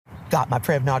Got my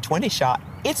Prevnar 20 shot.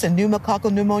 It's a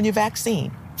pneumococcal pneumonia vaccine.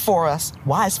 For us,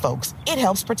 wise folks, it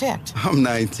helps protect. I'm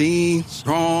 19,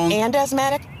 strong. And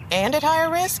asthmatic, and at higher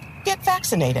risk. Get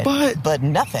vaccinated. But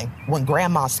nothing when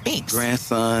grandma speaks.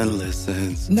 Grandson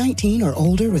listens. 19 or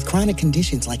older with chronic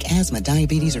conditions like asthma,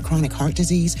 diabetes, or chronic heart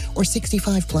disease, or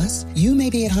 65 plus, you may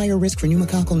be at higher risk for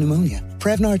pneumococcal pneumonia.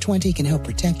 Prevnar 20 can help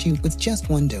protect you with just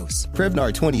one dose.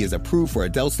 Prevnar 20 is approved for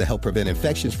adults to help prevent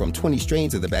infections from 20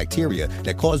 strains of the bacteria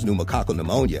that cause pneumococcal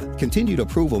pneumonia. Continued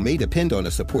approval may depend on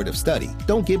a supportive study.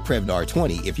 Don't get Prevnar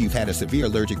 20 if you've had a severe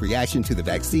allergic reaction to the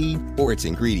vaccine or its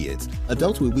ingredients.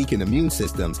 Adults with weakened immune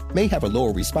systems may have a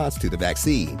lower response to the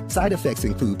vaccine. Side effects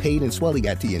include pain and swelling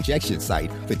at the injection site,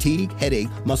 fatigue, headache,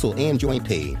 muscle, and joint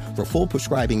pain. For full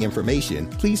prescribing information,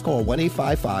 please call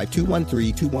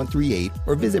 1-855-213-2138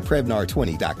 or visit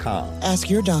Prevnar20.com. Ask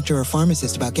your doctor or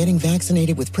pharmacist about getting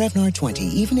vaccinated with Prevnar 20,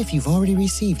 even if you've already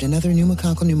received another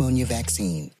pneumococcal pneumonia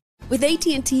vaccine. With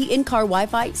AT&T in-car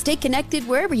Wi-Fi, stay connected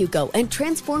wherever you go and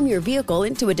transform your vehicle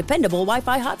into a dependable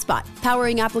Wi-Fi hotspot.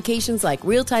 Powering applications like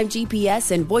real-time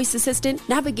GPS and voice assistant,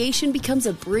 navigation becomes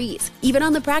a breeze. Even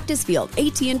on the practice field,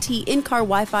 AT&T in-car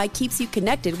Wi-Fi keeps you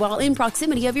connected while in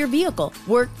proximity of your vehicle.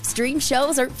 Work, stream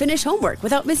shows, or finish homework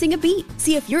without missing a beat.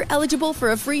 See if you're eligible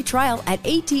for a free trial at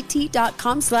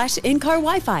att.com/in-car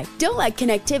Wi-Fi. Don't let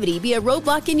connectivity be a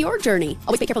roadblock in your journey.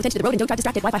 Always pay careful attention to the road and don't drive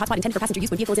distracted. Wi-Fi hotspot intended for passenger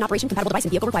use when vehicle is in operation. Compatible device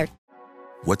and vehicle required.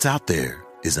 What's out there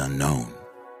is unknown.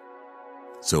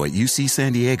 So at UC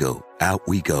San Diego, out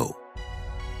we go.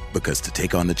 Because to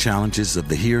take on the challenges of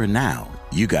the here and now,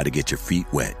 you got to get your feet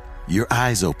wet, your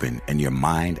eyes open, and your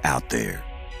mind out there.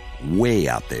 Way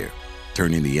out there.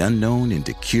 Turning the unknown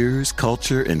into cures,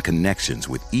 culture, and connections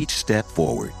with each step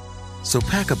forward. So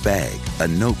pack a bag, a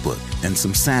notebook, and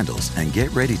some sandals and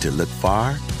get ready to look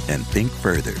far and think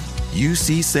further.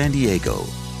 UC San Diego.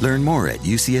 Learn more at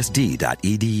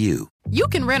ucsd.edu. You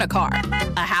can rent a car,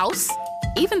 a house,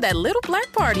 even that little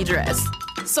black party dress.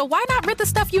 So why not rent the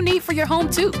stuff you need for your home,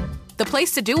 too? The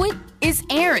place to do it is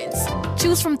Aaron's.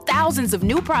 Choose from thousands of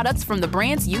new products from the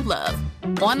brands you love,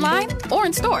 online or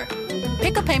in store.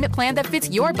 Pick a payment plan that fits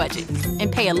your budget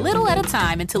and pay a little at a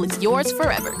time until it's yours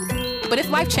forever. But if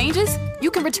life changes,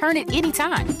 you can return it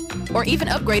anytime or even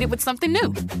upgrade it with something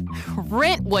new.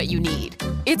 Rent what you need.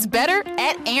 It's better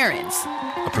at Aaron's.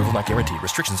 Approval not guaranteed.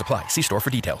 Restrictions apply. See store for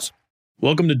details.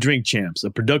 Welcome to Drink Champs,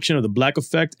 a production of The Black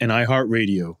Effect and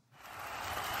iHeartRadio.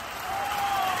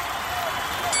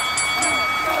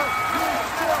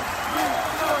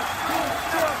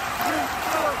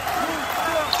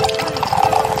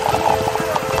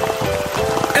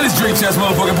 And it's Drink Champs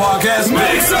motherfucking podcast.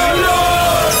 Make some noise!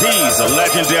 He's a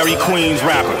legendary Queens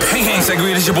rapper. Hey,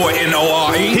 Segreed, it's your boy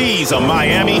N.O.R.E. He's a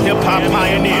Miami hip-hop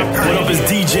pioneer. What up, is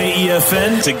DJ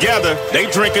EFN? Together, they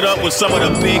drink it up with some of the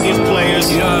biggest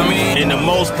players, you know what I mean? In the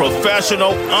most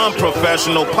professional,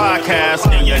 unprofessional podcast,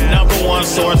 and your number one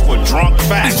source for drunk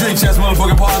facts. It's Drink Champs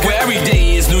motherfucking podcast, where every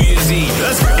day is New Year's Eve.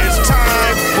 Let's go. It's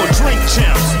time for Drink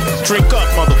Champs. Drink up,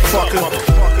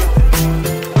 motherfucker.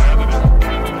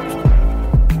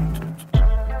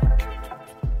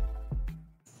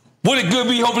 What it good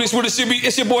be? Hopefully it's what it should be.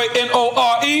 It's your boy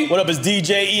N.O.R.E. What up, is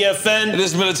DJ EFN? And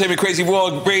this is Military Crazy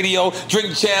World Radio,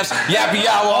 Drink Champs, Yappy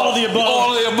Hour. All of the above.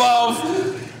 All of the above.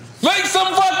 Make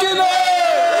some fucking noise!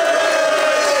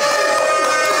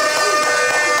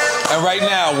 And right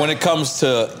now, when it comes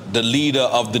to the leader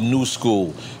of the new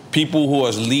school, people who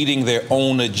are leading their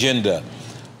own agenda,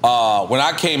 when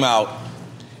I came out,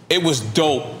 it was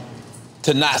dope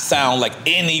to not sound like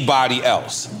anybody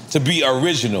else, to be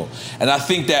original. And I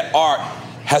think that art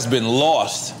has been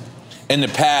lost in the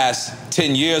past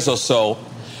 10 years or so.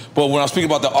 But when I'm speaking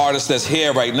about the artist that's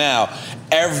here right now,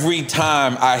 every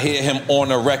time I hear him on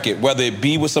a record, whether it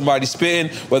be with somebody spitting,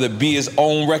 whether it be his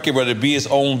own record, whether it be his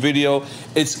own video,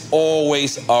 it's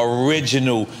always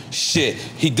original shit.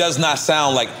 He does not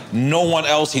sound like no one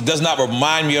else. He does not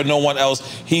remind me of no one else.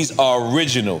 He's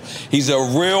original. He's a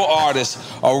real artist,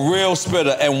 a real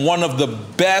spitter, and one of the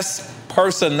best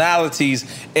personalities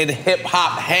in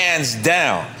hip-hop, hands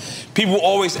down. People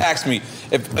always ask me,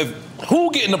 if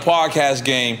who get in the podcast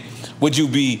game would you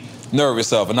be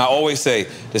nervous of? And I always say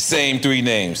the same three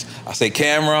names. I say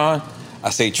Cameron, I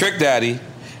say Trick Daddy,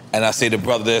 and I say the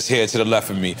brother that's here to the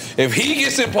left of me. If he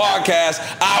gets in podcast,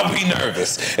 I'll be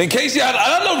nervous. In case y'all,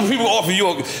 I know people offer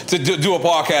you to do a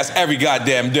podcast every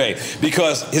goddamn day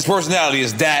because his personality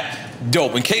is that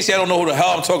dope. In case y'all don't know who the hell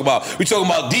I'm talking about, we talking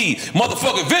about D,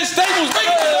 motherfucking Vince Staples.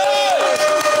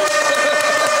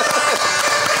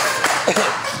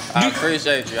 I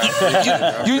appreciate you.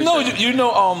 You know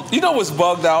what's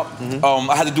bugged out? Mm-hmm.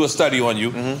 I had to do a study on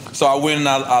you. Mm-hmm. So I went and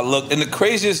I looked. And the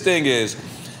craziest thing is,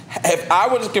 if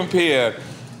I were to compare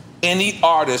any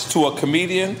artist to a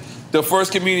comedian, the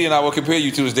first comedian I would compare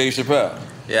you to is Dave Chappelle.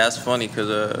 Yeah, that's funny because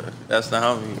that's the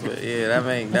homie. But yeah,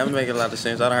 that make a lot of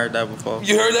sense. I done heard that before.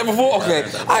 You heard that before? Okay.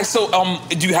 All right, so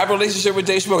do you have a relationship with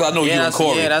Dave Chappelle? I know you and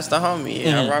Corey. Yeah, that's the homie.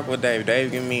 Yeah, I rock with Dave.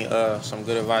 Dave give me some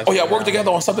good advice. Oh, y'all work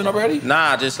together on something already?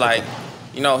 Nah, just like,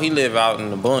 he live out in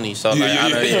the boonies, so like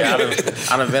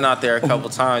I done been out there a couple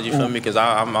times, you feel me? Because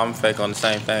I'm fake on the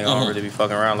same thing. I don't really be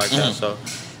fucking around like that. So,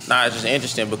 it's just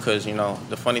interesting because,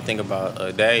 the funny thing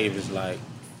about Dave is like,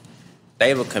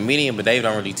 Dave a comedian, but Dave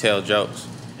don't really tell jokes.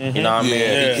 You know what I mean?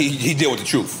 Yeah. He deal with the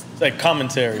truth. It's like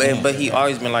commentary. But he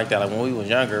always been like that. Like when we was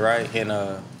younger, right? And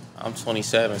I'm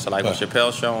 27, so like when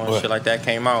Chappelle's show and shit like that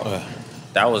came out,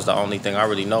 that was the only thing I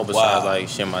really know besides like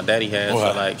shit my daddy had.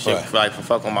 So like shit like for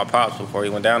fuck with my pops before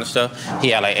he went down and stuff. He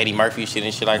had like Eddie Murphy shit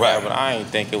and shit like that, but I ain't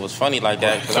think it was funny like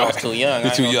that because I was too young.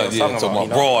 You're too young, yeah. So about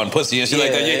bra and pussy and shit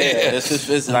like that. Yeah.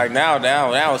 It's like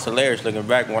now it's hilarious looking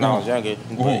back when I was younger.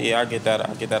 But yeah, I get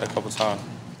that a couple times.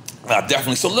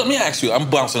 Definitely. So let me ask you, I'm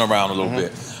bouncing around a little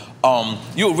bit.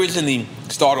 You originally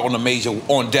started on the major,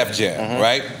 on Def Jam,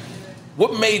 right?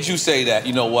 What made you say that,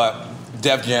 you know what,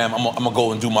 Def Jam, I'm gonna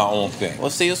go and do my own thing? Well,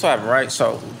 see, that's what happened, right?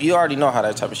 So you already know how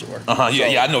that type of shit works.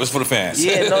 Yeah, I know, it's for the fans.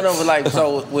 Yeah, no, but like,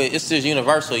 so it's just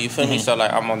universal, you feel me? So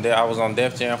like, I was on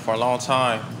Def Jam for a long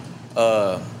time.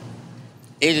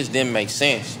 It just didn't make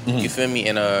sense, you feel me?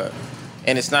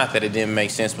 And it's not that it didn't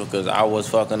make sense because I was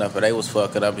fucking up or they was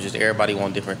fucking up. It's just everybody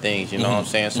want different things, you know what I'm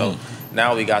saying? So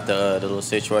now we got the little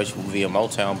situation via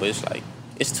Motown, but it's like,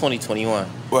 it's 2021.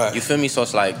 Right. You feel me? So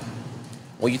it's like,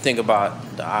 when you think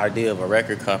about the idea of a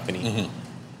record company,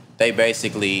 they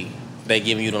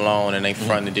give you the loan and they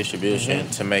fund the distribution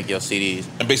to make your CDs.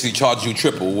 And basically charge you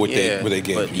triple what they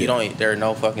gave but you. There are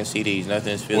no fucking CDs.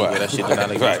 Nothing's physical. Right. That shit does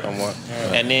not exist no more.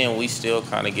 Right. And then we still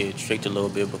kind of get tricked a little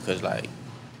bit because like,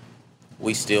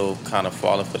 we still kind of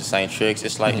falling for the same tricks.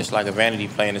 It's like it's like a vanity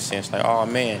play in a sense. Like, oh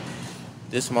man,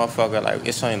 this motherfucker, like,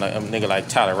 it's something like a nigga like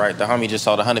Tyler, right? The homie just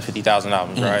sold 150,000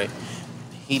 albums, right?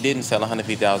 He didn't sell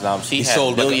 150,000 albums. He had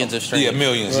sold millions of streams. Yeah,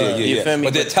 millions. Right. You feel me?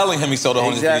 But they're telling him he sold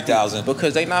 150,000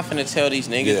 because they not finna tell these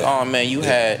niggas, oh man, you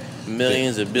had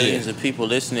millions of billions of people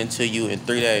listening to you in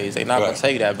 3 days. They not gonna tell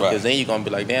you that because then you're gonna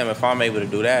be like, damn, if I'm able to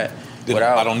do that,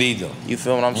 without, I don't need them. You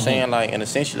feel what I'm saying? Like, and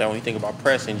essentially, like, when you think about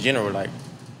press in general, like.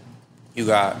 You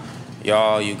got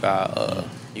y'all, you got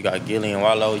Gillian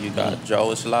Wallow, you got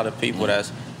Joe. It's a lot of people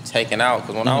that's taken out.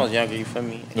 Because when I was younger, you feel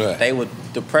me?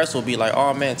 The press would be like,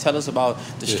 oh man, tell us about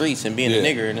the streets and being a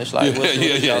nigger. And it's like, what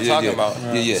y'all talking about?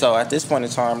 So at this point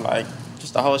in time, like,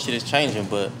 just the whole shit is changing.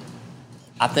 But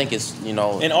I think it's, And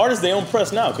artists, they own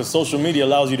press now because social media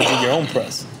allows you to do your own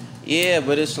press. Yeah,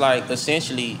 but it's like,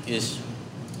 essentially,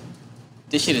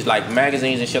 this shit is like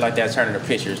magazines and shit like that turning to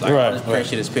pictures. Like, print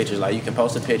shit is pictures. Like, you can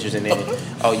post the pictures and then,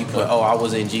 you put, I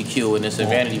was in GQ and it's a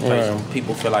vanity place. And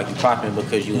people feel like you popping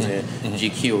because you was in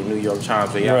GQ or New York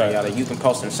Times or yada yada. You can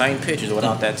post the same pictures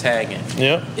without that tag and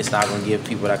it's not going to give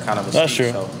people that kind of a That's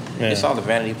true. So it's all the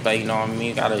vanity play, you know what I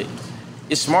mean?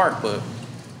 It's smart, but...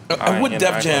 And what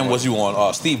Def Jam was you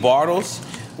on? Steve Bartles?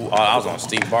 I was on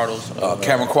Steve Bartles.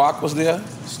 Cameron Crock was there?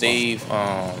 Steve,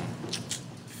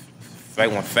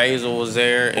 when Faisal was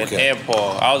there and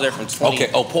Paul. I was there from 20.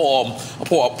 Okay. Oh, Paul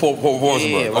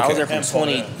Rosenberg. Yeah, I was there from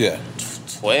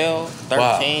 2012,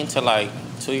 13 to like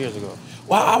 2 years ago.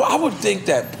 Well, I would think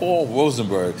that Paul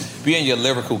Rosenberg, being your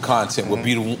lyrical content, would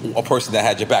be a person that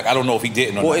had your back. I don't know if he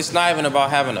didn't or not. Well, it's not even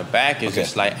about having a back. It's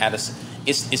just like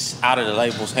it's out of the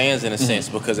label's hands in a sense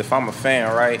because if I'm a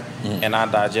fan, right, and I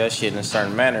digest shit in a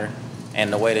certain manner,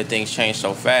 and the way that things change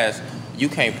so fast. You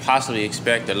can't possibly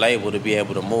expect the label to be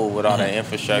able to move with all that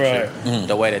infrastructure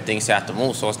the way that things have to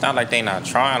move. So it's not like they not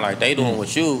trying. Like, they doing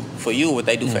for you what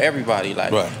they do for everybody.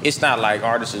 Like, it's not like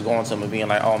artists is going to them and being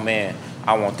like, oh man,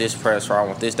 I want this press or I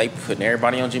want this. They putting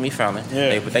everybody on Jimmy Fallon.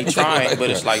 They trying, but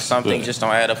it's like some things just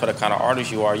don't add up for the kind of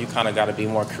artist you are. You kind of got to be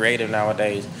more creative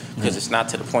nowadays because it's not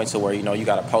to the point to where, you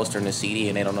got a poster in the CD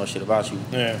and they don't know shit about you.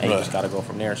 And you just got to go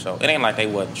from there. So it ain't like they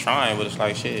wasn't trying, but it's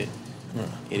like shit.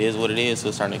 It is what it is to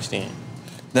a certain extent.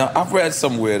 Now, I've read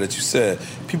somewhere that you said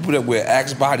people that wear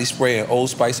Axe body spray and Old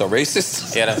Spice are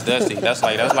racist. Yeah, that's dusty. That's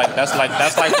like for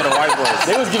the white boys.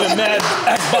 They was giving mad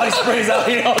Axe body sprays out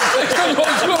here.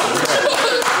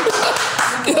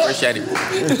 Appreciate it.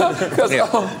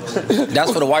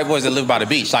 That's for the white boys that live by the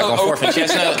beach, like on 4th and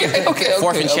Chestnut.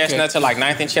 4th and Chestnut to like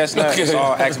 9th and Chestnut. It's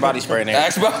all Axe body spray in there.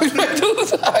 Axe body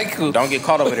spray, cool. Don't get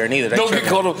caught over there neither. Don't get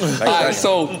caught over. All right,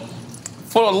 so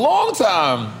for a long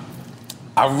time,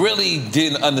 I really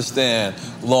didn't understand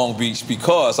Long Beach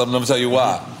because I'm going to tell you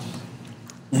why.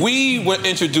 we were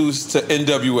introduced to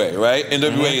NWA, right?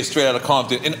 NWA is straight out of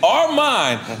Compton. In our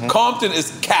mind, Compton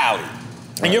is Cali.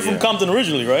 And you're from Compton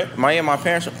originally, right? My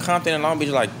parents from Compton and Long Beach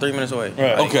are like 3 minutes away.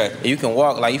 Right. Like, Okay. You can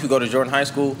walk, like if you go to Jordan High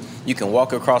School, you can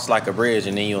walk across like a bridge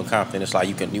and then you're in Compton. It's like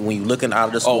you can, when you're looking out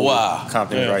of the school, wow.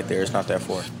 Compton is right there. It's not that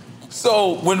far.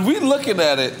 So when we looking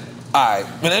at it, all right,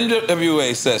 when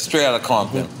NWA says straight out of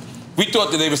Compton, we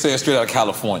thought that they were saying straight out of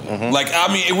California. Like,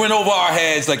 I mean, it went over our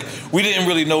heads. Like, we didn't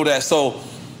really know that. So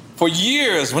for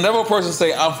years, whenever a person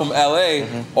say, I'm from LA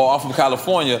or I'm from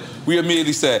California, we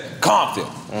immediately said, Compton.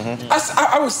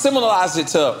 I would similarize it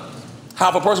to how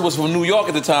if a person was from New York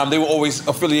at the time, they were always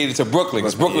affiliated to Brooklyn,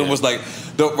 because Brooklyn was like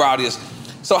the rowdiest.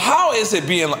 So how is it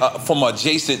being from an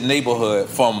adjacent neighborhood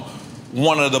from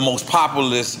one of the most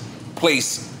populous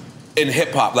place in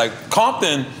hip hop? Like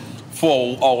Compton,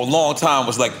 for a long time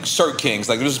was like Shirt Kings.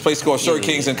 Like there was a place called Shirt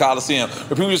Kings in Coliseum where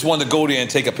people just wanted to go there and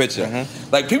take a picture.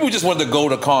 Like people just wanted to go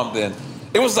to Compton.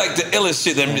 It was like the illest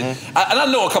shit. And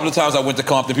I know a couple of times I went to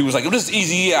Compton, people was like, oh, this is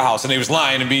Easy House, and they was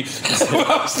lying to me.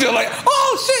 I was still like,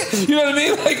 oh shit, you know what I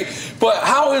mean? Like, but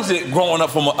how is it growing up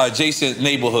from an adjacent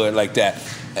neighborhood like that?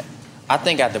 I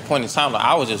think at the point in time, like,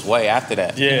 I was just way after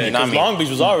that. Yeah, you know what I mean? Long Beach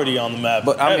was already on the map.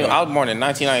 But I mean, I was born in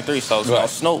 1993, so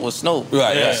Snoop was Snoop.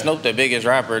 Right, yeah. Snoop, the biggest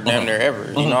rapper damn near ever.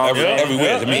 You know,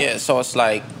 everywhere. Yeah, so it's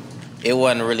like it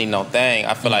wasn't really no thing.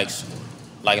 I feel like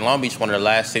Long Beach, one of the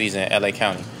last cities in LA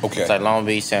County. Okay. It's like Long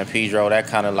Beach, San Pedro, that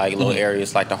kind of like little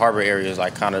areas, like the harbor areas,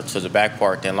 like kind of to the back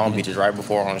part. Then Long Beach is right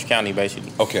before Orange County,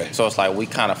 basically. Okay. So it's like we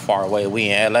kind of far away. We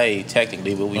in LA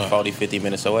technically, but we 40, 50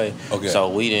 minutes away. Okay.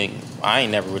 So I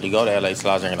ain't never really go to LA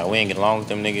till I was there. Like we ain't get along with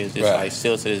them niggas. It's like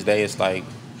still to this day, it's like,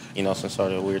 you know, some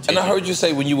sort of weird. And I heard you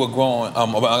say when you were growing,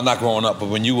 not growing up, but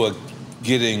when you were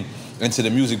getting into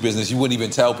the music business, you wouldn't even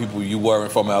tell people you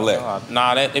weren't from LA.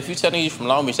 Nah, if you tell them you from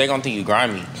Long Beach, they gonna think you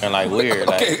grimy and like weird.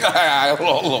 Okay, like, all right,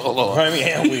 hold on. Grimy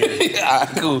and weird. Yeah,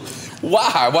 cool.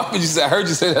 Why? Why would you say? I heard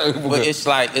you say that. But it's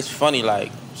like, it's funny,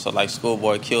 like, so like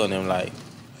Schoolboy killing him, like,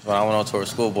 when I went on tour with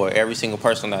Schoolboy, every single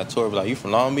person on that tour was like, you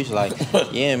from Long Beach? Like,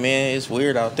 yeah, man, it's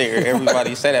weird out there.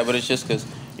 Everybody say that, but it's just because,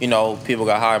 you know, people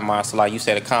got high minds. So like you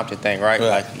said, the Compton thing, right?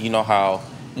 Like, you know how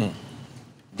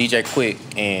DJ Quick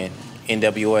and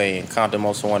NWA and Compton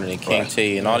Most Wanted and King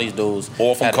T and all these dudes.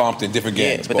 All from Compton, different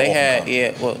gangs. Yeah, but they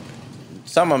had, well,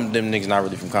 some of them niggas not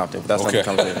really from Compton, but that's not the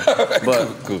conversation.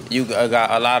 But you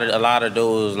got a lot of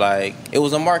dudes, like, it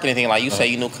was a marketing thing. Like, you say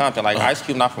you knew Compton. Like, Ice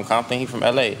Cube not from Compton, he from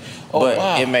L.A.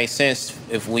 But it made sense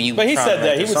if when you. But he said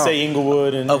that. He would say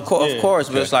Inglewood. And of course,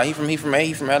 but it's like, he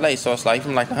from L.A., so it's like, he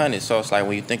from like the hundreds. So it's like,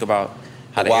 when you think about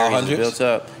how the area is built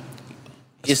up,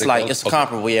 it's like, it's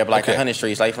comparable, yeah, but like the 100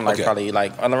 streets, like from like probably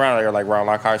like around there, like around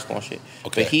like high school and shit.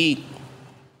 But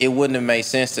it wouldn't have made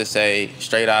sense to say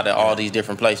straight out of all these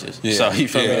different places. Yeah. So you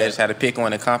feel me? They just had to pick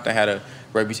one, and Compton had a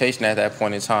reputation at that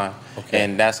point in time.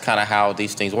 And that's kind of how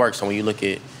these things work. So when you look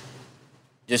at,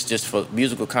 just for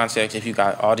musical context, if you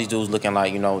got all these dudes looking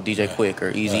like, you know, DJ Quick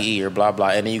or Eazy-E or blah, blah,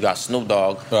 and then you got Snoop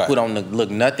Dogg, who don't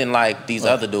look nothing like these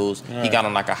other dudes. He got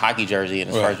on like a hockey jersey in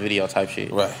his first video type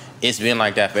shit. It's been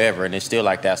like that forever, and it's still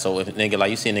like that. So if a nigga, like,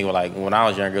 you see a nigga like, when I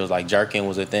was younger, it was like jerking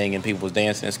was a thing, and people was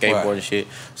dancing and skateboarding and shit.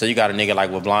 So you got a nigga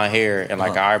like with blonde hair and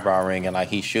like an eyebrow ring, and like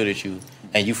he shoot at you,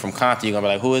 and you from Compton, you're gonna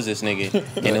be like, who is this nigga?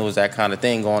 And it was that kind of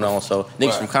thing going on. So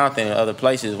niggas from Compton and other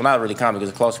places, well, not really Compton because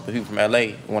it's closer, but people from LA,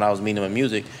 when I was meeting them in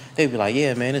music, they'd be like,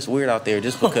 yeah, man, it's weird out there,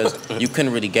 just because you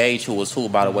couldn't really gauge who was who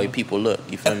by the way people look.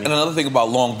 You feel me? And another thing about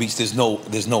Long Beach, there's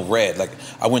no red. Like,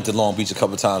 I went to Long Beach a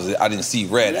couple of times, I didn't see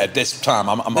red at this time.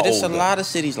 I'm but it's old, a lot of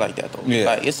cities like that though. Yeah.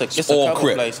 Like it's a couple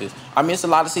places. I mean, it's a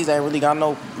lot of cities that ain't really got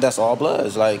no, that's all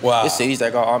Bloods. Like it's cities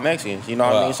that got all Mexicans. You know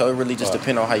what I mean? So it really just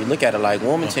depends on how you look at it. Like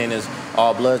Wilmington is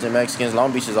all Bloods and Mexicans.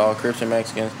 Long Beach is all Crips and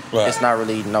Mexicans. It's not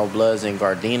really no Bloods in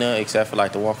Gardena except for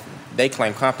like the one they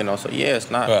claim Compton though. So yeah,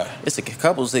 it's not. It's a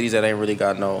couple cities that ain't really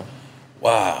got no.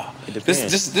 Wow.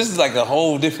 This is like a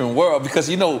whole different world, because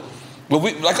you know, when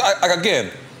we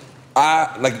again,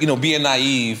 I like, you know, being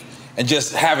naive and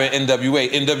just having NWA.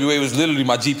 NWA was literally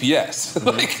my GPS.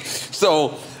 Like,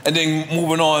 so, and then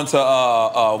moving on to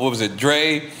what was it,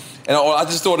 Dre, and I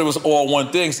just thought it was all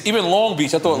one thing. Even Long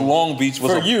Beach, I thought Long Beach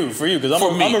was for you, because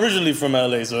I'm originally from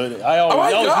LA, so I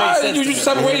always made sense. You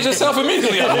separated yourself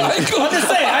immediately. I'm just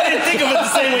saying, I didn't think of it the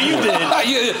same way you did.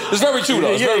 Yeah, it's very true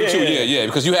though. It's very true. Yeah,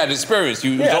 because you had experience.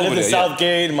 You was I over lived in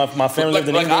Southgate. My family lived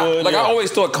in Inglewood. I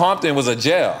always thought Compton was a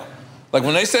jail. Like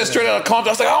when they said straight out of Compton,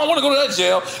 I was like, I don't want to go to that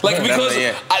jail. Like because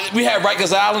we had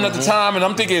Rikers Island at the time, and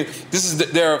I'm thinking this is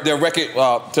their record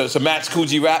to match Kool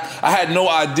G Rap. I had no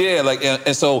idea. Like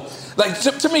and so like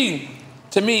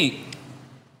to me,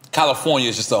 California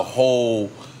is just a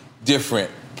whole different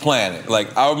planet.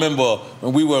 Like I remember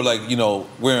when we were like, you know,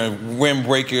 wearing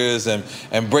windbreakers and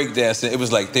breakdancing. It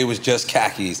was like they was just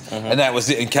khakis, and that was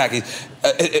it. In khakis,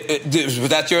 was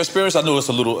that your experience? I know it's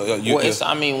a little.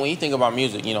 I mean, when you think about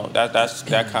music, you know, that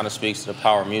kind of speaks to the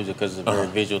power of music because it's a very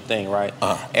visual thing, right?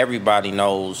 Everybody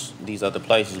knows these other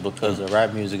places because of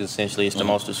rap music. Essentially, it's the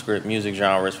most descriptive music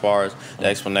genre as far as the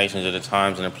explanations of the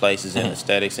times and the places and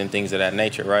aesthetics and things of that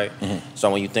nature, right? So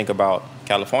when you think about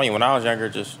California, when I was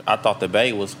younger, I thought the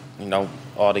Bay was, you know,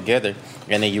 all together,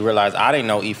 and then you realize I didn't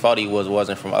know E40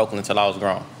 wasn't from Oakland until I was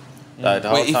grown. Wait,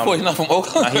 E40 not from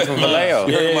Oakland? He's from Vallejo.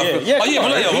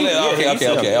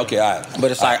 Okay, all right.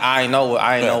 But it's like I ain't know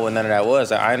what none of that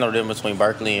was. I ain't know the difference between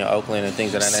Berkeley and Oakland and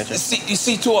things of that nature.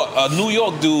 See, to a New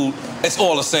York dude, it's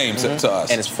all the same to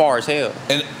us, and it's far as hell.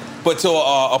 But to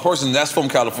a person that's from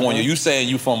California, you saying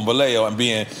you from Vallejo and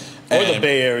being. Or the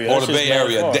Bay Area. Or the Bay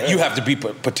Area. You have to be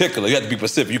particular. You have to be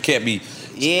specific. You can't be.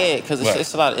 Yeah, because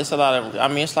it's a lot of. I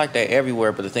mean, it's like that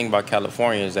everywhere. But the thing about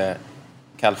California is that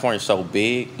California's so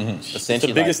big. Essentially, it's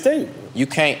the biggest state. You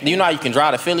can't. You know how you can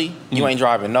drive to Philly? You ain't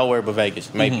driving nowhere but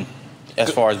Vegas, maybe.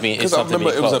 As far as being. Because I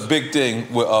remember it was a big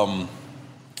thing with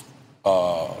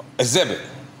Exhibit.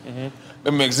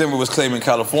 Remember Exhibit was claiming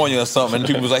California or something, and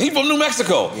people was like, "He from New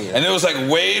Mexico," and it was like,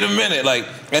 "Wait a minute!" Like,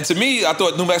 and to me, I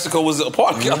thought New Mexico was a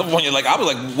part of California. Like, I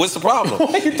was like, "What's the problem?"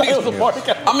 Why you thought it was a part of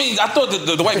California? I mean, I thought that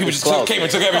the white people just came and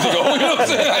took everything over. You know what I'm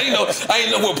saying? I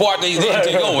didn't know what part they didn't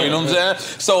take over. You know what I'm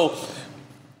saying? So,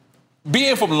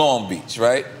 being from Long Beach,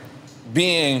 right?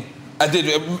 I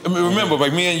did remember,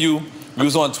 like me and you. We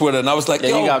was on Twitter, and I was like,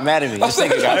 "Yo," you got mad at me. This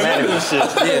nigga got mad at me.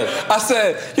 I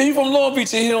said, "Yeah, you from Long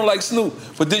Beach and he don't like Snoop."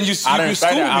 But then you schooled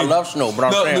me. I love Snoop, but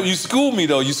I'm saying. You schooled me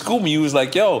though. You schooled me. You was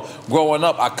like, "Yo, growing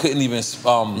up, I couldn't even."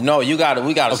 No, we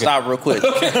gotta stop real quick.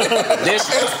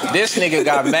 This nigga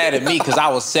got mad at me because I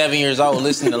was 7 years old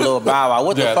listening to Lil Bow Wow.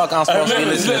 What the fuck I'm supposed to be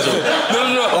listening to?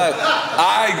 No. Like,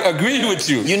 I agree with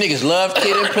you. You niggas love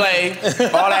Kid and Play,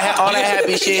 all that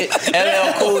happy shit.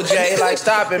 LL Cool J, like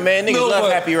stop it, man. Niggas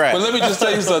love happy rap. But let me just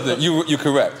tell you something. You're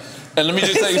correct. And let me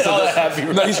just tell you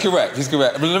something. No, he's correct.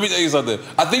 But let me tell you something.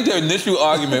 I think the initial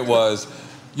argument was,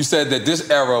 you said that this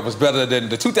era was better than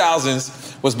the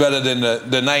 2000s was better than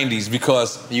the 90s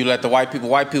because you let the white people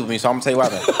me. So I'm gonna tell you why.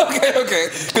 okay.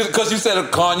 Because you said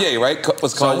Kanye, right?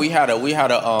 Was Kanye? So we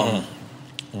had a.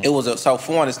 It was so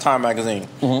for one, it's Time Magazine.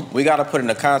 We got to put in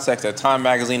the context that Time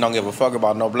Magazine don't give a fuck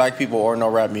about no black people or no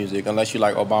rap music unless you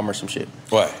like Obama or some shit.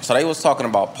 Right. So they was talking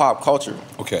about pop culture.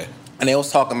 Okay. And they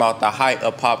was talking about the height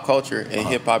of pop culture and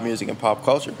hip hop music and pop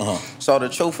culture. So the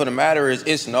truth of the matter is,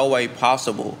 it's no way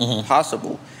possible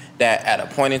that at a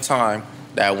point in time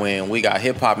that when we got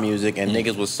hip hop music and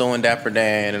niggas was suing Dapper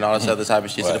Dan and all this other type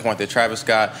of shit to the point that Travis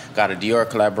Scott got a Dior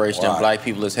collaboration and black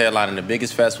people is headlining the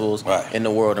biggest festivals in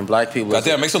the world and black people.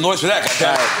 Goddamn, make some noise for that.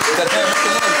 Goddamn, make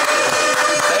some noise.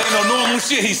 That ain't no normal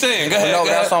shit he's saying. Go ahead. No,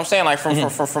 that's what I'm saying. Like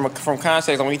from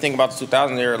context, when you think about the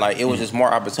 2000s era, like it was just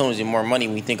more opportunity, more money.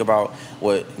 When you think about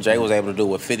what Jay was able to do,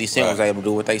 what 50 Cent was able to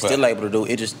do, what they still able to do,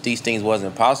 it just these things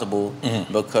wasn't possible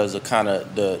because of kind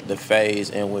of the phase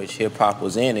in which hip hop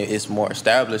was in. It's more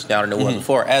established now than it was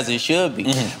before, as it should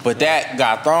be. But that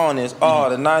got thrown as the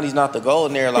 90s not the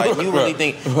golden era. Like you really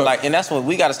think like, and that's when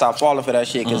we got to stop falling for that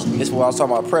shit because this is what I was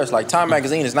talking about press. Like Time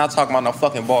Magazine is not talking about no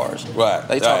fucking bars. Right.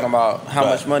 They talking about how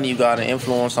much money you got and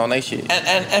influence on they shit.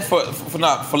 And for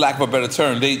lack of a better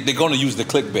term, they're going to use the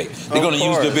clickbait. They're going to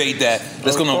use the bait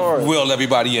that's going to reel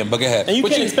everybody in. But go ahead. And you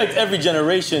can't expect every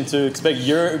generation to expect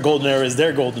your golden era is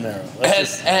their golden era.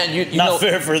 And you not know,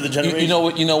 fair for the generation. You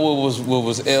know what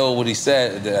was ill what he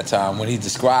said at that time when he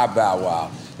described Bow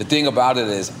Wow. The thing about it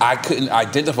is I couldn't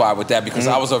identify with that because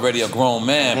I was already a grown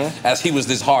man as he was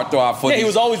this heartthrob for he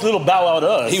was always little Bow Wow to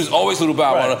us. He was always little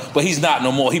Bow Wow, but he's not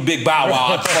no more. He big Bow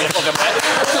Wow. Put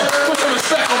some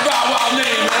respect on Bow Wow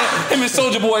name, man. Him and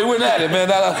Soulja Boy went at it,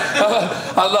 man.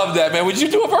 I love that, man. Would you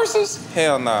do a versus?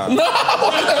 Hell nah. No.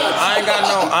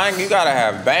 You gotta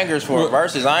have bangers for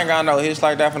verses. I ain't got no hits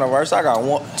like that for no verse. I got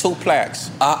 2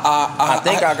 plaques. I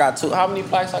think I got 2. How many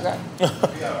plaques I got?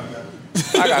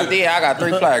 I got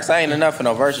 3 plaques. That ain't enough for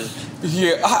no verses.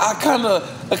 Yeah, I kind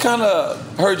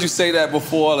of heard you say that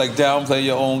before, like downplay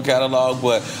your own catalog,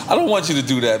 but I don't want you to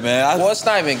do that, man. Well, it's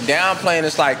not even downplaying.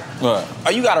 It's like,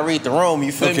 you got to read the room.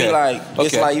 You feel me? Like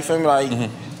it's like you feel me? Like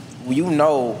you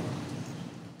know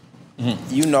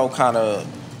kind of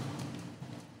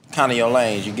your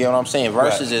lanes. You get what I'm saying?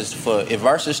 Verses is for if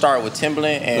verses start with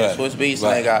Timbaland and Swiss Beats,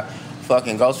 and they got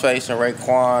fucking Ghostface and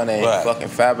Raekwon and fucking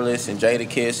Fabulous and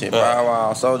Jadakiss and Bow Wow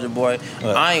and Soulja Boy.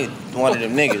 I ain't one of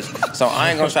them niggas, so I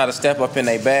ain't gonna try to step up in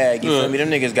their bag. You feel me? Them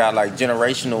niggas got like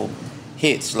generational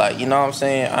hits. Like, you know what I'm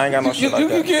saying? I ain't got no shit like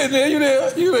that. You getting there?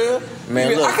 You there?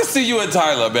 Man, look. I can see you and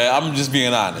Tyler, man. I'm just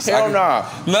being honest. Hell nah.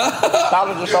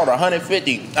 Tyler just sold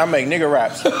 150. I make nigga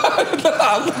raps.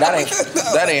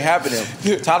 that ain't happening.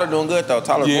 Tyler doing good though.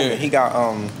 Tyler moving. He got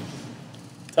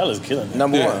Tyler's killing it.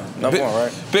 Number one,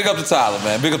 right? Big up to Tyler,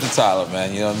 man. Big up to Tyler,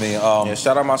 man. You know what I mean? Yeah,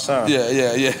 shout out my son.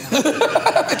 Yeah.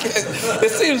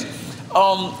 It seems,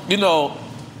 you know,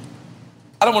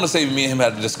 I don't want to say me and him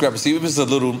had a discrepancy. It was a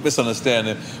little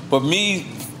misunderstanding. But me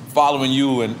following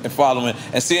you and following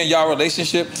and seeing y'all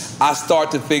relationship, I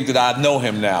start to think that I know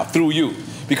him now through you.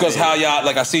 Because how y'all,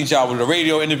 like I seen y'all with a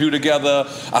radio interview together.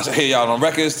 I hear y'all on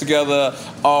records together.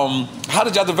 How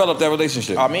did y'all develop that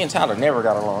relationship? Me and Tyler never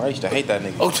got along. I used to hate that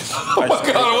nigga. Oh my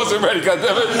God, I wasn't ready,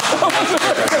 goddammit.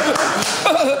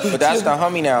 But that's the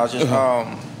homie now. Just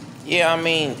yeah, I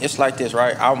mean, it's like this,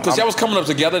 right? Because y'all was coming up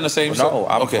together in the same show? No,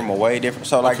 I'm from a way different.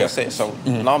 So like I said,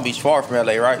 Long Beach far from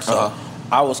LA, right? So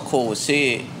I was cool with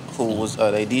Sid, who was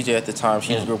a DJ at the time.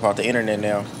 She has a group called The Internet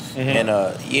now. And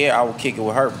I would kick it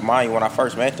with her. Mind you, when I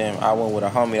first met them, I went with a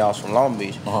homie that was from Long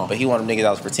Beach. But he one of them niggas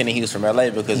that was pretending he was from LA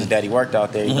because his daddy worked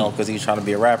out there, you know, because he was trying to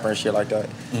be a rapper and shit like that.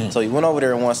 So he went over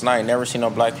there once night, never seen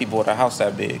no black people with a house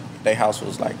that big. Their house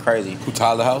was like crazy. Who,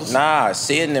 Tyler house? Nah,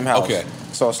 Sid in them house. Okay.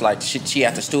 So it's like she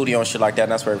at the studio and shit like that,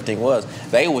 and that's where everything was.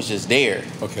 They was just there.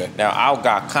 Okay. Now I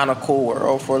got kind of cool with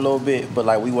Earl for a little bit, but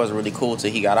like we wasn't really cool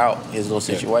till he got out his little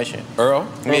situation. Earl?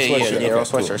 Earl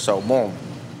Sweatshirt. So boom,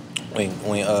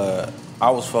 when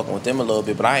I was fucking with them a little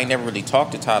bit, but I ain't never really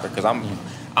talked to Tyler because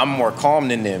I'm more calm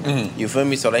than them. You feel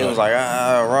me? So they was like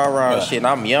rah shit, and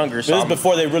I'm younger. So this is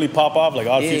before they really pop off, like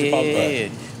Odd Future pop off. Yeah.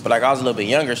 But like I was a little bit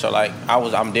younger, so like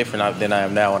I'm different than I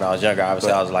am now. When I was younger,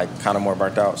 obviously I was like kind of more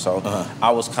burnt out. So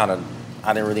I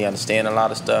didn't really understand a lot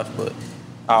of stuff, but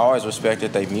I always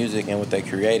respected their music and what they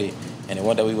created. And then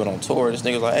one day we went on tour. This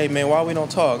nigga was like, "Hey man, why we don't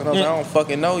talk?" And I was like, "I don't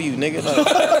fucking know you, nigga." Like,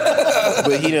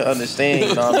 but he didn't understand,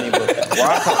 you know what I mean? But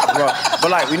where I come,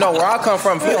 but like we know where I come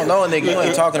from. If you don't know a nigga, you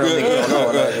ain't talking to a nigga. You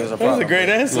don't know. It was a problem. That's a great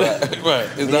answer. Right.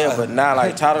 But now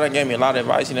like Tyler done gave me a lot of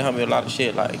advice. He done helped me a lot of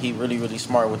shit. Like he really, really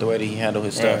smart with the way that he handle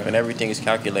his stuff, and everything is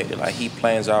calculated. Like he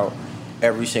plans out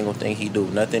every single thing he do.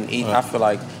 Nothing. I feel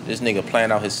like this nigga plan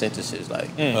out his sentences. Like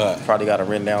probably got it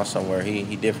written down somewhere.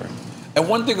 He different. And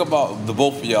one thing about the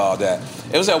both of y'all that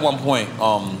it was at one point,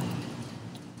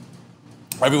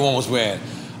 everyone was wearing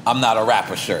 "I'm not a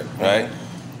rapper" shirt, right?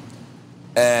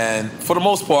 And for the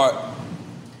most part,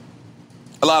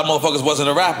 a lot of motherfuckers wasn't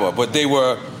a rapper, but they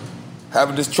were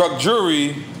having this truck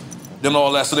jewelry and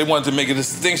all that, so they wanted to make a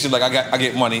distinction, like I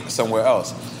get money somewhere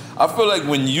else. I feel like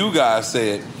when you guys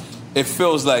say it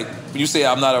feels like you say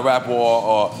I'm not a rapper,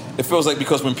 or it feels like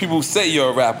because when people say you're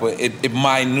a rapper, it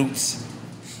minutes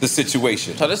the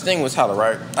situation. So this thing with Tyler,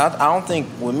 right? I don't think,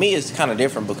 with me it's kind of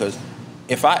different because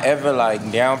if I ever like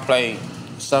downplay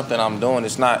something I'm doing,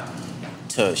 it's not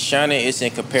to shun it, it's in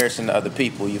comparison to other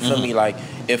people. You feel me? Like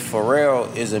if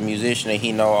Pharrell is a musician and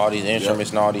he know all these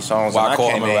instruments and all these songs, well, and I call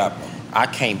him a rapper. I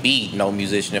can't be no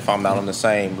musician if I'm not on the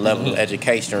same level of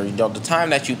education or, you know, the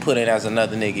time that you put in as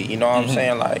another nigga, you know what I'm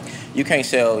saying? Like, you can't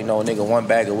sell, you know, a nigga one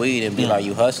bag of weed and be like,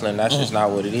 you hustling. That's just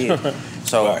not what it is.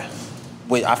 So,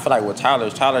 I feel like with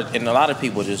Tyler, and a lot of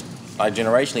people just, like,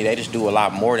 generationally, they just do a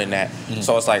lot more than that.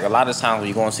 So it's like a lot of times when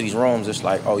you go into these rooms, it's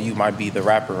like, oh, you might be the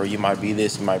rapper, or you might be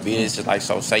this, you might be this. It's like,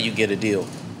 so say you get a deal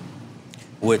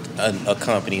with a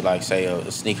company, like, say, a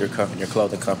sneaker company or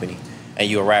clothing company, and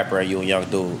you're a rapper and you're a young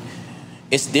dude.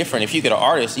 It's different. If you get an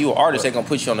artist, they're gonna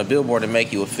put you on the billboard and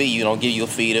make you a fee. You don't give you a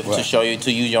fee to show you, to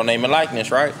use your name and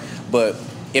likeness, right? But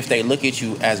if they look at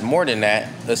you as more than that,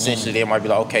 essentially they might be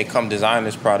like, okay, come design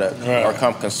this product or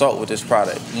come consult with this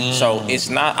product. So it's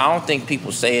not, I don't think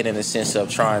people say it in the sense of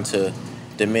trying to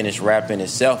diminish rap in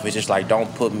itself. It's just like,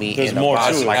 don't put me in a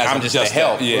box like I'm just the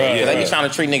help. They be trying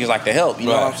to treat niggas like the help, you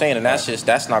know what I'm saying? And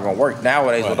that's not gonna work.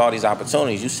 Nowadays with all these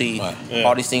opportunities, you see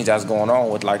all these things that's going on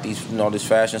with like these, you know, this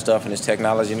fashion stuff and this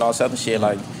technology and all this other shit,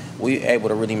 like we able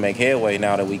to really make headway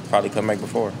now that we probably couldn't make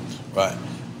before. Right.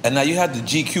 And now you had the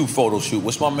GQ photo shoot.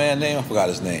 What's my man's name? I forgot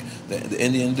his name. The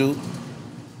Indian dude?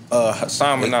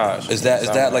 Hassan Minaj. Is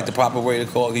that like the proper way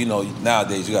to call it? You know,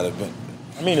 nowadays you gotta...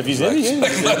 I mean, if he's Indian,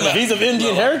 if he's of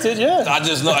Indian heritage, yeah. I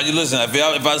just know. Listen, if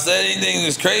I said anything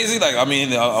that's crazy, like I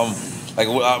mean, like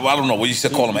I don't know what you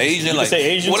should call him, Asian, you like say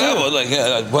Asian whatever, too. like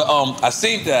yeah. But I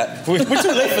seen that. We're too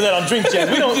late for that on Drink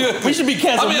Champs. We should be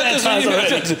canceled mad times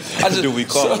already. Do we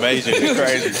call him Asian? It's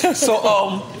crazy. So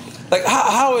like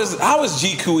how is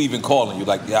GQ even calling you?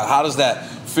 Like how does that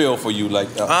feel for you? Like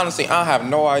honestly, I have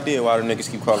no idea why the niggas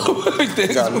keep calling me.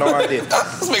 I got no idea.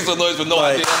 This makes a noise with no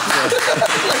idea.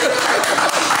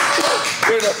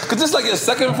 Cause this like your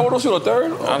second photo shoot or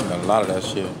third? I've done a lot of that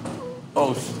shit.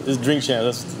 Oh, this drink champ,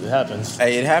 it happens.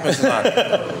 Hey, it happens a lot.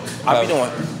 I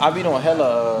be doing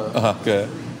hella. Good.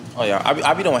 Oh yeah,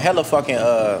 I be doing hella fucking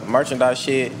merchandise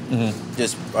shit.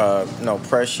 Just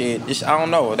press shit. Just I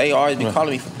don't know. They always be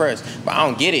calling me for press, but I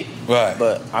don't get it. Right.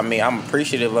 But I mean, I'm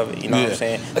appreciative of it. You know what I'm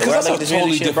saying? Because that's a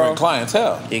totally different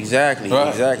clientele. Exactly. Right.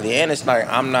 Exactly. And it's like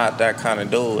I'm not that kind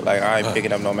of dude. Like I ain't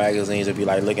picking up no magazines and be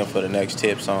like looking for the next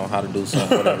tips on how to do some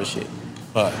whatever shit.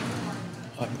 Right.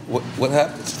 What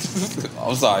happened?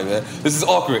 I'm sorry, man. This is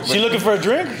awkward. She looking for a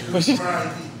drink?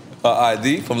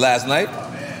 ID from last night.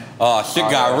 Oh, shit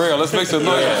got real. Let's make some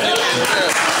noise. Yo,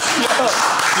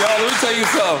 let me tell you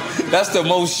something. That's the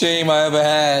most shame I ever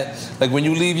had. Like when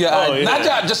you leave your ID,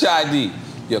 not just your ID,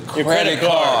 your credit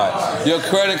card. Your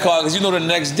credit card, because you know the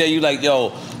next day you like, yo,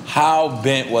 how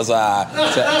bent was I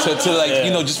to like,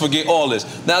 just forget all this.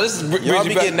 Now this is y'all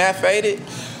be getting that faded?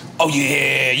 Oh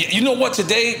yeah. You know what?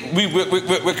 Today we're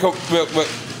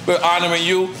honoring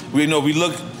you. We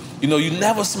look. You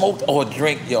never smoked or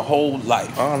drank your whole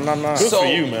life. Oh no. Good for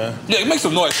you, man. Yeah, make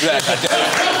some noise for that.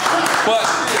 But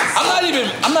I'm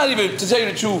not even to tell you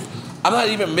the truth. I'm not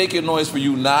even making noise for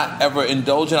you not ever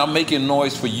indulging. I'm making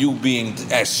noise for you being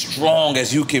as strong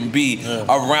as you can be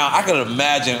around. I could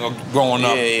imagine growing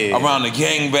up around the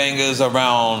gangbangers,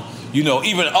 around.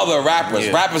 Even other rappers.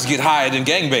 Yeah. Rappers get higher than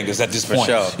gangbangers at this point.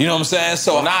 Sure. You know what I'm saying?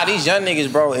 So these young niggas,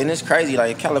 bro, and it's crazy.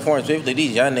 Like California specifically,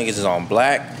 these young niggas is on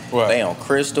black. Right. They on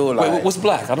crystal. Like, wait, what's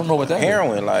black? I don't know what that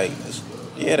heroin, is. Like,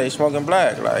 yeah, they smoking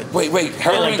black. Like, wait,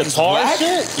 heroin like the tar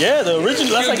shit? Yeah, the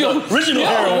original. That's like the original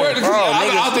heroin.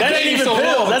 That ain't even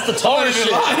pills. That's the tar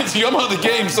shit. I'm out the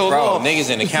game so long. Bro, niggas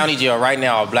in the county jail right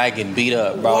now are black getting beat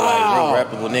up, bro. Wow. Like real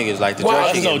reputable niggas. Like the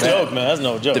That's no joke, man. That's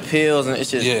no joke. The pills and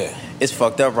it's just it's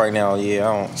fucked up right now. Yeah,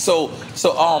 I don't. So most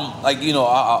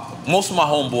of my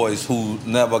homeboys who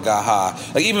never got high,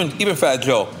 like even Fat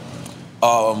Joe,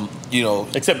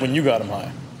 except when you got him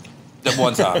high. That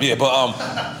one time, yeah, but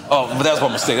that was my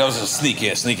mistake. That was just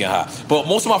sneaking high. But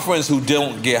most of my friends who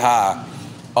don't get high,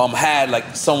 had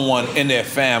like someone in their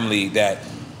family that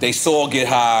they saw get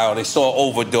high or they saw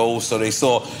overdose or they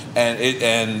saw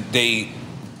and they.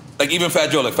 Like even Fat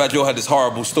Joe, Fat Joe had this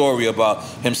horrible story about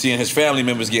him seeing his family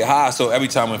members get high. So every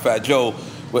time when Fat Joe,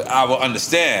 I would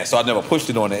understand. So I never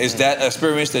pushed it on it. Is that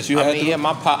experience that you had?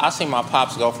 I seen my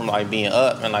pops go from like being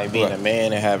up and like being a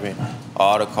man and having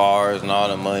all the cars and all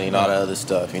the money and all the other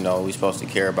stuff. We supposed to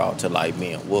care about to like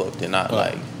being whooped and not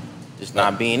like just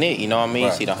not being it. You know what I mean?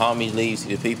 Right. See the homies leave,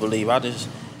 see the people leave.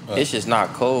 It's just not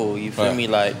cool. You feel me?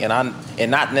 Like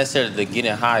and not necessarily the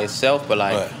getting high itself, but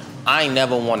like. I ain't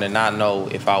never want to not know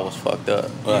if I was fucked up.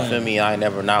 You feel me? I ain't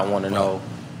never not want to know.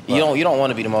 You don't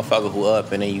want to be the motherfucker who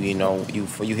up and then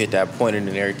you hit that point and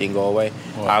then everything go away.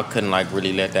 I couldn't like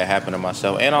really let that happen to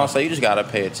myself. And also you just gotta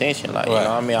pay attention. Like you know what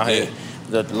I mean? Out here,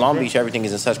 the Long Beach, everything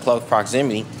is in such close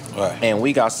proximity, and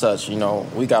we got such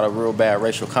we got a real bad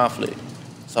racial conflict.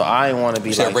 So I ain't want to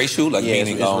be like racial, like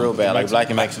meaning it's real bad, like black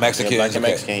and Mexican, Black and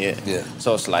Mexican, yeah.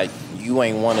 So it's like you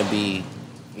ain't want to be.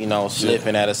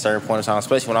 Slipping at a certain point in time,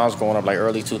 especially when I was growing up, like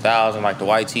early 2000, like the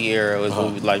YT era was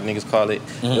what like niggas call it.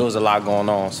 There was a lot going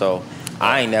on, so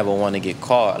I ain't never want to get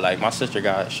caught. Like my sister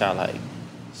got shot like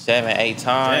 7-8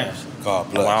 times.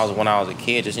 God bless. When I was a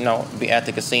kid, just be at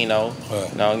the casino,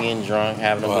 getting drunk,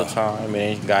 having a good time, and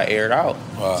then got aired out.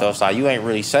 So it's like you ain't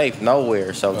really safe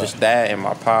nowhere. So just that and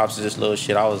my pops, this little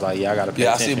shit, I was like, I gotta pay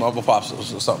attention. I see my uncle pops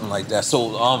or something like that. So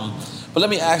but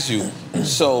let me ask you,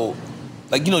 so.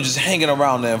 Like, just hanging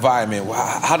around the environment,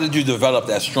 how did you develop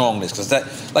that strongness? Because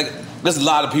there's a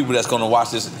lot of people that's going to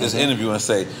watch this interview and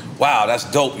say, wow, that's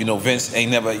dope. Vince ain't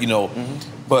never,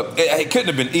 but it couldn't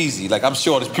have been easy. Like, I'm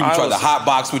sure there's people trying to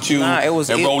hotbox with you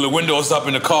and roll the windows up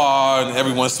in the car and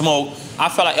everyone smoke. I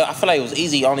feel like it was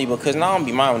easy only because now I don't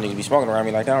be mind when niggas be smoking around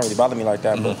me like that. Don't really bother me like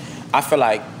that. But I feel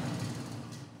like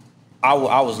I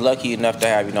was lucky enough to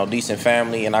have, decent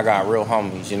family, and I got real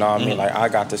homies, you know what I mean? Like, I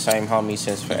got the same homies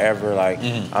since forever. Like,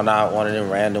 I'm not one of them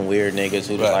random weird niggas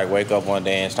who just, like, wake up one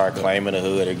day and start claiming the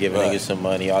hood or giving niggas some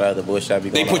money, all that other bullshit that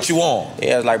be going on. They put you on.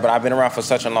 Yeah, it's like, but I've been around for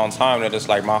such a long time that it's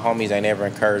like my homies ain't ever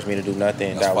encouraged me to do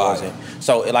nothing that wasn't.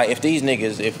 So, like, if these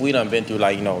niggas, if we done been through,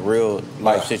 like, real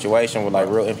life situation with, like,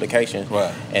 real implications,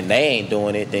 and they ain't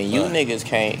doing it, then you niggas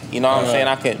can't, you know what I'm saying?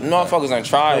 I can, motherfuckers ain't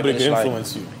try, Nobody but it's can like,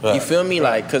 influence you. You feel me?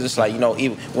 Like, because it's like,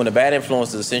 even when the bad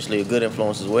influence is essentially a good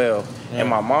influence as well. And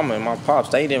my mama and my pops,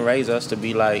 they didn't raise us to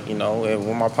be like, and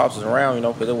when my pops was around,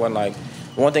 because it wasn't like,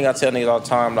 one thing I tell niggas all the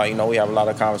time, like, we have a lot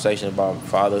of conversations about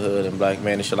fatherhood and black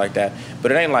men and shit like that.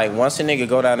 But it ain't like, once a nigga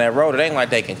go down that road, it ain't like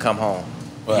they can come home.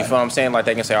 You feel what I'm saying? Like,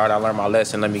 they can say, all right, I learned my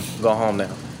lesson, let me go home now.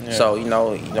 Yeah. So,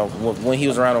 when he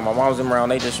was around, when my mom was around,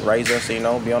 they just raised us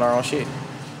to, be on our own shit.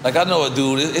 Like, I know a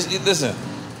dude, listen,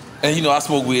 and I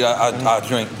smoke weed, I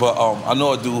drink, but I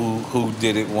know a dude who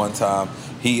did it one time.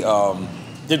 He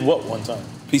did what one time?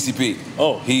 PCP.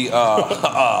 Oh.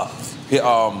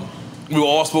 We were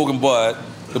all smoking bud.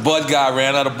 The bud guy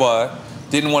ran out of bud.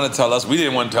 Didn't want to tell us. We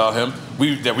didn't want to tell him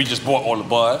that we just bought all the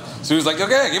bud. So he was like,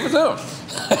 okay, give it to him.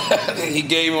 He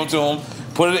gave him to him,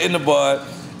 put it in the bud,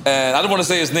 and I don't want to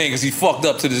say his name because he fucked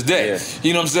up to this day. Yeah.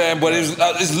 You know what I'm saying? But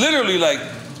it's literally like,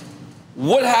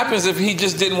 what happens if he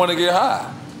just didn't want to get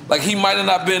high? Like, he might have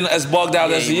not been as bugged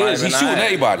out as he is. He's shooting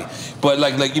everybody. But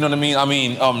like, you know what I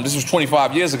mean? This was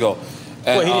 25 years ago.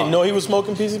 And, he didn't know he was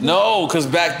smoking PCP? No, because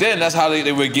back then, that's how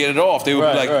they would get it off. They would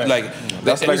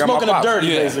that's how they got smoking my pops. The dirty,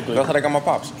 basically. That's how they got my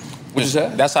pops. What you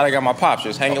said? That's how they got my pops.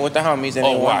 Just hanging with the homies, and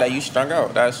then one day you strung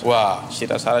out. That's wow. Shit,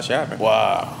 that's how that shit happened.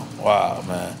 Wow,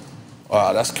 man.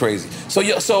 Wow, that's crazy.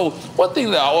 So one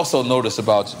thing that I also noticed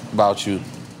about you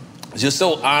is you're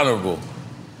so honorable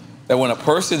that when a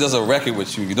person does a record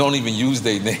with you, you don't even use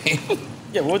their name.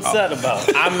 Yeah, what's that about?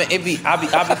 I be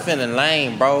feeling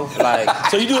lame, bro. Like,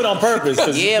 so you do it on purpose?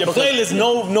 Yeah, your playlist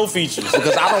no features.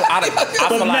 Because I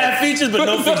feel mad features, but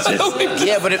no features.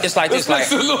 Yeah, but it's like this. Like,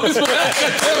 that's the hardest.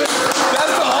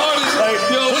 Like,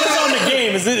 when it's on the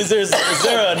game, is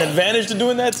there an advantage to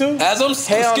doing that too? As I'm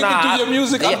skipping through your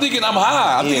music, I'm thinking I'm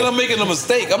high. I'm thinking I'm making a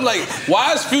mistake. I'm like,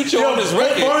 why is Future on this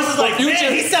record? Boris is like,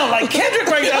 man, he sound like Kendrick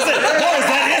right there. I said, Boris,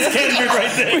 that is Kendrick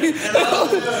right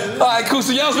there. All right, cool.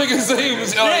 So y'all was making the same.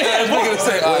 It's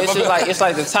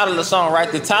like the title of the song,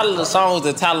 right? The title of the song is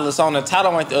the title of the song. The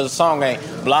title of the song ain't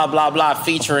blah blah blah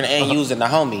featuring and using the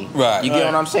homie. Right. You get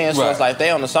what I'm saying? So it's like they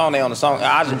on the song.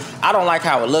 I don't like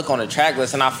how it look on the track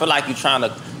list, and I feel like you trying to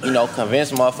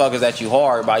convince motherfuckers that you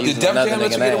hard by using another nigga name. Did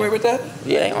Def Jam let you get away with that?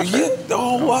 Yeah.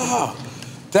 Oh wow.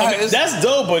 That's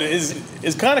dope, but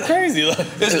it's kind of crazy.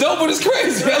 It's dope, but it's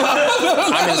crazy.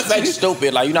 It's fake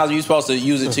stupid. Like, you're supposed to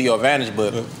use it to your advantage,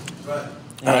 but.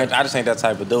 I just ain't that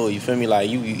type of dude. You feel me? Like,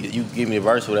 you give me a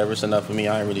verse, whatever, it's enough for me.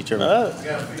 I ain't really tripping.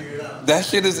 That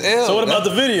shit is ill. So what about the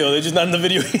video? They're just not in the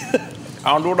video either.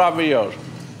 I don't do a lot of videos.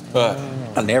 I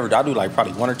do like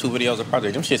probably 1 or 2 videos a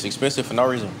project. Them shit's expensive for no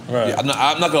reason. Right. Yeah,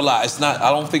 I'm not gonna lie.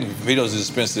 I don't think videos is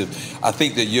expensive. I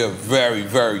think that you're very,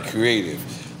 very creative.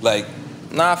 Like,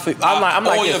 I'm like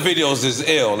all your videos is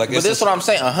ill. Like, but this is what I'm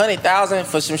saying. $100,000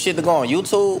 for some shit to go on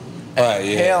YouTube. Right,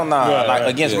 yeah. Hell nah.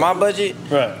 Against my budget,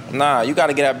 nah, you got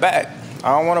to get that back.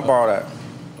 I don't want to borrow that.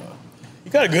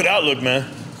 You got a good outlook, man.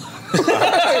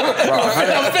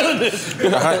 I'm feeling this.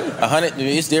 100.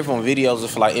 It's different videos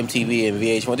for like MTV and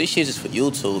VH1. This shit is for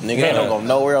YouTube, nigga. Ain't no go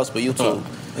nowhere else but YouTube.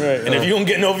 Right. And if you don't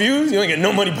get no views, you don't get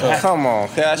no money back. Come on,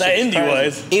 that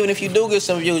indie-wise. Even if you do get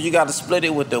some views, you got to split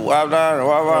it with the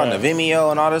and the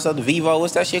Vimeo and all this other Vivo.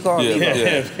 What's that shit called? Yeah,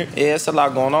 yeah, it's a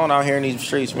lot going on out here in these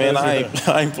streets, man. I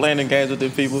ain't playing the games with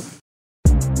them people.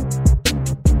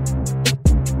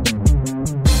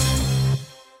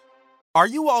 Are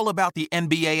you all about the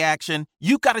NBA action?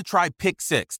 You got to try Pick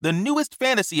Six, the newest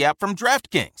fantasy app from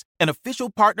DraftKings, an official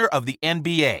partner of the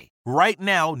NBA. Right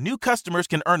now, new customers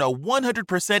can earn a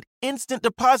 100% instant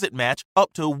deposit match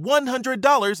up to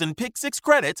 $100 in Pick Six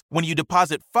credits when you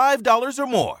deposit $5 or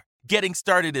more. Getting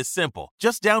started is simple.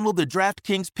 Just download the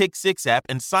DraftKings Pick Six app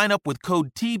and sign up with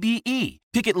code TBE.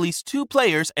 Pick at least 2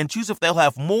 players and choose if they'll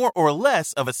have more or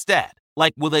less of a stat.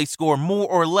 Like, will they score more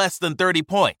or less than 30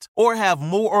 points? Or have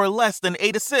more or less than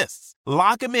 8 assists?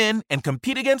 Lock them in and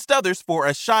compete against others for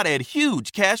a shot at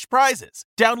huge cash prizes.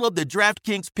 Download the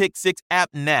DraftKings Pick 6 app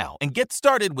now and get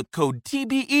started with code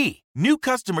TBE. New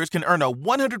customers can earn a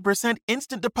 100%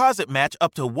 instant deposit match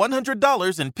up to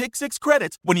 $100 in Pick 6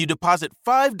 credits when you deposit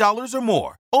 $5 or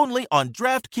more. Only on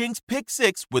DraftKings Pick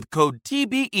 6 with code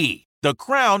TBE. The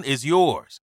crown is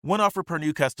yours. One offer per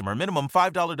new customer. Minimum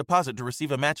 $5 deposit to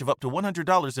receive a match of up to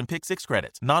 $100 in Pick 6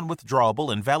 credits.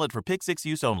 Non-withdrawable and valid for Pick 6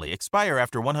 use only. Expire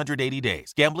after 180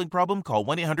 days. Gambling problem? Call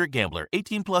 1-800-GAMBLER.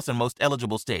 18 plus in most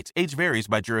eligible states. Age varies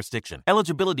by jurisdiction.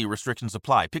 Eligibility restrictions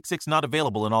apply. Pick 6 not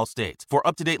available in all states. For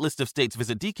up-to-date list of states,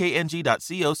 visit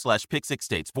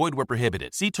dkng.co/pick6states. Void where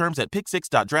prohibited. See terms at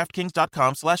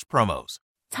pick6.draftkings.com/promos.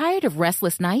 Tired of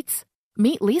restless nights?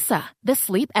 Meet Leesa, the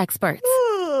sleep experts.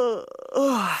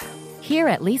 Here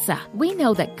at Leesa, we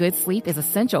know that good sleep is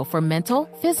essential for mental,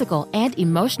 physical, and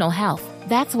emotional health.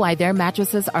 That's why their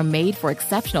mattresses are made for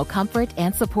exceptional comfort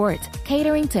and support,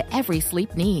 catering to every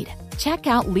sleep need. Check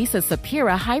out Leesa's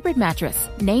Sapira Hybrid Mattress,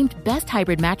 named Best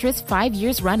Hybrid Mattress 5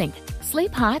 years running.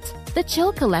 Sleep hot, The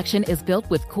Chill Collection is built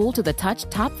with cool-to-the-touch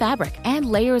top fabric and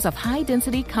layers of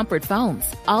high-density comfort foams,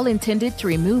 all intended to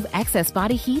remove excess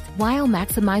body heat while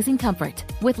maximizing comfort.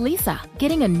 With Leesa,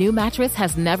 getting a new mattress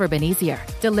has never been easier.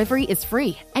 Delivery is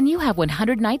free, and you have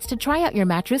 100 nights to try out your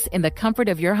mattress in the comfort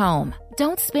of your home.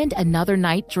 Don't spend another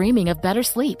night dreaming of better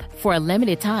sleep. For a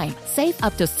limited time, save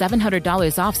up to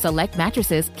 $700 off select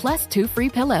mattresses plus 2 free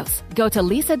pillows. Go to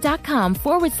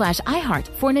leesa.com/iHeart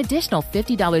for an additional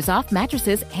 $50 off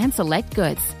mattresses and select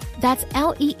goods. That's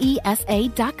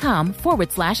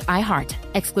LEESA.com/iHeart.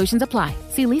 Exclusions apply.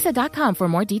 See leesa.com for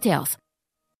more details.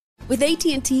 With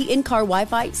AT&T in-car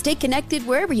Wi-Fi, stay connected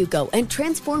wherever you go and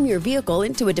transform your vehicle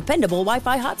into a dependable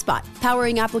Wi-Fi hotspot.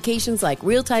 Powering applications like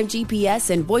real-time GPS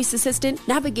and voice assistant,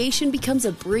 navigation becomes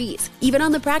a breeze. Even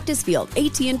on the practice field,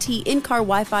 AT&T in-car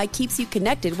Wi-Fi keeps you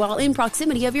connected while in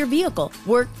proximity of your vehicle.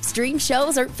 Work, stream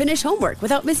shows, or finish homework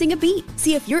without missing a beat.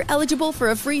 See if you're eligible for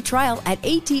a free trial at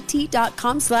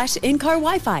att.com/in-car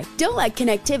Wi-Fi. Don't let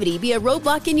connectivity be a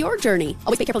roadblock in your journey.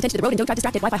 Always pay careful attention to the road and don't drive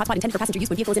distracted. Wi-Fi hotspot intended for passenger use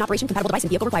when vehicle is in operation. Compatible device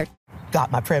and vehicle required.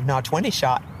 Got my Prevnar 20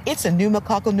 shot. It's a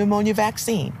pneumococcal pneumonia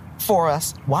vaccine. For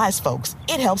us, wise folks,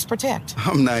 it helps protect.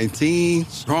 I'm 19,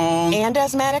 strong. And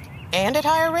asthmatic, and at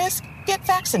higher risk? Get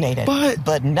vaccinated.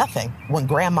 But nothing when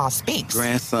grandma speaks.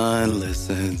 Grandson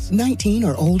listens. 19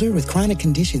 or older with chronic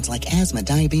conditions like asthma,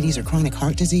 diabetes, or chronic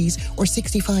heart disease, or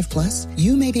 65 plus,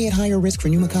 you may be at higher risk for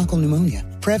pneumococcal pneumonia.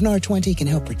 Prevnar 20 can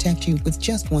help protect you with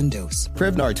just one dose.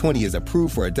 Prevnar 20 is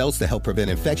approved for adults to help prevent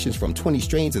infections from 20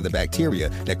 strains of the bacteria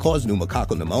that cause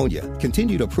pneumococcal pneumonia.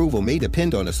 Continued approval may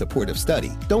depend on a supportive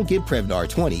study. Don't get Prevnar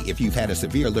 20 if you've had a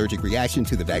severe allergic reaction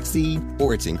to the vaccine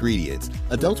or its ingredients.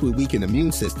 Adults with weakened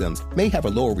immune systems may have a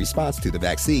lower response to the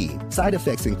vaccine. Side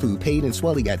effects include pain and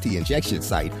swelling at the injection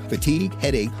site, fatigue,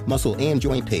 headache, muscle, and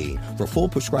joint pain. For full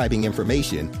prescribing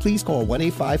information, please call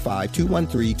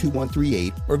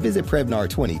 1-855-213-2138 or visit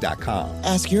Prevnar20.com.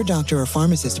 Ask your doctor or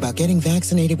pharmacist about getting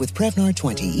vaccinated with Prevnar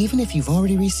 20, even if you've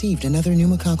already received another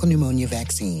pneumococcal pneumonia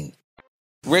vaccine.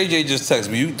 Ray J just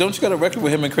texted me. Don't you got a record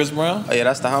with him and Chris Brown? Oh, yeah,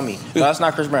 that's the homie. No, that's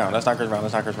not Chris Brown. That's not Chris Brown.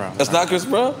 That's not Chris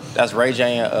Brown? That's Ray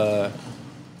J and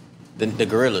the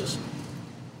Gorillas.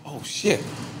 Oh, shit.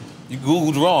 You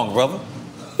Googled wrong, brother.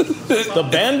 The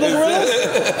band Gorillas?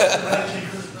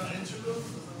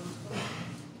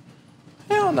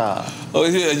 Hell nah. Oh,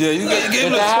 yeah. You gave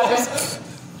him a choice.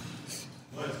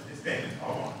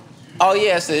 Oh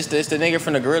yeah, it's the nigga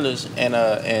from the Gorillas and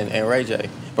Ray J.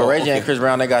 But Ray J and Chris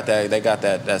Brown, they got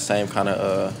that same kind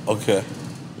of okay.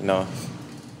 You know.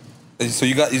 So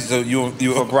you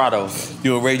vibrato.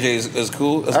 You and Ray J is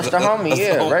cool. That's the homie.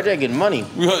 Yeah, Ray J getting money.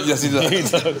 Yes, he does.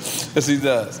 Yes, he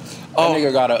does. That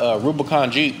nigga got a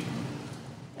Rubicon Jeep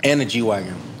and a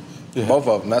G-Wagon. Yeah. Both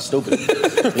of them. That's stupid. He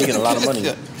getting a lot of money.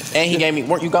 And he gave me.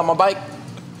 You got my bike?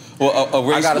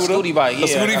 Well, I got a scooty bike. Yeah, a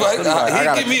scooty bike? He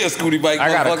didn't give me a scooty bike. I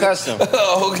got a custom.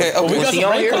 Oh, okay. Well, was he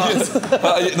on here?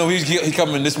 No, he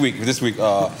coming this week.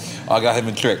 I got him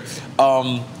in Trick.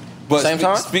 But same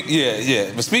time? Yeah.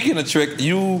 But speaking of Trick,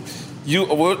 you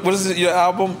what is it? Your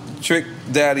album, Trick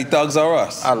Daddy Thugs R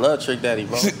Us. I love Trick Daddy,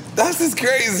 bro. That's just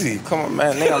crazy. Come on,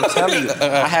 man, nigga, I'm telling you,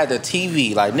 I had the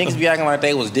TV. Like niggas be acting like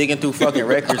they was digging through fucking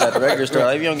records at the record store.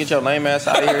 Like, if you don't get your lame ass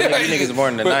out of here, nigga, you niggas were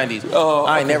born in the '90s.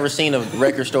 I ain't never seen a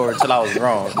record store until I was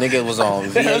grown. Nigga was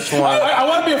on VH1. I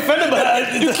want to be offended by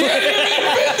that. You can't.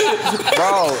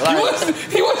 Bro, like,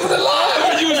 he wasn't alive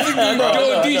when you was doing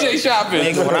DJ shopping.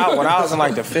 Nigga, when I was in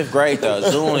like the 5th grade, the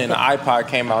Zoom and the iPod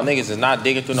came out. Niggas is not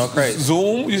digging through no crates.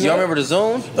 Zoom? You remember the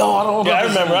Zoom? No, I don't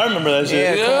remember. I remember that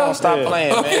shit. Yeah, come on, stop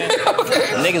playing, man.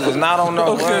 Niggas was not on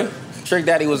no bro. Trick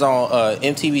Daddy was on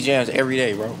MTV Jams every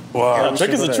day, bro. Wow, Trick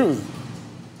is the truth.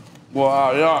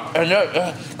 Wow, yeah, and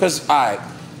because I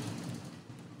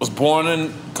was born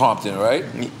in Compton, right?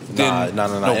 No.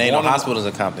 Ain't no hospitals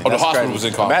in Compton. Oh, the hospital was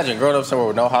in Compton. Imagine growing up somewhere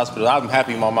with no hospital. I'm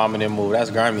happy my mom and them moved.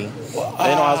 That's grimy. Ain't no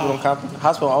hospital in Compton.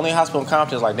 Only hospital in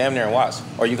Compton is like damn near in Watts.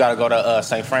 Or you got to go to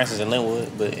St. Francis in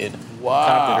Linwood. But in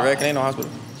Compton direct, ain't no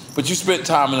hospital. But you spent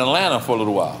time in Atlanta for a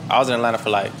little while. I was in Atlanta for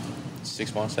like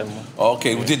 6 months, 7 months.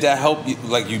 Okay, well, did that help you,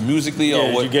 like you musically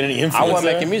or what? Did you get any influence? I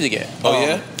wasn't making music yet. Oh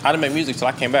yeah? I didn't make music till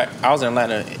I came back. I was in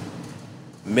Atlanta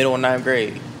middle of 9th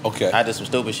grade. Okay. I did some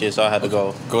stupid shit, so I had to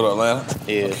go to Atlanta?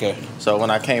 Yeah. Okay. So when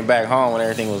I came back home, when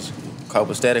everything was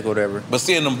copacetic or whatever. But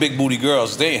seeing them big booty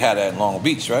girls, they ain't had that in Long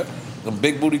Beach, right? Them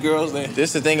big booty girls, they.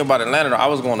 This is the thing about Atlanta, though. I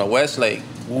was going to Westlake.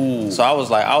 Ooh. So I was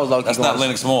low-key. That's not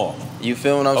Lenox Mall. You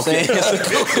feel what I'm saying?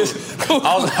 Cool.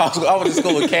 I was in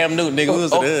school with Cam Newton, nigga. We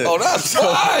was in the hood. Oh, that's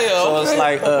fire. So it's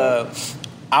like,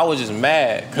 I was just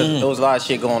mad because there was a lot of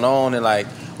shit going on. And like,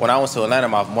 when I went to Atlanta,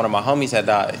 one of my homies had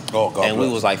died. Oh, God and bless.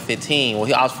 we was like 15.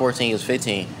 Well, I was 14, he was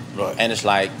 15. Right. And it's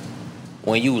like,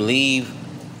 when you leave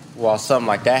while something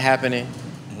like that happening,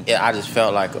 I just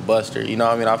felt like a buster. You know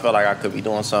what I mean? I felt like I could be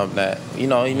doing something that, you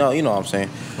know what I'm saying?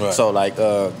 Right. So, like,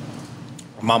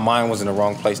 my mind was in the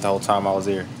wrong place the whole time I was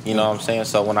there. You know what I'm saying?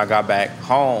 So when I got back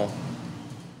home,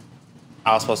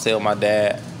 I was supposed to tell my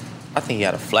dad, I think he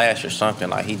had a flash or something.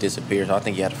 Like, he disappeared. So I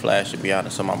think he had a flash, to be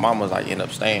honest. So my mom was like, ended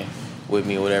up staying with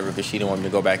me or whatever because she didn't want me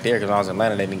to go back there because when I was in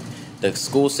Atlanta, the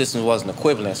school system wasn't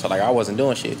equivalent. So, like, I wasn't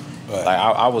doing shit. Right.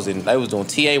 Like, they was doing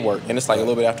TA work. And it's like a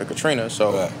little bit after Katrina.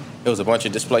 So it was a bunch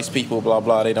of displaced people, blah,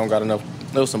 blah. They don't got enough.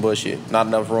 There was some bullshit. Not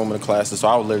enough room in the classes. So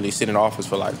I would literally sit in the office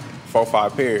for like 4 or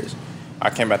 5 periods. I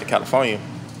came back to California,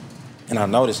 and I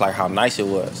noticed like how nice it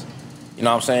was. You know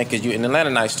what I'm saying? Because you in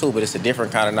Atlanta nice too, but it's a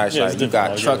different kind of nice. Yeah, like you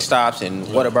got truck stops and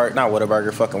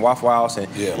Whataburger, fucking Waffle House, and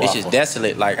it's just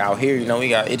desolate. Like out here, you know, we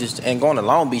got it just and going to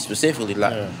Long Beach specifically.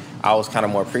 Like I was kind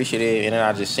of more appreciative, and then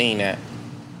I just seen that,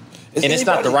 it's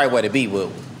not the right way to be. But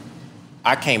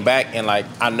I came back and like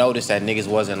I noticed that niggas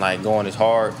wasn't like going as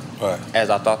hard as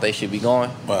I thought they should be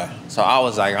going. Right. So I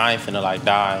was like, I ain't finna like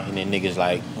die, and then niggas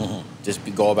like. Just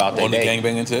go about their day. On the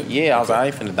gangbanging tip? Yeah, I was like, I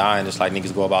ain't finna die and just like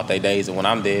niggas go about their days and when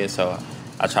I'm dead, so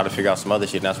I try to figure out some other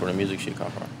shit and that's where the music shit come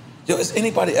from. Yo, is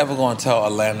anybody ever gonna tell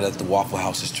Atlanta that the Waffle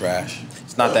House is trash?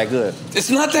 It's not that good.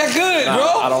 It's not that good,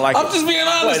 bro. I don't like it. I'm just being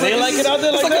honest. They like it out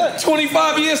there like that? It's like a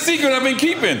 25-year secret I've been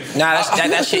keeping. Nah,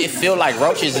 that shit, it feel like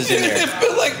roaches is in there. It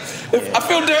feel like, I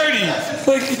feel dirty.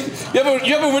 Like,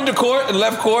 you ever went to court and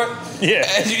left court? Yeah.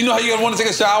 And you know how you want to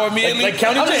take a shower immediately? Like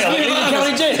county jail.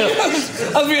 County jail.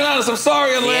 I was being honest. I'm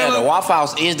sorry, Atlanta. Yeah, the Waffle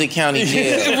House is the county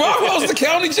jail. Waffle House is the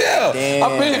county jail.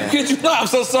 Damn. Kid you not. I'm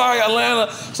so sorry,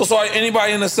 Atlanta. So sorry,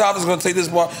 anybody in the South is going to take this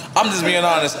part. I'm just being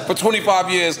honest. For 25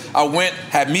 years, I went,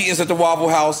 had meetings at the Waffle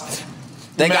House.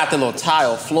 They got the little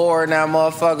tile floor in that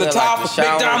motherfucker. The tile, like the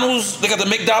McDonald's, they got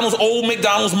the old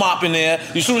McDonald's mop in there.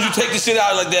 As soon as you take the shit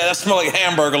out like that smell like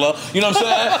hamburger. You know what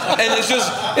I'm saying? And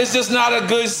it's just not a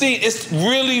good scene. It's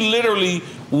really literally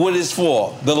what it's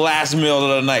for, the last meal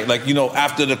of the night, like, you know,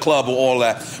 after the club or all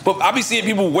that. But I be seeing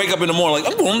people wake up in the morning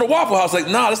like, I'm going to the Waffle House. Like,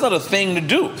 nah, that's not a thing to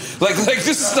do. Like this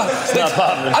is not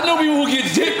popular. I know people who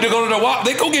get dipped to go to the Waffle.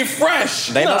 They go get fresh.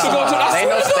 They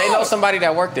know somebody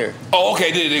that worked there. Oh,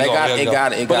 okay, there they go.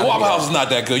 Got it. But the Waffle House is not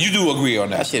that good. You do agree on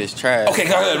that. That shit is trash. Okay,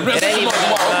 go ahead. Look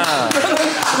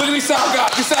at these South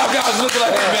guys. These South guys looking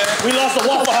like that, man. We lost the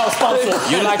Waffle House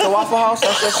sponsor. You like the Waffle House?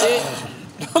 That's your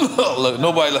shit? Look,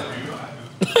 nobody like.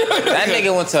 That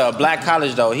nigga went to a black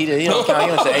college though. He don't count. He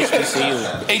went to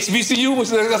HBCU.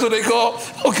 HBCU? That's what they call?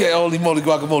 Okay, holy moly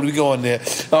guacamole, we going there.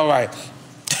 All right.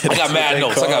 I got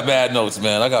bad notes,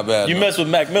 man. You messed with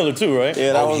Mac Miller too, right?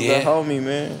 Yeah, that was the homie,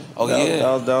 man. Oh,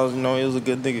 that was, you know, he was a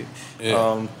good nigga.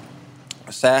 Yeah.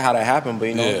 Sad how that happened, but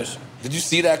you know. Did you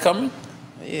see that coming?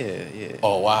 Yeah.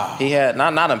 Oh, wow. He had,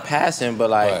 not in passing,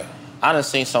 but like, I done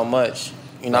seen so much.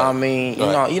 You know what I mean?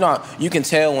 You know, you can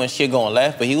tell when shit going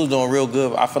left, but he was doing real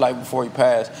good. I feel like before he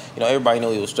passed, you know, everybody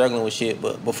knew he was struggling with shit,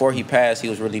 but before he passed, he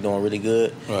was really doing really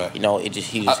good. Right. You know, he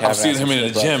just I've seen him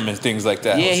in the gym and things like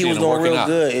that. Yeah, he was doing real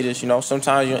good. It just, you know,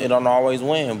 sometimes it don't always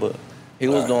win, but he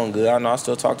was doing good. I know I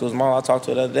still talk to his mom. I talked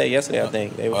to her the other day, yesterday, I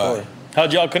think, day before.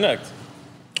 How'd y'all connect?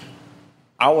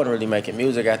 I wasn't really making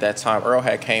music at that time. Earl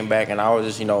had came back, and I was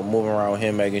just, you know, moving around with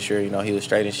him, making sure, you know, he was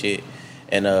straight and shit.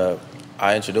 And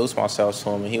I introduced myself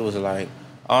to him, and he was like,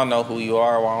 I don't know who you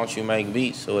are. Why don't you make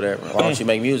beats or whatever? Why don't you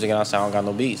make music? And I said, I don't got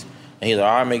no beats. And he's like,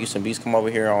 all right, make you some beats. Come over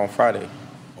here on Friday.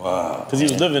 Wow. Because he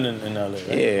was living in LA, right?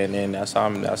 Yeah, and then that's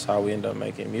how we ended up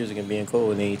making music and being cool.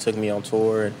 And then he took me on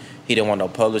tour, and he didn't want no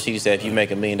publish. He said, if you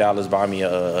make $1 million, buy me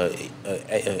a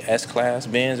S-Class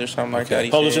Benz or something like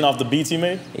that. Publishing off the beats he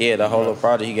made? Yeah, the whole little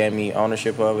project. He gave me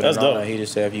ownership of it. That's and all dope. that. He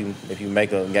just said, if you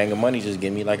make a gang of money, just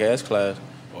give me like an S-Class.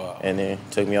 Wow. And then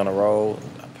took me on the road,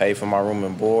 paid for my room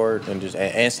and board,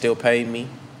 and still paid me.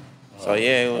 So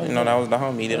yeah, you know, that was the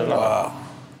homie. He did a lot. Wow.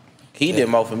 He did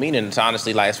more for me than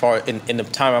honestly, like as far in the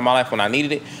time of my life when I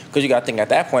needed it. Because you got to think at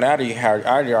that point, I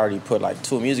already put like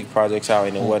 2 music projects out,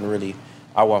 and it wasn't really,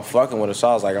 I wasn't fucking with it. So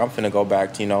I was like, I'm finna go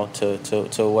back to, you know,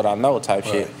 to what I know type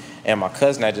shit. And my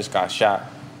cousin had just got shot,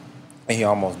 and he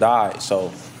almost died.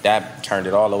 So that turned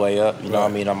it all the way up. You know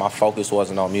what I mean? My focus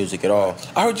wasn't on music at all.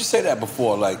 I heard you say that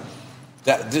before, like,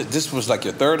 that this was like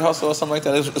your third hustle or something like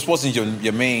that? This wasn't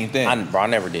your main thing? I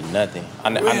never did nothing. I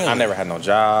Really? never had no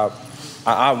job.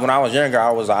 When I was younger,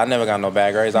 I never got no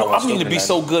bad grades. No, I mean to be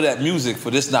so good at music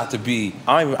for this not to be.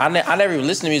 I never even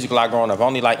listened to music a lot growing up.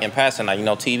 Only like in passing, like, you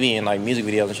know, TV and like music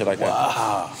videos and shit like that.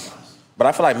 Wow. But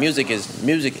I feel like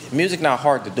music not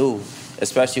hard to do,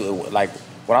 especially like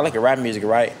when I look at rap music,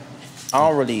 right? I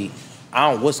don't really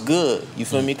what's good? You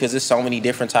feel me? Because there's so many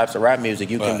different types of rap music.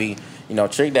 You can be, you know,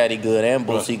 Trick Daddy good, and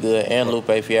Boosie good, and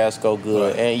Lupe Fiasco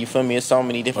good, and you feel me? It's so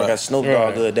many different guys. Snoop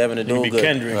Dogg good, Devin the Dude good.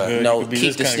 Kendrick good. You know,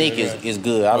 Keep the Sneak is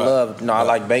good. I love, you know, I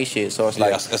like bass shit. So it's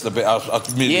like, that's the bit. I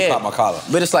immediately caught my collar.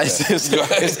 but it's like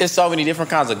it's so many different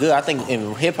kinds of good. I think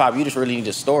in hip hop, you just really need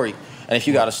a story, and if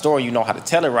you got a story, you know how to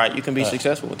tell it right, you can be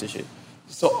successful with this shit.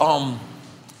 So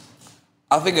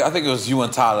I think it was you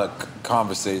and Tyler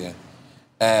conversating,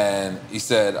 and he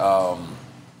said,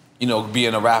 you know,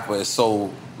 being a rapper is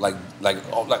so like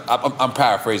I'm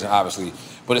paraphrasing obviously,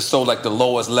 but it's so like the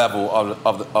lowest level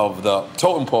of the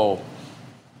totem pole.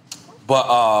 But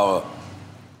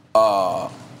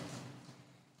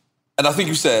and I think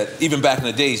you said even back in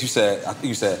the days,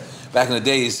 back in the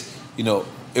days, you know,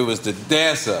 it was the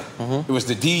dancer, it was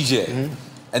the DJ.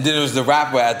 And then it was the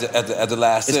rapper at the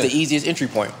last. It's the easiest entry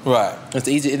point. Right. It's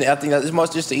the easy. I think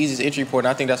it's just the easiest entry point.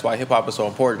 And I think that's why hip hop is so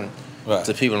important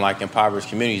to people in like impoverished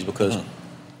communities, because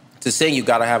to sing you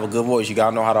gotta have a good voice. You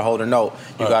gotta know how to hold a note.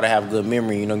 You gotta have good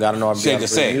memory. You know, gotta know how to be able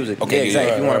to play music. Okay, yeah,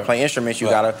 exactly. If you want to play instruments, you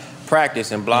gotta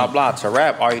practice and blah blah. To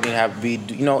rap, all you didn't have to be.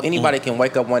 You know, anybody can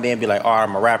wake up one day and be like, "Oh,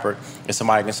 I'm a rapper," and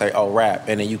somebody can say, "Oh, rap,"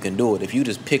 and then you can do it. If you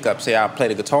just pick up, say, "I play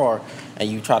the guitar," and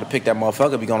you try to pick that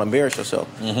motherfucker, you're gonna embarrass yourself.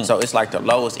 So it's like the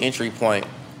lowest entry point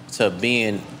to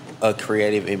being a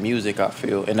creative in music, I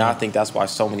feel. And I think that's why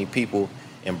so many people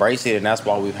embrace it, and that's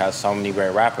why we've had so many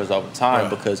great rappers over time,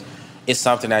 because it's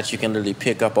something that you can literally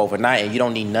pick up overnight, and you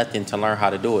don't need nothing to learn how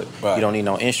to do it. You don't need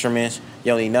no instruments.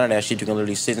 You don't need none of that shit. You can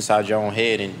literally sit inside your own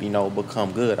head and, you know,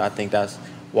 become good. I think that's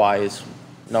why it's,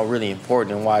 you know, really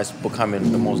important and why it's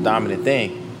becoming the most dominant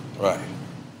thing. Right.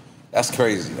 That's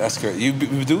crazy. That's crazy. You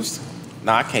produced?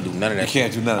 Nah, I can't do none of that. You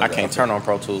can't do none of that. I can't turn on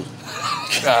Pro Tools.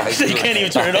 You can't even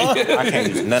turn it on? I can't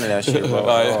use none of that shit, bro.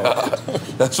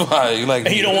 That's why you like.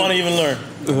 And you don't want to even learn?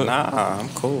 Nah, I'm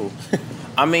cool.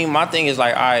 I mean, my thing is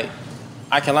like,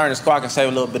 I can learn this car, I can save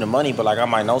a little bit of money, but like I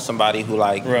might know somebody who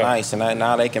like nice, and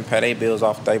now they can pay their bills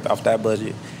off that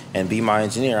budget and be my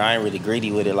engineer. I ain't really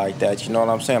greedy with it like that. You know what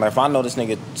I'm saying? Like if I know this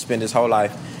nigga spend his whole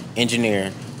life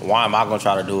engineering, why am I gonna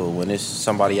try to do it when there's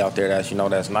somebody out there that's, you know,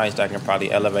 that's nice, that can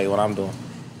probably elevate what I'm doing?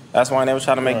 That's why I never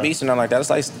try to make beats and nothing like that. It's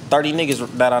like 30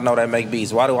 niggas that I know that make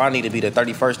beats. Why do I need to be the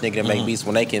 31st nigga to make beats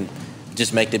when they can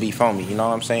just make the beat for me? You know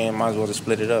what I'm saying? Might as well just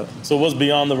split it up. So what's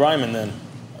beyond the rhyming then?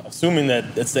 Assuming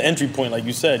that it's the entry point, like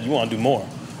you said, you want to do more.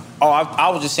 Oh, I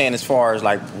was just saying as far as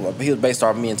like, he was based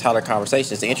off me and Tyler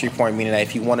conversations, the entry point meaning that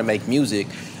if you want to make music,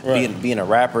 being a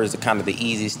rapper is kind of the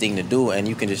easiest thing to do, and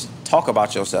you can just talk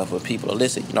about yourself with people to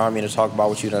listen, you know what I mean, to talk about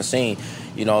what you done seen.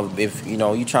 You know, if, you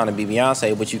know, you trying to be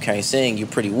Beyonce, but you can't sing, you're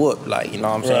pretty whooped, like, you know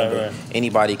what I'm saying? Right.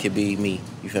 Anybody could be me,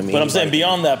 you feel me? But I'm saying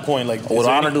beyond that point, like, what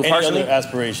I want to do personally? Other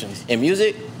aspirations? In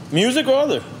music? Music or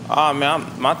other?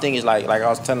 Man, my thing is like I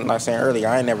was saying earlier,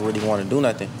 I ain't never really want to do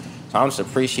nothing. So I'm just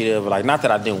appreciative. Like, not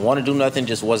that I didn't want to do nothing,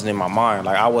 just wasn't in my mind.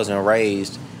 Like, I wasn't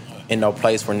raised in no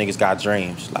place where niggas got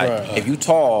dreams. Like, if you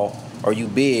tall or you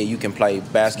big, you can play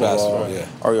basketball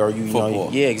or you know,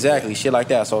 yeah, exactly, shit like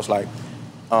that. So it's like,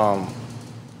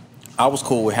 I was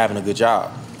cool with having a good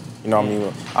job. You know what I mean?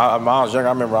 When I was younger,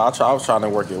 I remember I was trying to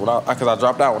work it because I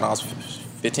dropped out when I was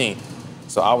 15.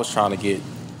 So I was trying to get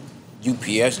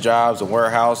UPS jobs, a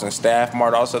warehouse, and staff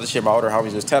mart, all this other shit my older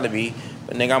homies was telling me.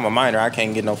 But nigga, I'm a minor, I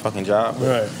can't get no fucking job.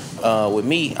 With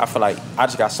me, I feel like I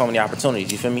just got so many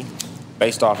opportunities, you feel me?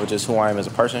 Based off of just who I am as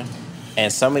a person.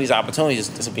 And some of these opportunities,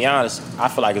 to be honest, I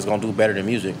feel like it's gonna do better than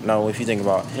music. You know, if you think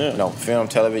about, you know, film,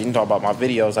 television, you can talk about my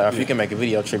videos. Like if you can make a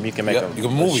video trip, you can make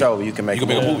a show, you can make a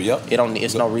movie.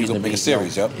 It's no reason to make a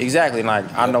series. Exactly. Like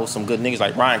I know some good niggas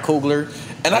like Ryan Coogler.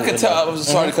 And I can tell. I'm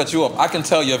sorry to cut you off. I can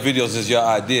tell your videos is your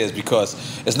ideas because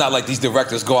it's not like these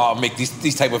directors go out and make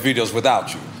these type of videos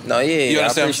without you. No, you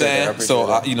understand what I'm saying?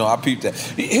 So I peeped that.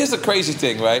 Here's the crazy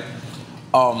thing, right?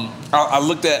 I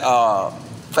looked at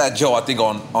Fat Joe, I think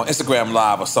on Instagram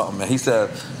Live or something, and he said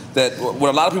that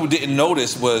what a lot of people didn't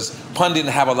notice was Pun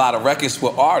didn't have a lot of records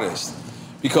with artists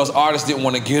because artists didn't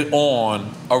want to get on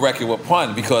a record with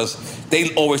Pun because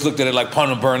they always looked at it like Pun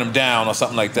would burn them down or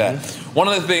something like that. One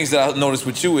of the things that I noticed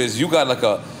with you is you got like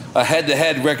a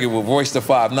head-to-head record with Royce da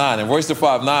 5'9", and Royce da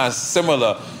 5'9",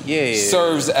 similar,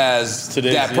 serves as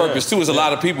that purpose too. There's a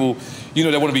lot of people, you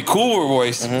know, that want to be cool with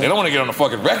Royce. They don't want to get on the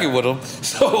fucking record with him.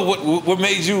 So what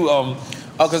made you...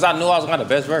 Oh, because I knew I was going to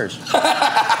best verse. Just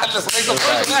make some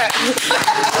fun of that.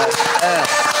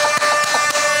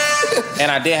 And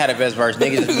I did have the best verse.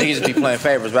 Niggas just be playing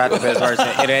favorites, but I had the best verse,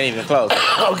 and it ain't even close.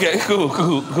 Okay, cool.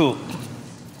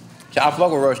 I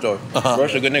fuck with Royce though.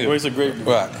 Royce a good nigga. Royce a great dude.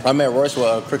 Right. I met Royce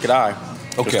with Crooked Eye.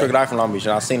 Okay. Crooked Eye from Long Beach,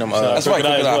 and I seen him that's right,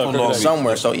 Crooked Eye from Long Beach.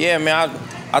 somewhere. So yeah, man,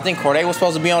 I think Corday was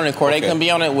supposed to be on it, and Corday couldn't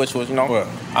be on it, which was, you know,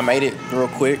 I made it real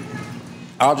quick.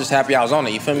 I was just happy I was on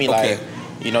it. You feel me? Like,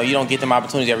 you know, you don't get them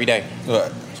opportunities every day.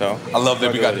 Right. So I love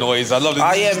that we got noise. I love this.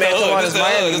 Oh yeah, man, come on, it's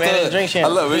Miami, man. It's drink champ. I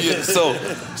love it. Yeah. So,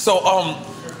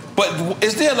 but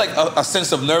is there like a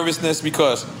sense of nervousness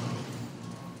because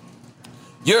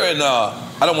you're in?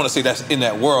 I don't want to say that's in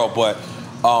that world, but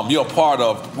you're a part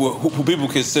of who people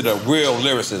consider real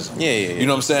lyricism. Yeah. You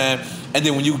know what I'm saying? And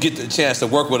then when you get the chance to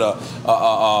work with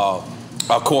a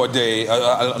Corday,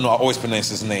 I always pronounce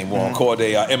his name wrong.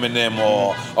 Corday, Eminem,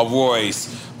 or a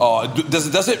Royce.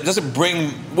 Does it bring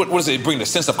what does it bring? The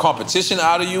sense of competition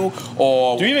out of you,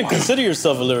 or do you even consider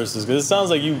yourself a lyricist? Because it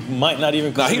sounds like you might not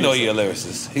even. Nah, he know he a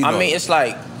lyricist. I mean, it's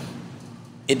like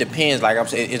it depends. Like I'm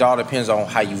saying, it all depends on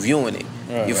how you viewing it.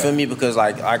 You feel me? Because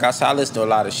like I said, I listen to a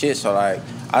lot of shit. So like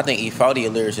I think E40 a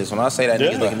lyricist. When I say that,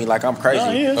 niggas look at me like I'm crazy.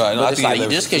 No, he is. But it's like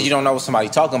just because you don't know what somebody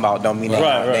talking about, don't mean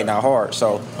they not hard.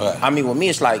 So I mean, with me,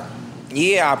 it's like.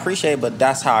 Yeah, I appreciate it, but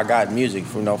that's how I got music,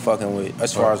 from fucking with,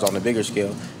 as far as on the bigger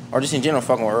scale. Or just in general,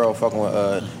 fucking with Earl, fucking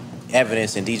with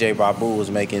Evidence, and DJ Babu was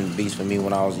making beats for me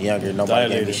when I was younger. Nobody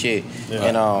gave me shit. Yeah.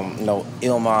 And,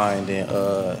 Illmind, and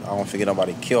I don't forget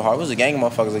nobody, Killheart. It was a gang of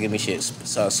motherfuckers that give me shit.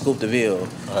 Scoop DeVille,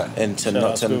 and to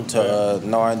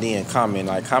No ID and Common.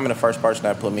 Like, Common the first person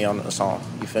that put me on the song.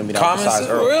 You feel me? Common,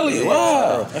 really? Yeah,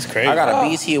 Wow. That's crazy. I got a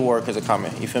BET award because of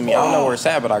Common. You feel me? I don't know where it's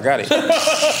at, but I got it.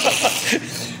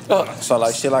 So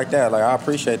like shit like that, like I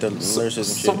appreciate the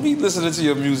lyricism shit. So me listening to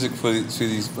your music for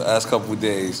these past couple of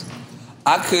days,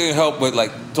 I couldn't help but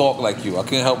like talk like you. I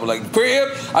couldn't help but like Crib.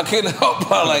 I couldn't help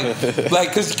but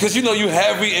like because you know you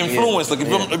heavy influence. Like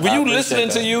when you listening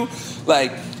to you,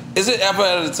 like is it ever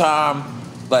at a time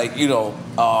like you know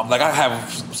like I have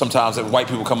sometimes that white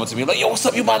people come up to me like yo what's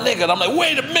up you my nigga and I'm like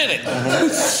wait a minute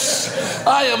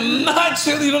I am not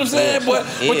chilling, you know what I'm saying?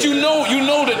 But you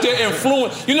know that they're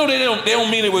influenced. You know they don't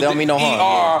mean it with the no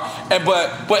harm, and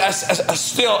but I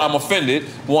still I'm offended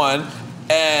one,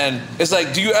 and it's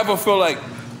like do you ever feel like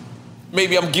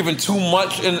maybe I'm giving too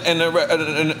much in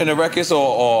the records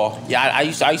or yeah I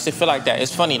used to feel like that.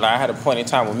 It's funny, like I had a point in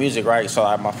time with music, right? So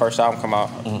like, my first album come out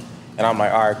and I'm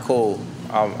like all right cool.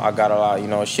 I got a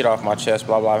lot, shit off my chest,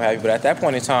 blah, blah, I'm happy. But at that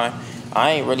point in time,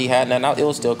 I ain't really had nothing. It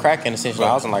was still cracking, essentially.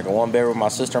 I was in like a one bedroom with my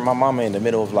sister and my mama in the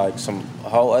middle of like some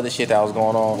whole other shit that was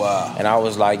going on. Wow. And I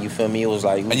was like, you feel me? It was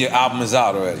like... And your album is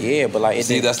out already. Yeah, but like...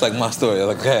 that's like my story.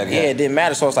 Like, yeah, it didn't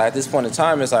matter. So it's like, at this point in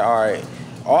time, it's like, all right,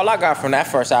 all I got from that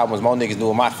first album was more niggas knew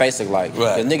what my face looked like.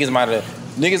 Because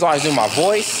niggas always knew my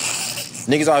voice.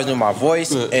 Niggas always knew my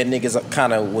voice, and niggas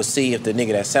kind of would see if the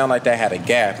nigga that sound like that had a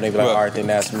gap, and they be like, all right, then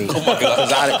that's me.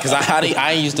 Because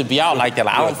I ain't used to be out like that.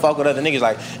 Like, I don't fuck with other niggas.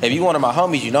 Like, if you one of my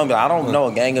homies, you know me. Like, I don't know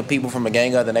a gang of people from a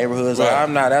gang of other neighborhoods. Like,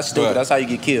 I'm not. That's stupid. That's how you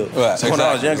get killed. So when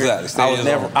I was younger,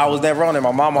 I was never on it.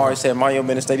 My mom always said, Mario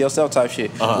been stay yourself type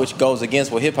shit, which goes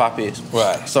against what hip hop is.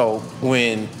 Right. So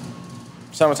when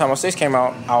Summertime 06 came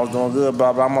out, I was doing good,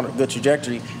 blah, blah. I'm on a good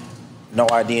trajectory. No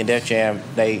ID and Def Jam,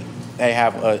 they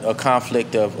have a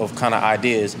conflict of kind of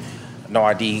ideas. No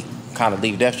ID kind of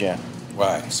leave Def Jam.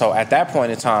 Right. So at that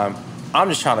point in time, I'm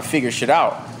just trying to figure shit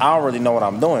out. I don't really know what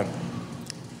I'm doing.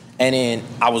 And then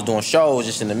I was doing shows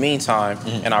just in the meantime,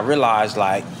 and I realized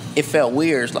like it felt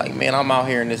weird. It's like, man, I'm out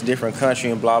here in this different country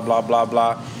and blah, blah, blah,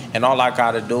 blah. And all I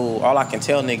can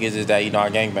tell niggas is that, I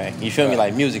gangbang. You feel me?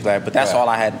 Like music, like, but that's all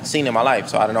I had seen in my life.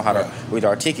 So I didn't know how to really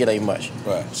articulate much.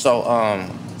 Right. So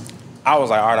I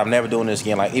was like, all right, I'm never doing this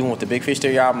again. Like, even with the Big Fish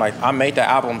Theory album, like, I made that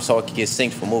album so it could get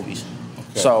synced for movies.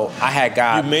 Okay. So I had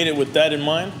got... You made it with that in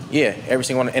mind? Yeah, every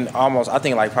single one. And almost, I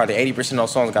think like probably 80% of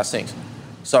those songs got synced.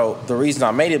 So the reason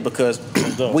I made it because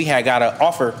we had got an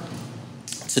offer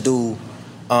to do...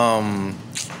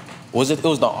 was it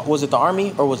the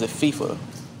Army or was it FIFA?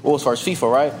 What was first?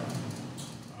 FIFA, right?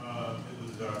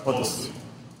 It was...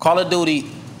 Call of Duty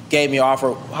gave me an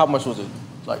offer. How much was it?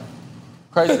 Like...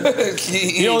 Crazy.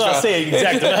 You don't gotta say it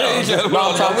exactly. No,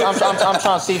 I'm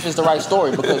trying to see if it's the right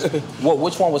story because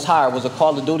which one was higher? Was it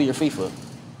Call of Duty or FIFA?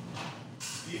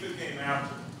 FIFA came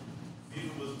after.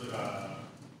 FIFA was the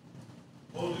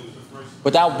Call of Duty was the first.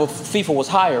 But FIFA was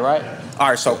higher, right? Yeah. All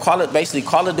right, so Call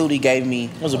of Duty gave me.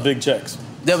 Those are big checks.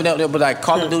 But like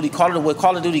Call of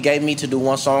Duty gave me to do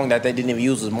one song that they didn't even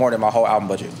use was more than my whole album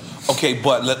budget. Okay,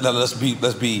 but let's be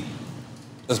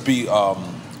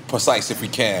precise if we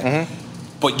can. Mm-hmm.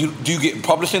 But do you get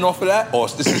publishing off of that, or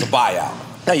this is a buyout?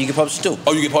 No, you get publishing too.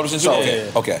 Oh, you get publishing too?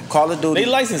 Okay. Call of Duty. They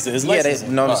license it. It's licensed.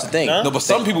 That's the thing. No, but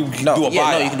some people do a buyout.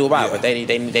 No, you can do a buyout, but they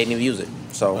didn't even use it.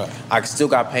 So I still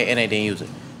got paid, and they didn't use it.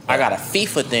 I got a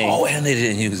FIFA thing. Oh, and they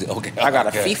didn't use it. Okay. I got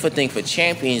a FIFA thing for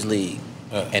Champions League,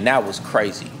 and that was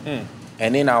crazy.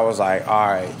 And then I was like,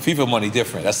 all right. FIFA money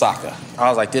different. That's soccer. I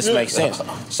was like, this makes sense.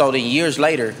 So then years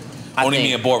later, Only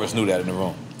me and Boris knew that in the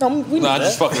room. No, I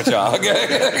just fuck with y'all.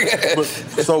 Okay.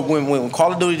 So when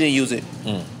Call of Duty didn't use it,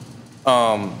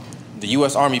 the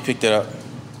U.S. Army picked it up.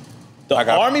 The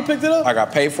Army picked it up? I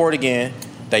got paid for it again.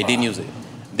 They didn't use it.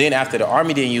 Then after the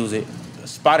Army didn't use it, the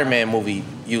Spider-Man movie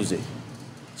used it.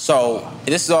 So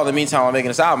this is all the meantime I'm making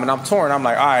this album, and I'm touring. I'm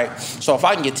like, all right, so if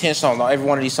I can get 10 songs, every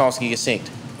one of these songs can get synced.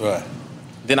 Right.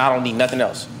 Then I don't need nothing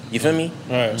else. You feel me?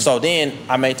 Right. So then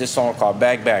I made this song called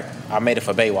Back Back. I made it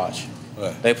for Baywatch.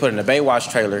 Right. They put it in the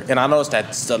Baywatch trailer, and I noticed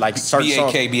that like certain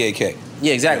songs. B-A-K.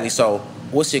 Yeah, exactly. So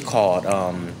what's it called?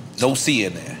 No C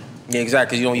in there. Yeah,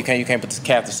 exactly. You can't put the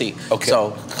cap to C. Okay.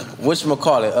 So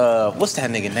whatchamacallit? What's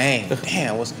that nigga name?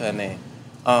 Damn, what's that name?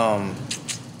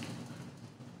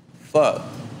 Fuck.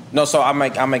 No, so I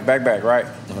make Back Back, right?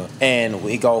 And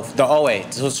we go the OA.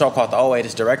 This was a show called the OA.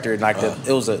 This director, and like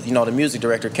it was the music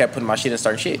director kept putting my shit in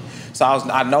certain shit. So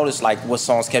I noticed like what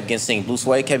songs kept getting synced. Blue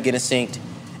Suede kept getting synced,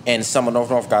 and some of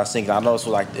North got synced. I noticed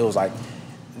it was like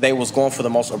they was going for the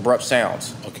most abrupt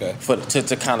sounds. Okay.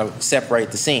 To kind of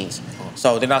separate the scenes.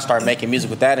 So then I started making music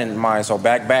with that in mind. So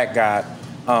Back Back got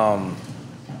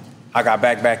I got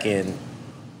Back Back in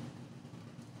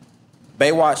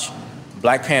Baywatch,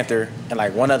 Black Panther, and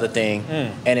like one other thing,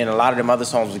 and then a lot of them other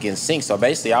songs was getting synced. So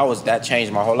basically, that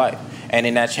changed my whole life, and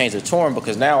then that changed the touring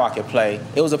because now I could play.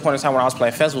 It was a point in time when I was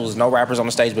playing festivals, no rappers on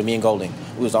the stage but me and Golding.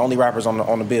 We was the only rappers on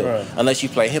the bill. Right. Unless you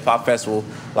play hip hop festival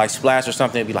like Splash or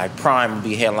something, it'd be like Prime would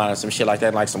be headlining some shit like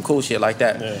that, like some cool shit like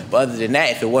that. Yeah. But other than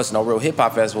that, if it wasn't no real hip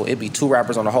hop festival, it'd be 2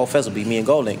 rappers on the whole festival, it'd be me and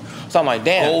Golding. So I'm like,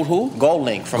 damn. Gold who?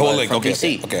 Golding from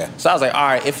DC. Okay. So I was like, all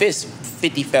right, if it's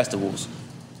 50 festivals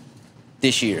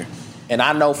this year, and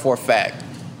I know for a fact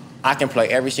I can play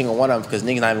every single one of them because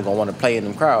niggas not even gonna want to play in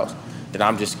them crowds, then I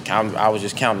was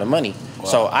just counting the money. Wow.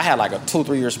 So I had like a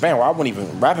 2-3 year span where I wasn't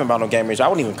even rapping about no game music. I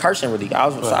wasn't even cursing really. I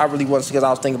really wasn't, because I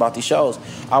was thinking about these shows.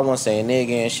 I wasn't saying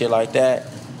nigga and shit like that.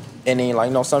 And then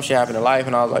like, some shit happened in life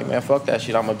and I was like, man, fuck that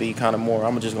shit. I'm gonna be kind of more,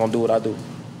 I'm just gonna do what I do.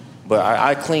 But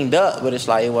I cleaned up, but it's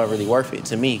like, it wasn't really worth it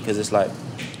to me because it's like,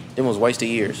 it was wasted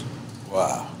years.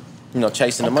 Wow.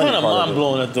 Chasing the money. I'm kind of mind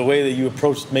blown at the way that you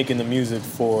approached making the music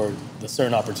for the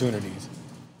certain opportunities.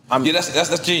 Yeah,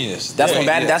 that's genius. That's when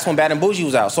Bad and Bougie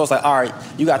was out. So it's like, all right,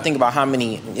 you got to think about how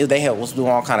many they was doing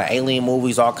all kind of alien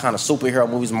movies, all kind of superhero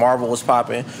movies. Marvel was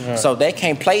popping, so they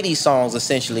can't play these songs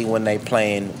essentially when they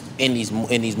playing in these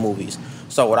movies.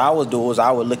 So what I would do is I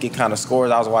would look at kind of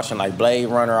scores. I was watching like Blade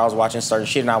Runner. I was watching certain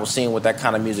shit, and I was seeing what that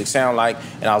kind of music sound like.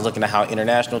 And I was looking at how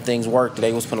international things worked.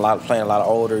 They was playing a lot of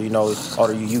older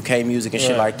UK music and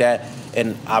shit like that.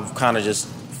 And I've kind of just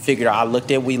figured out.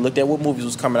 We looked at what movies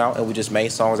was coming out, and we just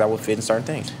made songs that would fit in certain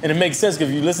things. And it makes sense because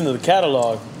if you listen to the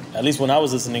catalog, at least when I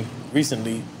was listening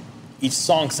recently, each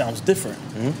song sounds different.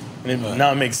 Mm-hmm. And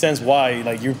now it makes sense why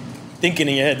you're thinking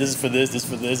in your head, this is for this, this is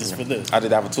for this, this is for this. I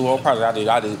did that for 2 whole projects.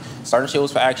 I did certain shit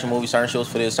was for action movies, certain shit was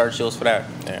for this, certain shit was for that.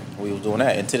 Yeah, we was doing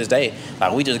that. And to this day,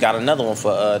 we just got another one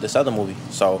for this other movie.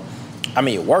 So, I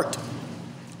mean, it worked.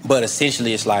 But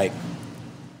essentially, it's like,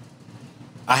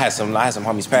 I had some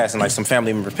homies pass and some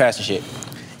family members pass and shit.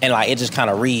 And it just kind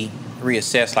of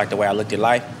reassessed the way I looked at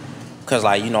life. Because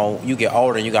you get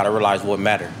older and you got to realize what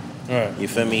mattered. Right. You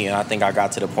feel me? And I think I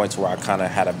got to the point where I kind of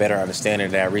had a better understanding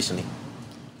of that recently.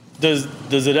 Does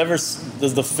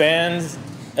the fans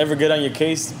ever get on your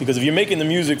case? Because if you're making the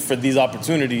music for these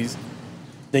opportunities,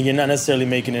 then you're not necessarily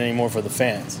making it anymore for the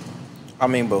fans. I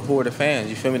mean, but who are the fans?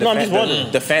 You feel me? I'm just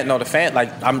wondering. The fan.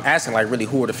 I'm asking, really,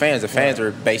 who are the fans? The fans are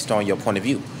based on your point of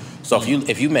view. So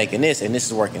if you making this and this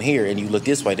is working here, and you look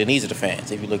this way, then these are the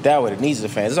fans. If you look that way, then these are the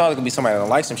fans. There's always gonna be somebody that don't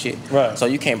like some shit. Right. So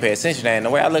you can't pay attention to that. And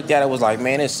the way I looked at it was like,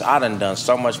 man, I done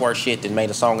so much worse shit than made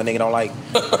a song a nigga don't like.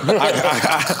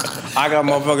 I got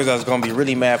motherfuckers that's gonna be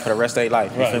really mad for the rest of their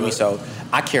life. You feel me? So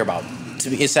I care about.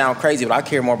 It sounds crazy, but I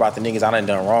care more about the niggas I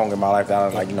done wrong in my life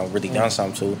that I really done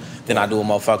something to than I do a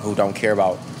motherfucker who don't care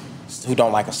about. Who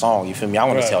don't like a song, you feel me? I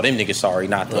want to tell them niggas sorry,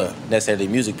 not the necessarily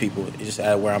music people. It's just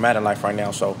where I'm at in life right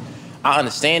now. So I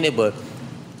understand it, but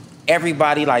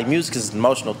everybody, music is an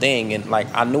emotional thing. And,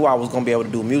 I knew I was going to be able to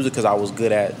do music because I was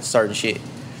good at certain shit.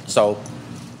 So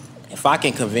if I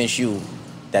can convince you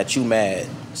that you mad,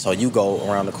 so you go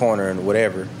around the corner and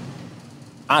whatever,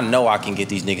 I know I can get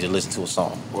these niggas to listen to a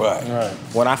song. Right.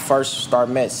 When I first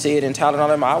met Sid and Tyler and all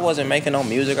them, I wasn't making no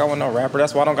music. I wasn't no rapper.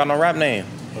 That's why I don't got no rap name.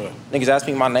 Right. Niggas asked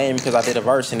me my name because I did a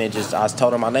verse and I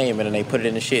told them my name and then they put it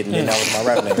in the shit and then that was my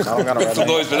rap name. I don't got no rap name.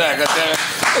 Noise for that, goddammit.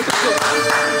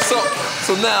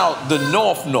 So now the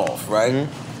North, right?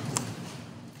 Mm-hmm.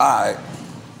 All right.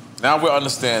 Now we're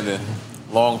understanding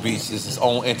Long Beach is its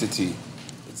own entity.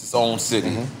 It's its own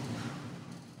city.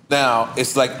 Now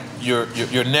it's like you're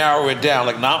narrowing it down.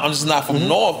 Like now I'm just not from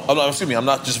North. I'm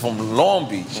not just from Long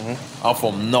Beach. I'm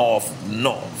from North.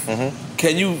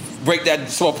 Can you break that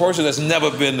to a person that's never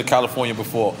been to California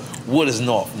before? What is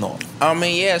North? I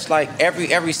mean, yeah, it's like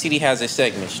every city has its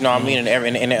segments. You know what I mean?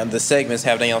 And the segments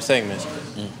have their own segments.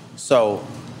 So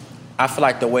I feel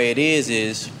like the way it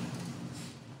is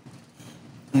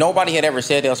nobody had ever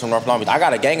said they was from North Long Beach. I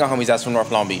got a gang of homies that's from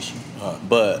North Long Beach,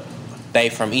 but they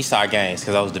from East Side gangs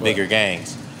because those the bigger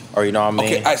gangs. Or you know what I mean?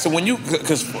 Okay, all right, so when you,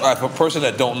 because for a person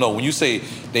that don't know, when you say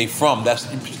they from, that's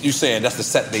you saying that's the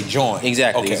set they join.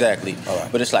 Exactly. All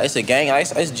right. But it's like it's a gang. Like,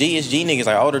 it's G niggas,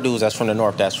 like older dudes that's from the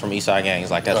North, that's from East Side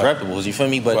gangs. Like that's reputables. You feel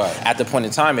me? But at the point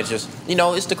in time, it's just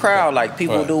it's the crowd. Like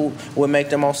people do what make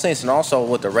the most sense, and also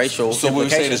with the racial. So what we're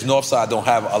saying is North Side don't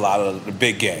have a lot of the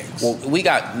big gangs. Well, we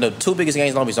got the two biggest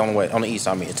gangs in Long Beach on the east.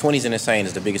 I mean, 20s and Insane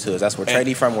is the biggest hoods. That's where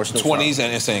Trady from, where Snoop 20s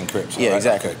and Insane Crips. Yeah, right?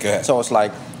 exactly. Okay, go ahead. So it's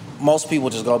like most people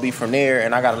just go be from there,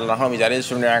 and I got a lot of homies that is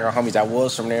from there. I got homies that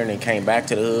was from there and then came back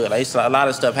to the hood. Like, a lot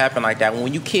of stuff happened like that.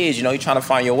 When you kids, you're trying to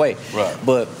find your way. Right.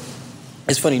 But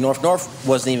it's funny, North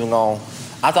wasn't even going.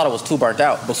 I thought it was too burnt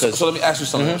out because. So let me ask you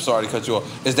something. I'm sorry to cut you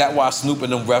off. Is that why Snoop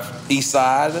and them rep East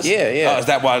Side? Yeah. Is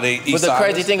that why they East Side? But the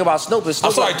crazy thing about Snoop is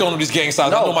I'm sorry throwing them these gang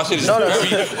signs. I know my shit is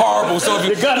very horrible. So if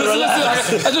you gotta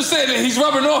relax. I just said that he's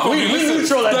rubbing off. We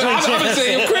neutral that I'm joint.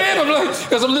 saying crib. I'm like,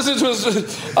 because I'm listening to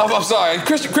his. I'm sorry,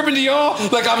 Crip and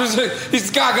Dior. Like I'm just,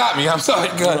 this guy got me. I'm sorry.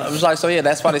 I was like, so yeah,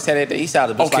 that's why they said it at the East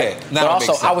Side. But okay, like, now but it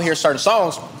also makes sense. I would hear certain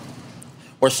songs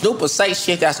where Snoop would say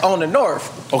shit that's on the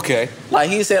North. Okay. Like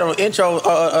he said on the intro of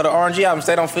the RNG album,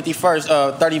 stayed on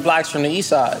 51st, 30 blocks from the East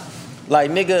Side.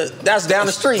 Like, nigga, that's down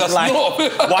the street. That's like,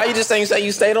 why you just saying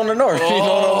you stayed on the North? You know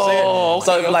what I'm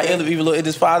saying? Okay, so, like, and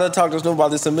his father talked to Snoop about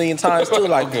this a million times, too.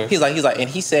 Like, he's like, and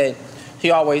he said,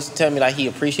 he always tell me, like, he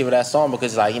appreciated that song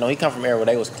because, like, he come from an era where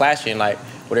they was clashing, like,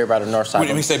 with everybody on the North Side. What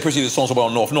do you say appreciate the songs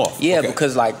about North? Yeah,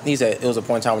 because, like, he said it was a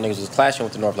point in time when niggas was clashing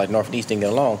with the North, like, North and East didn't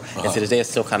get along. And to this day, it's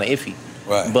still kind of iffy.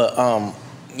 Right. But,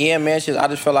 yeah, man, I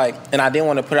just feel like, and I didn't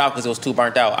want to put it out because it was too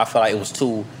burnt out. I felt like it was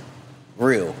too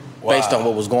real. Wow. Based on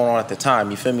what was going on at the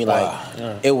time, you feel me? Like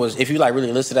it was. If you like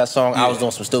really listen to that song, I was doing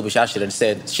some stupid shit. I shouldn't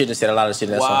have said a lot of shit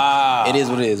in that song. It is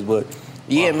what it is. But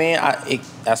yeah, man,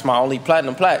 that's my only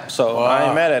platinum plaque. So I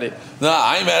ain't mad at it. Nah,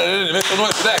 I ain't mad at it. Make some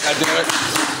noise for that,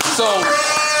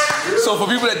 goddammit. So for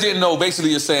people that didn't know,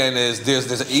 basically you're saying is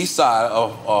there's an east side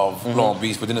of Long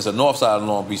Beach, but then there's a north side of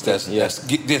Long Beach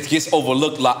that gets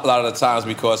overlooked a lot of the times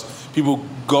because people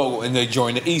go and they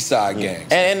join the east side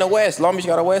gangs. And in the west, Long Beach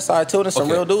got a west side too. There's some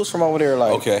real dudes from over there.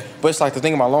 Like, but it's like the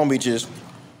thing about Long Beach is,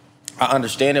 I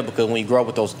understand it because when you grow up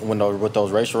with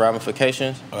those racial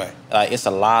ramifications, like it's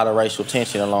a lot of racial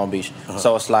tension in Long Beach.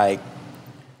 So it's like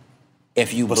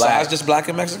if you besides just black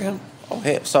and Mexican.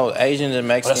 Okay, so Asians and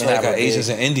Mexicans that's why they got Asians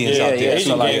and Indians out there.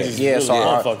 So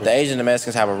the Asians and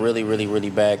Mexicans have a really, really, really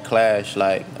bad clash.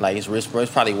 Like it's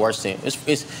probably worse than it's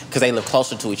because they live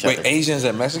closer to each other. Wait, Asians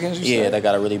and Mexicans? You said? They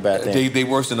got a really bad thing. They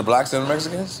worse than the blacks and the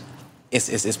Mexicans?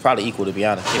 It's probably equal, to be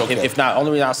honest. If not,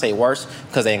 only reason I say worse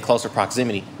because they're in closer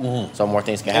proximity, so more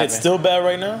things can happen. And it's still bad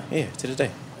right now. Yeah, to this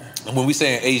day. When we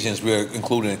say Asians, we're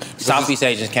including Southeast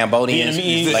Asians, Cambodians,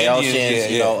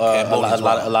 Laotians. A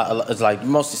lot. It's like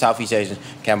mostly Southeast Asians,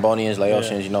 Cambodians,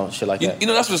 Laotians. Shit like that.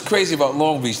 That's what's crazy about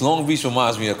Long Beach. Long Beach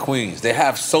reminds me of Queens. They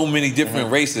have so many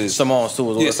different races. Samoans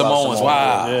too. Yeah, Samoans.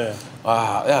 Wow. Yeah.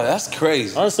 Wow. Yeah, that's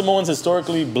crazy. Aren't Samoans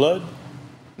historically blood?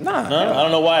 Nah. No, I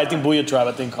don't know why. I think Booyah Tribe,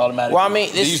 automatically. Well, I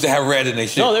mean, they used to have red in their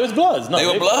shit. No, they was Bloods. No, they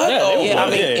were blood? I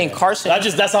mean, in Carson.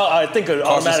 That's how I think of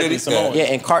automatically Samoans.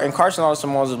 Yeah, in Carson, all the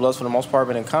Samoans is Bloods for the most part,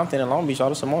 but in Compton and Long Beach, all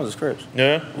the Samoans is Crips.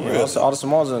 Yeah? Really? All the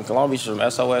Samoans in Long Beach is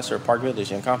from SOS or Park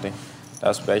Village in Compton.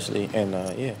 That's basically, and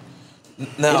yeah.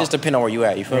 Now, it just depends on where you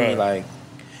at, you feel me?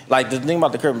 Like the thing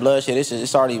about the Crip and Blood shit,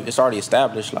 it's already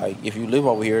established. Like if you live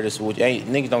over here,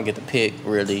 niggas don't get to pick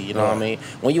really. You know what I mean?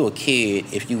 When you a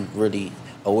kid, if you really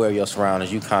aware of your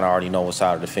surroundings, you kind of already know what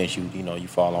side of the fence you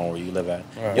fall on where you live at.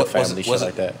 Your family, shit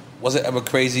like that. Was it ever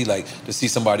crazy like to see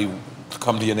somebody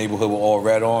come to your neighborhood with all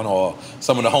red on, or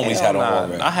some of the homies had on all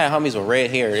red? I had homies with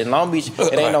red hair. In Long Beach,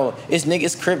 it ain't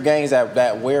it's Crip gangs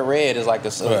that wear red is like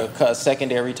a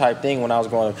secondary type thing when I was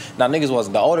growing up. Now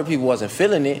the older people wasn't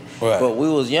feeling it, but we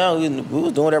was young, we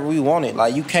was doing whatever we wanted.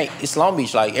 Like you can't, it's Long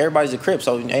Beach, like everybody's a Crip,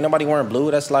 so ain't nobody wearing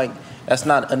blue. That's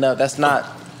not enough. That's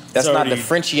not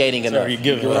differentiating enough.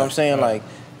 You know what I'm saying? Like,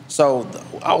 so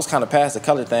I was kind of past the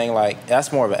color thing. Like,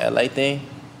 that's more of a LA thing.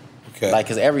 Okay. Like,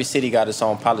 because every city got its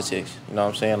own politics. You know what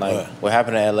I'm saying? Like, what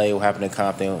happened in LA, what happened in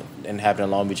Compton, and happened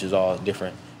in Long Beach is all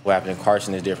different. What happened in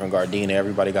Carson is different. Gardena,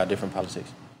 everybody got different politics.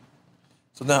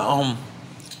 So now,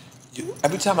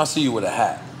 Every time I see you with a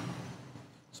hat,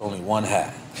 it's only one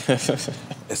hat.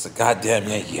 It's a goddamn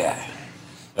Yankee hat.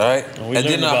 All right? We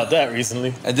learned about that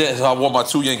recently. And then so I wore my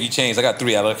 2 Yankee chains. I got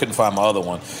 3 out. I couldn't find my other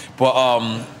one. But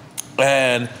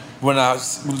and when I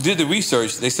did the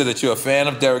research, they said that you're a fan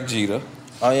of Derek Jeter.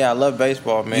 Oh yeah, I love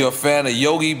baseball, man. You're a fan of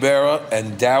Yogi Berra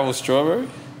and Darryl Strawberry.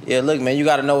 Yeah, look, man, you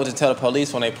got to know what to tell the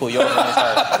police when they pull you over and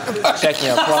start checking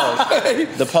your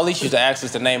clothes. The police used to ask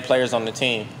us to name players on the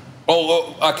team.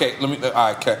 Oh, okay. Let me. All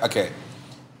right, okay.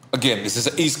 Again, this is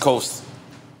an East Coast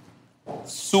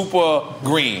super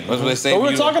green. That's what they say. But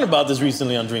we were talking about this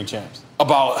recently on Drink Champs.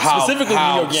 About how specifically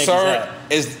how New York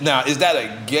Yankees hat. Is that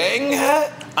a gang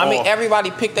hat? I mean,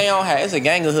 everybody picked their own hat. It's a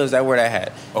gang of hoods that wear that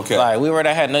hat. Okay. Like, we wear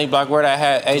that hat. Nutty Block wear that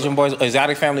hat. Asian boys,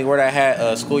 exotic family wear that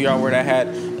hat. Schoolyard wear that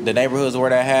hat. The neighborhoods wear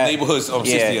that hat. Neighborhoods,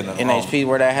 60 and them. NHP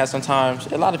wear that hat sometimes.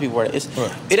 A lot of people wear it.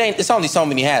 It's only so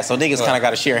many hats, so niggas kind of got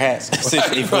to share hats.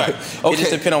 Essentially. Right. It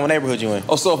just depends on what neighborhood you in.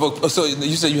 Oh, so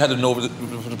you said you had to know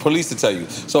the police to tell you.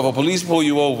 So if a police pull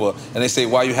you over and they say,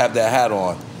 why you have that hat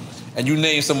on, and you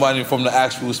name somebody from the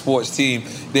actual sports team,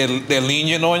 they're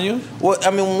lenient on you? Well,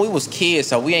 I mean, when we was kids,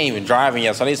 so we ain't even driving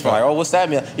yet, so they just be like, oh, what's that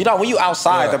mean? You know, when you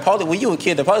outside, the police, when you a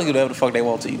kid, the police can do whatever the fuck they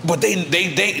want to you. But they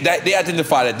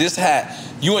identify that this hat,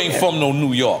 you ain't from no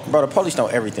New York. Bro, the police know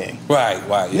everything. Right.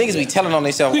 Niggas be telling on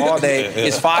themselves all day.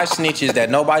 It's 5 snitches that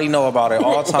nobody know about at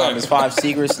all time. It's 5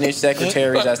 secret snitch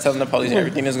secretaries that's telling the police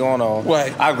everything that's going on.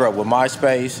 Right. I grew up with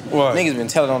MySpace. Right. Niggas been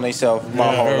telling on themselves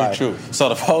my whole life. True. So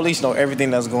the police know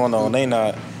everything that's going on. They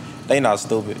not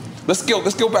stupid. Let's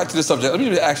go back to the subject. Let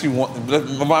me actually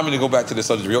remind me to go back to the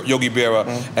subject, Yogi Berra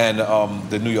and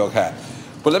the New York hat.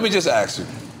 But let me just ask you.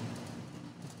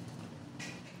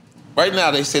 Right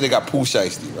now, they say they got Pooh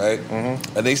Shiesty, right?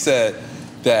 Mm-hmm. And they said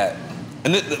that,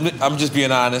 and I'm just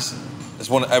being honest. I just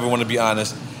want everyone to be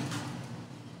honest.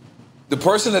 The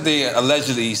person that they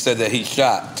allegedly said that he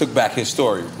shot took back his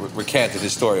story, recanted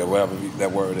his story, or whatever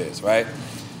that word is, right?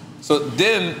 So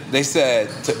then they said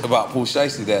about Pooh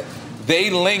Shiesty that they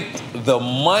linked the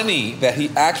money that he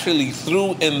actually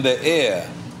threw in the air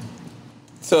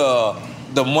to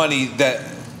the money that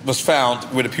was found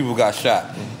where the people got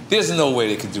shot. There's no way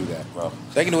they could do that, bro.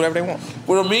 They can do whatever they want.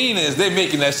 What I mean is they're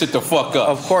making that shit the fuck up.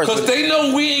 Of course. Because they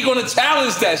know we ain't going to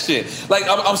challenge that shit. Like,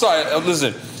 I'm sorry,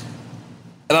 listen.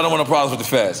 And I don't want to problems with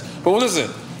the feds. But listen,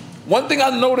 one thing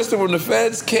I noticed that when the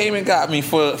feds came and got me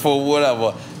for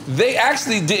whatever, they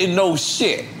actually didn't know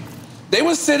shit. They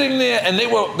were sitting there and they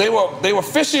were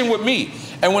fishing with me.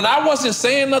 And when I wasn't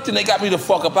saying nothing, they got me the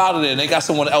fuck up out of there and they got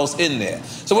someone else in there.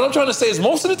 So what I'm trying to say is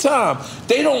most of the time,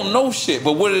 they don't know shit.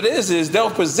 But what it is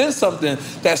they'll present something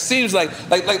that seems like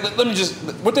let me just,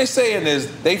 what they're saying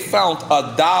is they found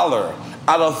 $1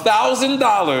 out of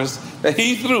 $1,000 that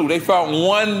he threw. They found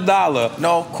 $1.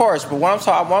 No, of course. But what I'm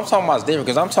talking about is different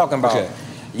because I'm talking about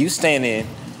you standing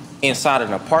inside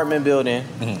an apartment building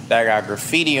that got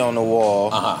graffiti on the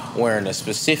wall, wearing a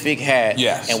specific hat,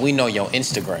 and we know your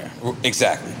Instagram.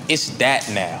 Exactly. It's that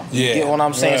now. Yeah. You get what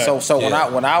I'm saying? Right. So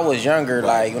when I was younger,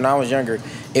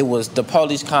 it was the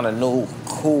police kind of knew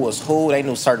who was who. They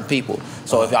knew certain people.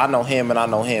 So if I know him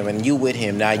and you with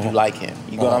him, now you like him.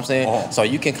 You get what I'm saying? So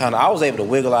you can kind of, I was able to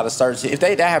wiggle out of certain. If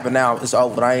that happened now, it's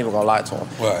over. But I ain't even gonna lie to him.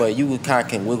 Right. But you kind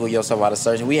of can wiggle yourself out of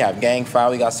certain. We have gang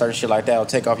file. We got certain shit like that. I'll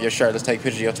take off your shirt. Let's take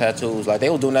pictures of your tattoos. Like they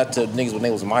were doing that to niggas when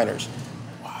they was minors.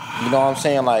 Wow. You know what I'm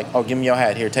saying? Like, oh, give me your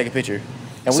hat here. Take a picture.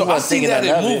 And so I see that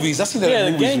in movies. I see that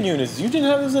in movies. Yeah, the gang units. You didn't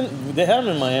have those they had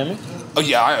them in Miami. Oh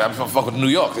yeah, I'm fucking New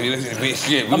York. I'm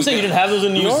saying you didn't have those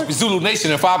in New York? Zulu Nation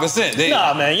and 5%.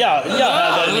 Nah, man, y'all have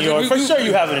that in New York. For sure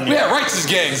you have it in New York. We had righteous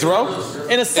gangs, bro.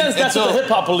 In a sense, that's what the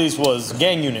hip-hop police was,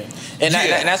 gang unit. And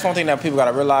that's one thing that people got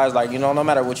to realize, like, you know, no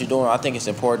matter what you're doing, I think it's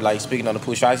important, like, speaking on the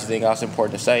Pooh Shiesty thing, it's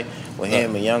important to say, with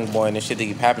him and Young Boy and the shit that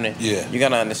keep happening, you got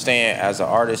to understand, as an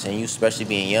artist, and you especially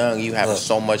being young, you have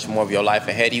so much more of your life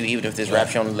ahead of you, even if this rap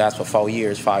show only lasts for 4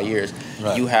 years, 5 years,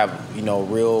 you have, you know,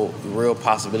 real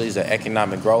possibilities of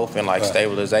economic growth and, like,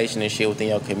 stabilization and shit within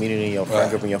your community, your friend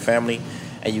group, and your family,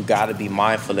 and you got to be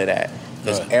mindful of that,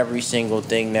 because every single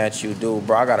thing that you do,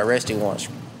 bro, I got arrested once.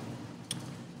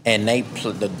 And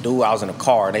the dude, I was in a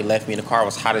car, and they left me in the car. It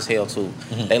was hot as hell, too.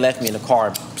 They left me in the car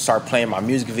and started playing my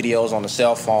music videos on the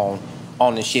cell phone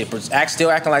on the shit. But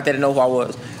still acting like they didn't know who I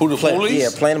was. Who, the police? Yeah,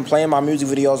 playing my music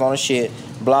videos on the shit,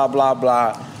 blah, blah,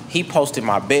 blah. He posted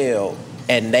my bail,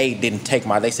 and they didn't take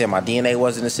they said my DNA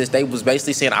wasn't assist. They was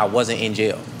basically saying I wasn't in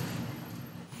jail.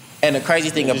 And the crazy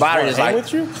thing about it is like,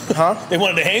 with you? Huh? They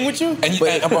wanted to hang with you? And you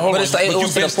been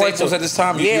Staples at this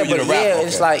time. Yeah, but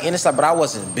it's like, but I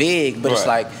wasn't big. But it's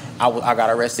like I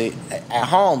got arrested at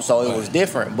home, so it was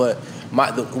different. But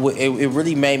it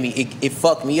really made me, it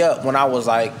fucked me up when I was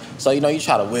like, so, you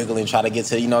try to wiggle and try to get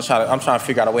to, I'm trying to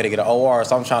figure out a way to get an OR,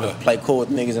 so I'm trying to play cool with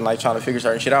niggas and like trying to figure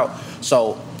certain shit out.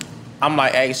 So I'm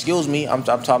like, hey, excuse me, I'm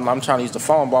trying to use the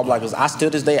phone, blah, blah, because I still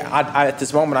this day, I at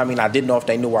this moment, I didn't know if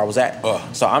they knew where I was at.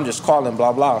 So I'm just calling,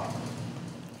 blah, blah.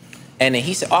 And then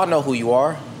he said, I know who you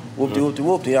are. Whoop-de, whoop-de,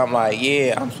 whoop-de. I'm like,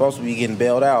 yeah, I'm supposed to be getting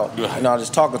bailed out. I'm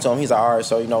just talking to him. He's like, all right,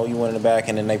 so, you went in the back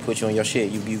and then they put you in your shit.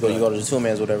 You go to the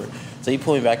two-mans, whatever. So he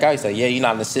pulled me back out. He's like, yeah, you're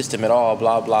not in the system at all,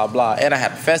 blah, blah, blah. And I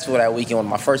had a festival that weekend, one of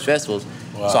my first festivals.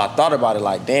 Wow. So I thought about it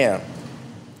like, damn,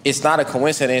 it's not a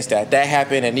coincidence that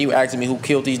happened and you asking me who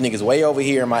killed these niggas way over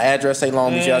here and my address ain't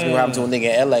Long Beach. You asked me what happened to a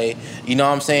nigga in LA. You know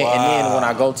what I'm saying? Wow. And then when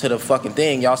I go to the fucking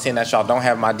thing, y'all saying that y'all don't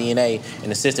have my DNA in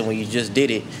the system when you just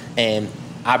did it. And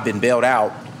I've been bailed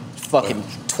out fucking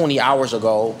 20 hours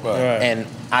ago, and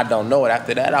I don't know it.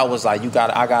 After that, I was like,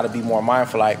 I gotta be more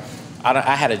mindful. Like,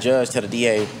 I had a judge tell the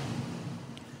DA,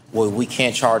 well, we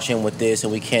can't charge him with this,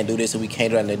 and we can't do this, and we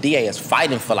can't do that. And the DA is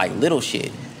fighting for like little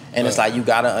shit. And it's like, you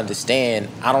gotta understand,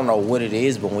 I don't know what it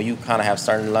is, but when you kind of have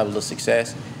certain level of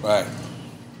success,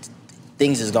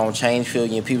 things is gonna change for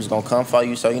you and people's gonna come for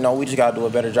you. So, we just gotta do a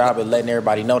better job at letting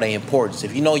everybody know they importance.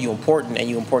 If you know you're important and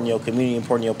you're important in your community,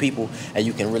 important in your people, and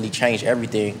you can really change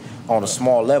everything on a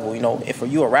small level, if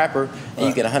you're a rapper and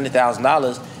you get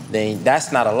 $100,000, then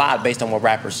that's not a lot based on what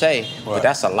rappers say, but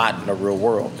that's a lot in the real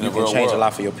world. You can change a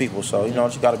lot for your people. So, you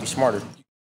gotta be smarter.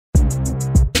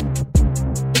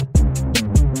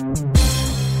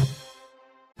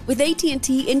 With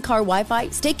AT&T in-car Wi-Fi,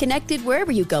 stay connected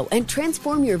wherever you go and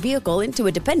transform your vehicle into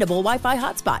a dependable Wi-Fi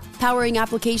hotspot. Powering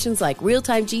applications like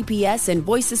real-time GPS and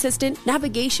voice assistant,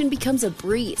 navigation becomes a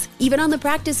breeze. Even on the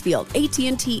practice field,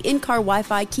 AT&T in-car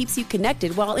Wi-Fi keeps you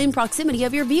connected while in proximity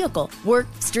of your vehicle. Work,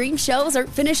 stream shows, or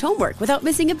finish homework without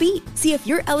missing a beat. See if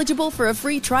you're eligible for a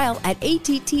free trial at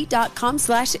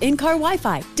att.com/in-car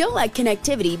Wi-Fi. Don't let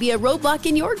connectivity be a roadblock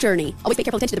in your journey. Always pay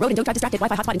careful attention to the road and don't drive distracted.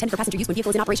 Wi-Fi hotspot intended for passenger use when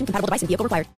vehicle is in operation. Compatible device and vehicle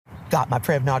required. Got my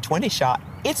Prevnar 20 shot.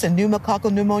 It's a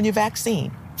pneumococcal pneumonia vaccine.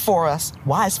 For us,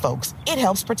 wise folks, it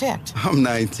helps protect. I'm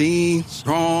 19,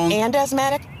 strong. And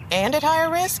asthmatic, and at higher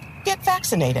risk. Get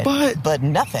vaccinated. But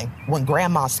nothing when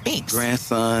grandma speaks.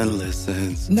 Grandson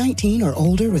listens. 19 or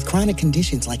older with chronic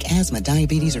conditions like asthma,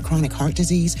 diabetes, or chronic heart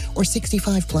disease, or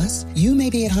 65 plus, you may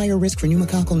be at higher risk for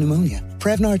pneumococcal pneumonia.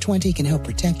 Prevnar 20 can help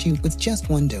protect you with just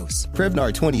one dose.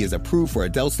 Prevnar 20 is approved for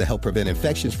adults to help prevent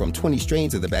infections from 20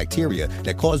 strains of the bacteria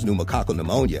that cause pneumococcal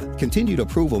pneumonia. Continued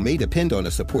approval may depend on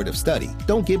a supportive study.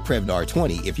 Don't get Prevnar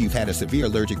 20 if you've had a severe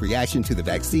allergic reaction to the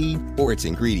vaccine or its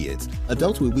ingredients.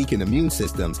 Adults with weakened immune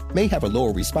systems may have a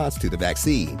lower response to the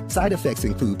vaccine. Side effects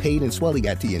include pain and swelling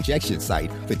at the injection site,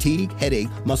 fatigue, headache,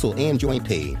 muscle, and joint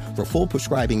pain. For full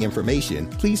prescribing information,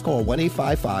 please call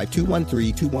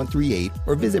 1-855-213-2138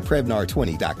 or visit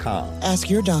Prevnar20.com. Ask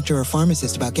your doctor or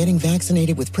pharmacist about getting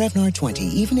vaccinated with Prevnar 20,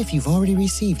 even if you've already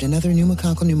received another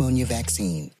pneumococcal pneumonia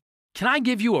vaccine. Can I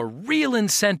give you a real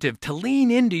incentive to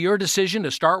lean into your decision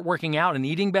to start working out and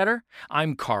eating better?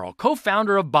 I'm Carl,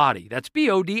 co-founder of Body. That's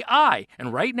BODI.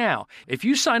 And right now, if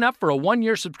you sign up for a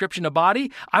 1-year subscription to Body,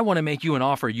 I want to make you an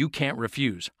offer you can't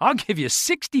refuse. I'll give you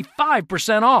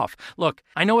 65% off. Look,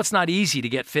 I know it's not easy to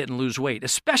get fit and lose weight,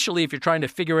 especially if you're trying to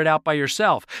figure it out by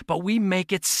yourself, but we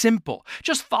make it simple.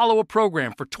 Just follow a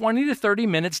program for 20 to 30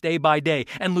 minutes day by day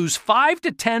and lose 5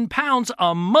 to 10 pounds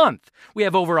a month. We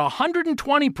have over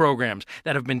 120 programs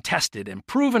that have been tested and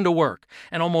proven to work,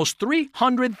 and almost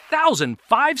 300,000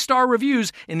 5-star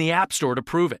reviews in the App Store to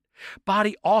prove it.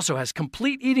 Body also has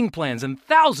complete eating plans and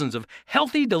thousands of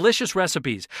healthy, delicious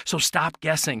recipes. So stop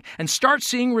guessing and start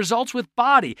seeing results with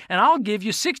Body, and I'll give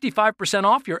you 65%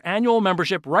 off your annual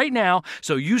membership right now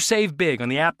so you save big on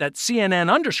the app that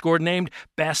CNN_ named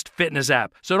Best Fitness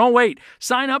App. So don't wait.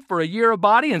 Sign up for a year of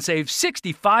Body and save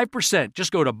 65%.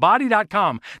 Just go to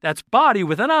body.com. That's body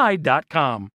with an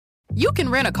I.com. You can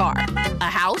rent a car, a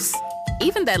house,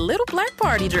 even that little black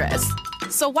party dress.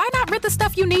 So why not rent the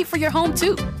stuff you need for your home,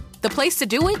 too? The place to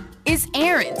do it is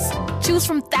Aaron's. Choose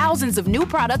from thousands of new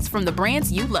products from the brands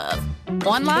you love,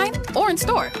 online or in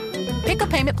store. Pick a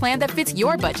payment plan that fits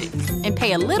your budget and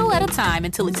pay a little at a time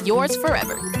until it's yours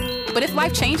forever. But if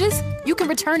life changes, you can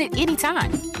return it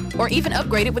anytime or even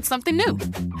upgrade it with something new.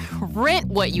 Rent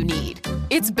what you need.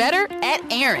 It's better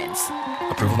at Aaron's.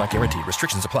 Approval not guaranteed.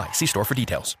 Restrictions apply. See store for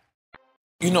details.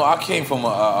 I came from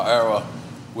an era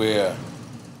where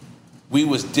we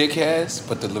was dickheads,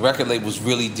 but the record labels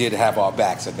really did have our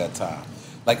backs at that time.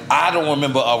 Like, I don't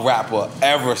remember a rapper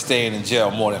ever staying in jail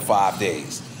more than 5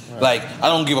 days. Right. Like, I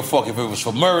don't give a fuck if it was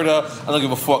for murder. I don't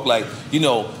give a fuck,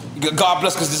 God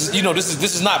bless, because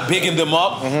this is not bigging them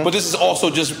up, but this is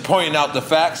also just pointing out the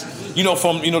facts.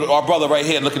 from our brother right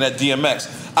here looking at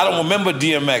DMX. I don't remember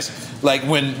DMX like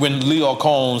when Leo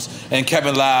Combs and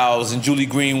Kevin Lyles and Julie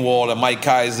Greenwald and Mike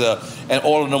Kaiser and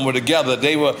all of them were together.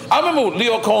 I remember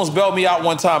Leo Combs bailed me out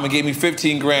one time and gave me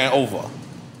 $15,000 over.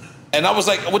 And I was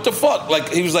like, what the fuck?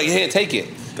 Like, he was like, here, take it.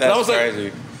 And I was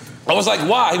crazy. I was like,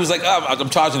 why? He was like, I'm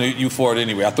charging you for it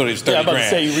anyway. I thought it was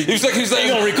 $30,000. He was like,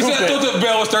 I thought the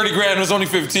bail was $30,000 and it was only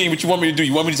 15. What you want me to do?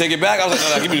 You want me to take it back? I was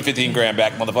like, no, give me the $15,000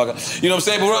 back, motherfucker. You know what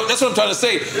I'm saying? But that's what I'm trying to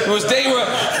say. It was they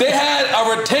had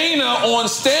a retainer on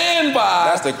standby.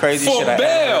 That's the crazy for shit I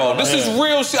bail. ever This is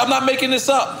real shit. I'm not making this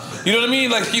up. You know what I mean?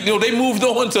 Like, they moved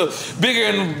on to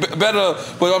bigger and better.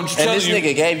 But I'm telling you, and this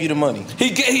nigga gave you the money.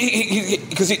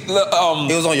 Because it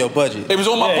was on your budget. It was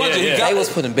on my budget. Yeah. They was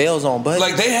putting bails on budget.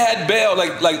 Like, they had bail.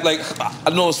 Like I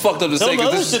know it's fucked up to say. Some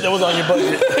other shit that was on your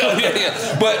budget.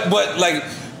 yeah. But like,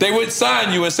 they would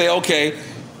sign you and say, okay,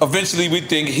 eventually we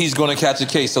think he's going to catch a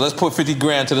case. So let's put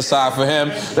 $50,000 to the side for him.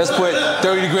 Let's put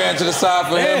 $30,000 to the side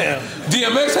for him.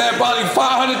 DMX had probably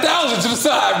 $500,000 to the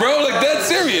side, bro. Like, that's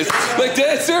serious.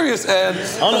 And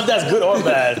I don't know if that's good or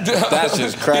bad. That's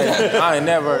just crazy. I ain't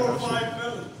never.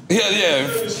 Yeah.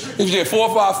 If you had 4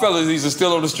 or 5 fellas, these are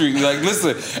still on the street. Like,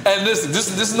 listen, this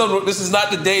is not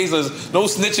the days. There's no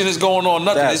snitching is going on.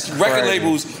 Nothing. That's It's record crazy.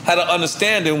 labels had an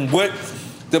understanding what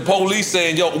the police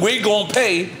saying. Yo, we're gonna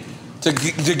pay to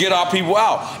get our people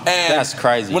out. And that's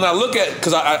crazy. When I look at,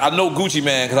 because I know Gucci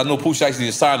Mane, because I know Pooh actually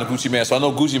signed to Gucci Mane, so I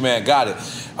know Gucci Mane got it.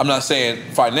 I'm not saying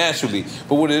financially,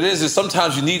 but what it is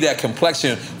sometimes you need that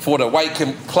complexion for the white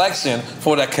complexion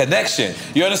for that connection.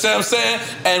 You understand what I'm saying?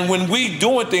 And when we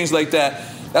doing things like that,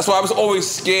 that's why I was always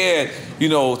scared,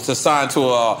 to sign to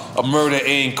a Murder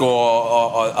Inc.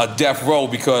 or a Death Row,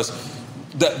 because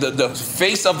the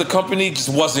face of the company just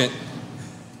wasn't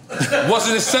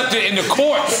accepted in the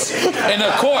courts.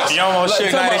 You almost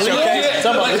Suge Knight in your case.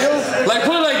 Like,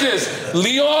 put it like this: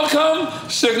 Leon come,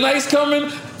 Suge Knight's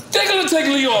coming. They're gonna take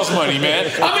Leon's money,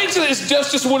 man. I mean, it's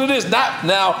just what it is. Not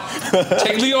now.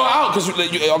 Take Leon out, because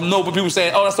I know people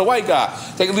saying, "Oh, that's the white guy."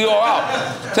 Take Leon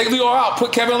out. Take Leon out.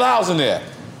 Put Kevin Lyles in there.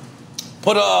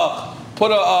 Put a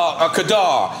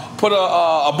Kadar. Put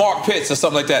a Mark Pitts or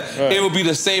something like that. Right. It would be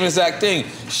the same exact thing.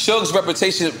 Suge's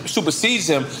reputation supersedes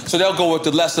him, so they'll go with the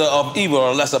lesser of evil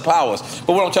or lesser powers.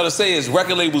 But what I'm trying to say is,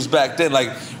 record labels back then, like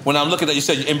when I'm looking at, you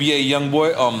said NBA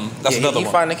YoungBoy, that's another one.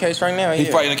 He's fighting the case right now. He's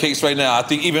fighting the case right now. I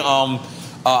think even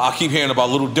I keep hearing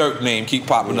about Little Dirk name keep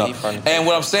popping up. And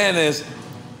what I'm saying is,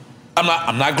 I'm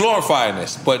not glorifying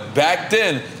this, but back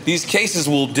then these cases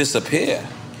will disappear.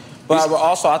 But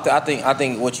also, I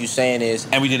think what you're saying is,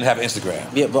 and we didn't have Instagram.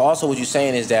 Yeah, but also what you're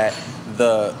saying is that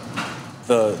the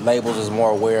labels is more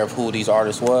aware of who these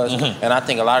artists was, and I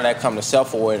think a lot of that come to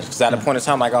self-awareness. Because at a point in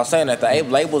time, like I was saying, that the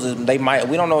labels we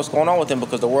don't know what's going on with them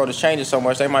because the world is changing so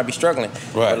much. They might be struggling.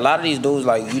 Right. But a lot of these dudes,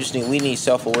 like, we need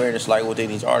self-awareness, like within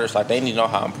these artists. Like, they need to know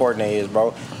how important they is,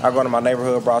 bro. I go to my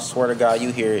neighborhood, bro. I swear to God,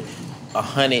 you hear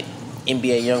 100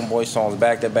 NBA YoungBoy songs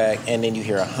back to back, and then you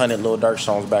hear 100 Lil Durk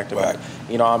songs back to back.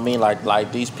 You know what I mean?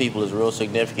 Like these people is real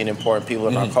significant, important people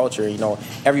in our culture.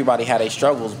 Everybody had their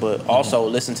struggles, but also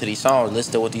listen to these songs,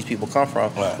 listen to what these people come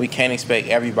from. Right. We can't expect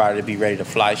everybody to be ready to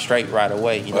fly straight right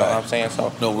away. You know what I'm saying?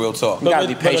 So no, real talk. You gotta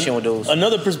be patient with those.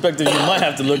 Another perspective you might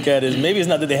have to look at is maybe it's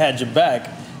not that they had your back,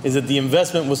 is that the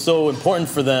investment was so important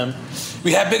for them.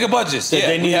 We had bigger budgets. That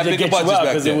they needed to get you out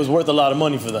because it was worth a lot of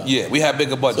money for them. Yeah, we had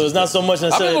bigger budgets. So it's not so much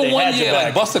necessarily they had your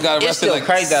back. Like Busta got arrested like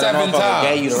crazy that 7 times.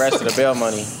 Gave you the rest of the bail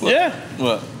money. Yeah.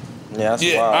 What? Yeah, that's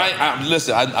wild.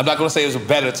 Listen, I'm not gonna say it was a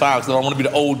better time because I don't want to be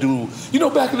the old dude.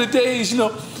 Back in the days,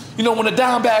 when a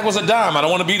dime bag was a dime. I don't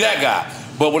want to be that guy.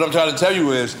 But what I'm trying to tell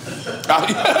you is, you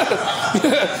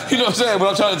know what I'm saying? What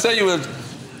I'm trying to tell you is,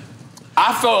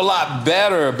 I felt a lot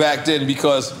better back then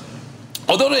because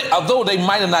although they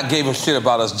might have not gave a shit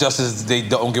about us just as they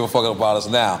don't give a fuck about us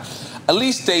now, at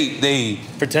least they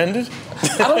pretended?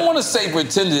 I don't want to say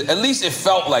pretended. At least it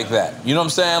felt like that. You know what I'm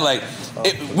saying? Like,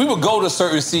 we would go to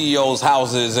certain CEOs'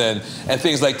 houses and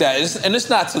things like that. And it's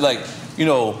not to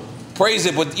praise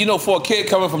it, but for a kid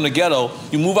coming from the ghetto,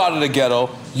 you move out of the ghetto,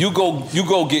 you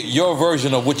go get your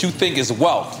version of what you think is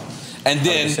wealth. And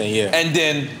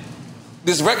then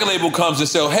this record label comes and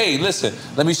says, hey, listen,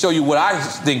 let me show you what I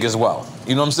think is wealth.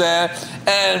 You know what I'm saying?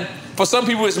 And for some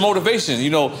people, it's motivation.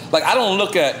 Like, I don't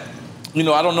look at,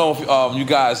 I don't know if you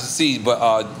guys see,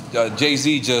 but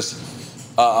Jay-Z just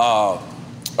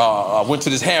went to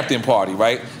this Hampton party,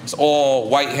 right? It's all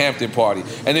white Hampton party.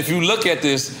 And if you look at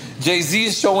this, Jay-Z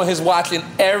is showing his watch in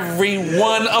every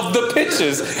one of the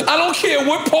pictures. I don't care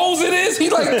what pose it is.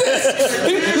 He's like this.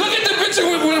 Look at the picture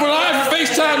when I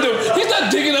FaceTimed him. He's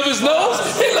not digging up his nose.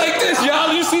 He's like this,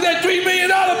 y'all. You see that $3 million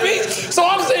piece? So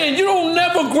I'm saying,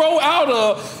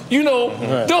 You know,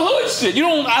 the hood shit. You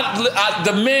don't.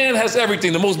 The man has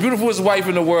everything. The most beautiful wife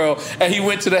in the world, and he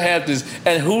went to the Hamptons.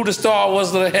 And who the star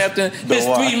was of the Hampton? His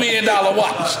 $3 million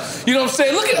watch. You know what I'm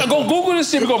saying? Look at. Go Google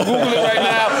this shit. We're gonna Google it right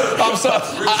now. I'm sorry.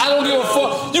 I don't give a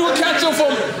fuck. You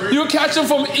can catch him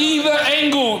from either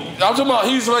angle. I'm talking about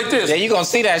he's like this. Yeah, you gonna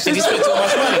see that shit. He spent too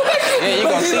much money. Yeah, you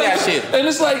gonna see that shit. And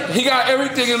it's like he got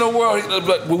everything in the world,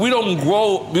 but we don't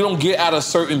grow. We don't get out of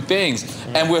certain things,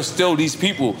 and we're still these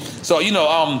people. So you know,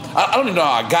 I don't even know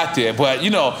how I got there, but you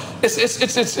know, it's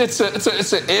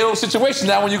an ill situation.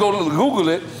 Now when you go to Google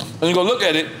it and you go look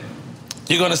at it,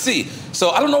 you're gonna see.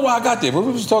 So I don't know why I got there. What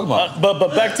were we talking about?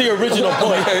 But back to your original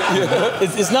point.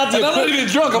 It's not the. And I'm not even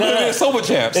drunk. I'm gonna be sober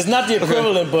champs. It's not the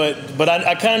equivalent, but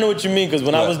I kind of know what you mean because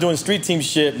when I was doing street team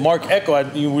shit, Mark Echo,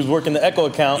 he was working the Echo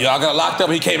account. Yeah, I got locked up.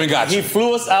 He came and got you. He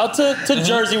flew us out to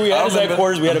Jersey. We had his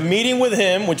headquarters. We had a meeting with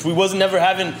him, which we wasn't never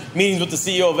having meetings with the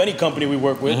CEO of any company we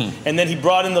work with. And then he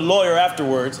brought in the lawyer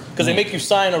afterwards because they make you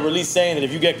sign a release saying that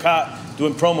if you get caught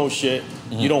doing promo shit,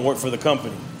 you don't work for the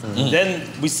company. Then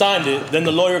we signed it. Then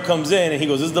the lawyer comes in and he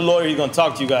goes, "This is the lawyer. He's gonna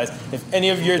talk to you guys. If any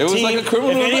of your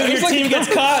team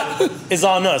gets caught, it's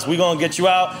on us. We're gonna get you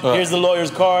out. Here's the lawyer's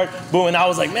card. Boom." And I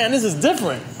was like, "Man, this is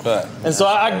different." And so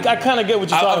I kind of get what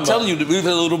you're talking about. I'm telling you, we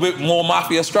were a little bit more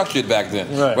mafia structured back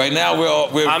then. Right now,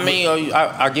 we're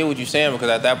I get what you're saying because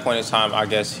at that point in time, I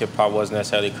guess hip hop wasn't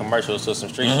necessarily commercial. So some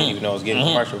street shit, even though it was getting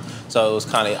commercial. So it was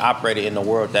kind of operated in the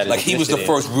world that like he was the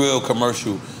first real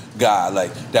commercial guy,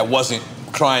 like that wasn't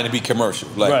trying to be commercial.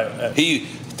 Like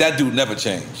that dude never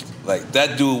changed. Like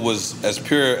that dude was as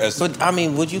pure as. But I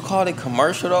mean, would you call it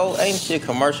commercial though? Ain't shit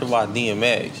commercial about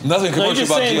DMX. Nothing commercial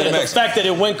about DMX. The fact that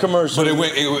it went commercial. But it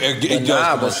went.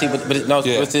 But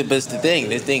it's the thing.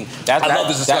 This thing. I love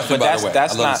this discussion. By the way, I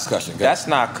love this discussion. That's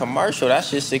not commercial. That's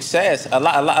just success. A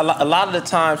lot of the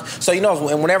times. So you know,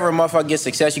 whenever a motherfucker gets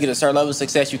success, you get a certain level of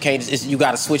success. You can't. You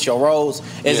got to switch your roles.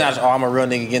 It's not. Oh, I'm a real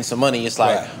nigga getting some money. It's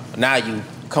like now you.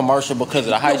 Commercial because of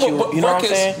the height, you know what I'm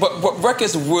saying? But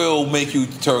records will make you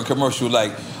turn commercial.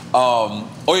 Like,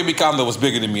 Oye Mi Cando was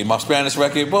bigger than me. My Spanish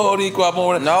record, but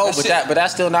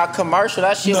that's still not commercial.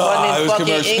 That shit wasn't in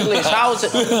fucking English.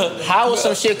 How is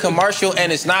some shit commercial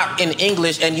and it's not in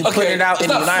English and you put it out in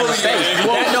the United States?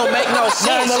 That don't make no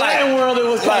sense. In the Latin world, it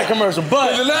was kind of commercial,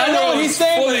 but I know what he's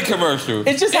saying. Fully commercial.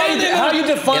 It's just how you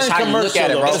define commercial.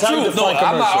 It's true. No,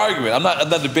 I'm not arguing. I'm not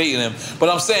debating him. But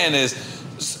I'm saying is.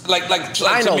 Like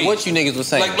I know what you niggas was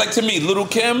saying. Like to me, Little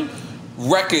Kim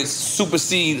records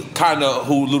supersede kind of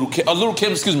who Little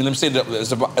Kim. Excuse me. Let me say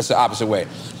it's the opposite way.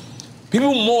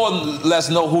 People more or less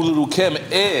know who Little Kim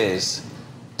is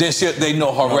than they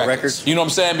know her records. You know what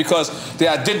I'm saying? Because they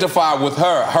identify with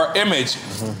her. Her image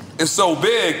is so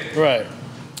big,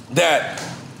 that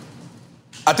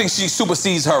I think she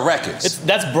supersedes her records.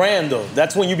 That's brand though.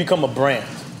 That's when you become a brand.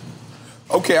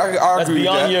 Okay, I agree with that. That's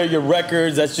beyond your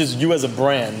records. That's just you as a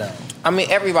brand now. I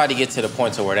mean, everybody gets to the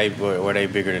point to where they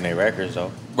bigger than their records,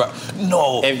 though. Right.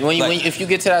 No. If you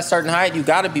get to that certain height, you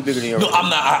got to be bigger than your records. No, I'm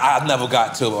not. I never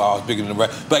got to I was bigger than the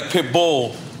record. Like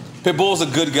Pitbull's a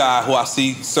good guy who I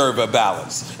see serve a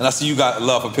balance. And I see you got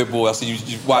love for Pitbull. I see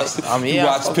you watch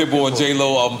Pitbull and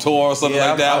J-Lo tour or something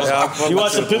like that. You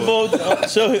watched the Pitbull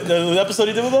show, the episode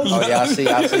he did with us? Oh,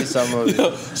 yeah, I see some of it.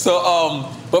 So,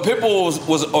 but Pitbull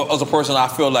was a person I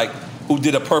feel like who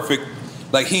did a perfect.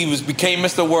 Like he became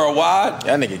Mr. Worldwide.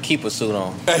 That nigga keep a suit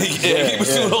on. Keep a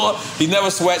suit on. He never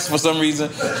sweats for some reason.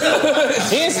 He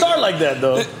didn't start like that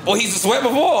though. Well, he's a sweat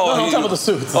before. No, I'm talking about the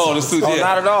suits. Oh, the suits. Oh,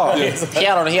 not at all. Yeah. He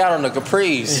had on the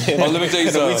capris. Oh, let me tell you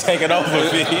something. We taking over.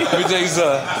 Let me tell you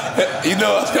something. You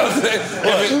know what I was gonna say?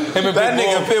 Him and that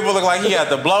nigga Pitbull look like he had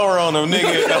the blower on him,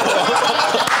 nigga.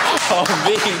 On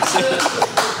me.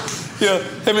 Yeah,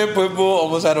 him and Pitbull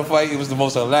almost had a fight. It was the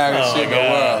most hilarious shit in the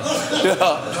world.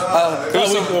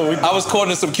 I was caught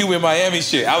in some Cuban Miami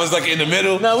shit. I was like in the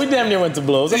middle. No, we damn near went to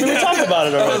blows. I mean, we talked about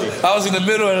it already. I was in the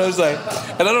middle and I was like,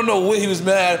 and I don't know what he was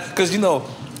mad because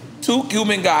two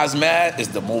Cuban guys mad is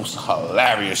the most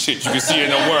hilarious shit you can see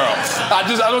in the world. I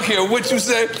don't care what you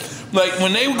say. Like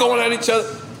when they were going at each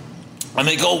other. And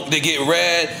they get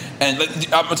red. And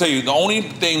I'm gonna tell you, the only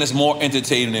thing that's more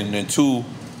entertaining than two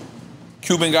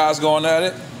Cuban guys going at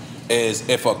it is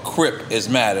if a Crip is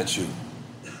mad at you.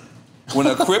 When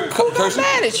a Crip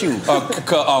mad at you?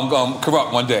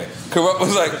 Corrupt one day. Corrupt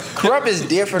was like... Corrupt is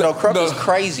different though. Corrupt is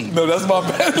crazy. No, that's my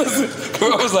bad. Listen,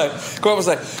 Corrupt was like,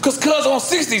 because cuz on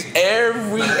 60s,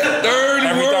 every third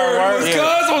word was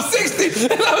cuz on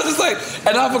 60. And I was just like,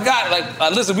 and I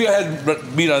forgot, listen,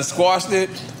 we done squashed it,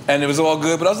 and it was all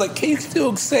good, but I was like, can you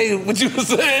still say what you were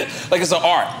saying? Like, it's an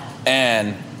art.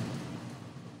 And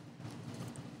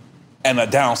a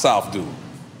down south dude.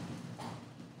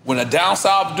 when a down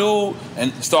south dude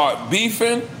and start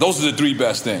beefing, those are the 3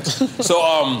 best things. So,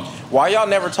 why y'all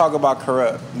never talk about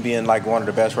Corrupt being like one of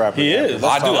the best rappers? He is.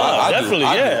 I do.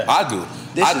 I do.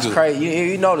 This is crazy.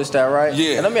 You noticed that, right?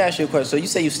 Yeah. And let me ask you a question. So you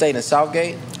say you stayed in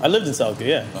Southgate? I lived in Southgate,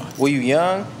 yeah. Were you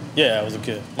young? Yeah, I was a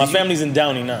kid. My family's in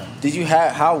Downey now. Did you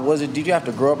have? How was it? Did you have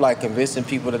to grow up like convincing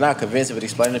people, not convincing, but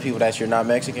explaining to people that you're not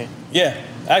Mexican? Yeah,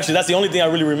 actually, that's the only thing I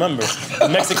really remember. The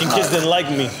Mexican kids didn't like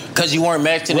me because you weren't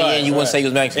Mexican, and you wouldn't say you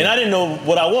was Mexican. And I didn't know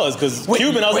what I was because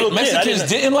Cuban. I was a little kid. Mexicans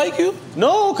didn't like you?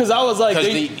 No, because I was like,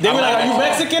 they were like, "Are you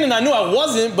Mexican?" And I knew I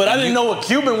wasn't, but I didn't know what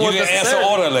Cuban was. You didn't answer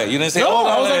orderly. You didn't say no.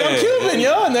 orderly. I was like, "I'm Cuban,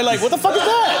 yo," and they're like, "What the fuck is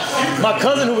that?" My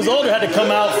cousin who was older had to come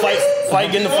out,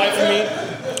 get in the fight for me.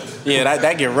 Yeah,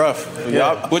 that get rough.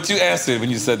 Yeah. What you answered when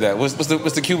you said that? What's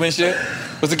the Cuban shit?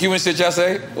 What's the Cuban shit y'all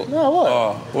say?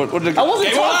 No, what? What I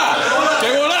wasn't talking.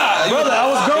 Brother, I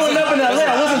was growing up in LA.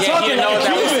 I wasn't talking like a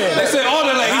Cuban. They said all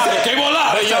that. He said, "Came on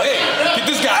live." Hey, get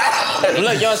this guy. Look, you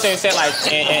know what I'm saying? Like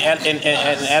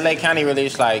in LA County, really,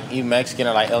 it's like you Mexican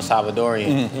or like El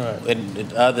Salvadorian. Mm-hmm. And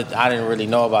the other, I didn't really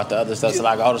know about the other stuff. So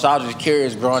like, so I was just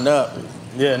curious growing up.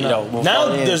 Yeah, no. Now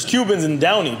there's Cubans in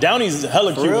Downey. Downey's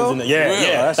hella Cubans real? in there. Yeah, Real?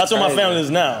 yeah. That's where my crazy. family is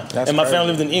now. That's and my crazy.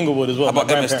 family lives in Inglewood as well. How about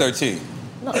My grandparents. MS-13?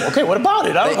 No, okay, what about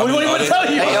it? What do you want to tell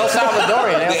you? They El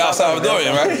Salvadorian. They El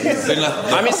Salvadorian, right?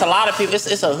 I mean, it's a lot of people.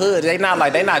 It's a hood. They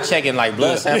not checking like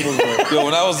blood samples. But, Yo,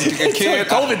 when I was a kid,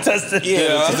 COVID tested.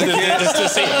 Yeah, I was a kid. just to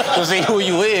see who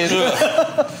you is.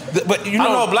 But you I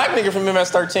know know a black nigga from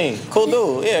MS-13. Cool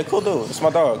dude. Yeah, cool dude. It's my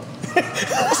dog.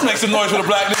 Let's make some noise for the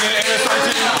black nigga in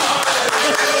MS-13.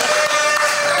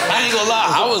 I ain't gonna lie.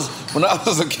 When I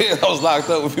was a kid, I was locked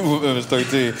up with people from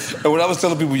MS-13. And when I was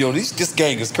telling people, yo, this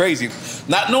gang is crazy,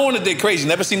 not knowing that they're crazy,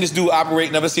 never seen this dude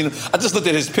operate, never seen him. I just looked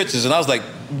at his pictures and I was like,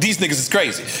 these niggas is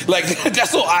crazy. Like,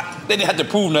 that's all. They didn't have to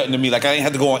prove nothing to me. Like, I didn't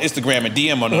have to go on Instagram and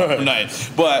DM or nothing.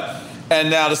 But, and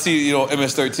now to see,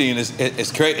 MS-13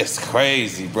 it's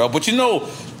crazy, bro. But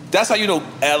that's how you know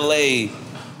LA,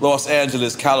 Los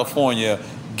Angeles, California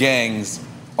gangs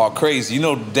are crazy. You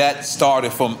know that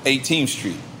started from 18th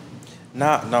Street.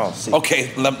 No. See,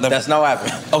 okay, that's not what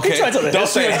happened. Okay, don't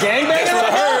say a gangbang. That's what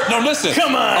I heard. No, listen.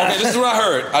 Come on. Okay, this is what I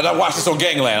heard. I watched this on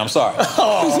Gangland. I'm sorry.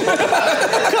 Oh,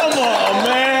 come on,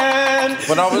 man.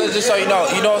 But no, but just so you know,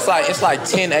 it's like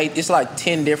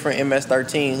 10 different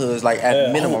MS-13 hoods, like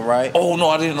at minimum, right? Oh no,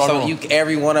 I didn't know. So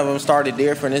every one of them started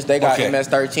different. They got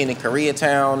MS-13 in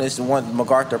Koreatown. It's one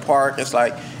MacArthur Park. It's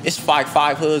like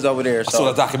five hoods over there. I saw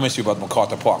a documentary about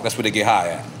MacArthur Park. That's where they get high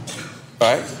at.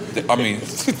 Right? I mean,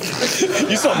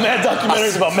 you saw mad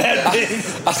documentaries about mad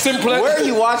things. Where are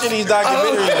you watching these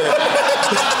documentaries?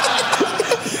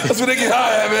 That's where they get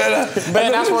high at, man.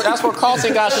 Man, that's where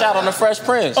Carlton got shot on The Fresh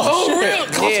Prince. Oh,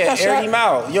 really? Yeah, aired him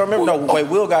out. You remember? No, wait,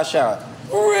 Will got shot.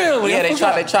 Really? Yeah, they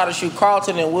tried to shoot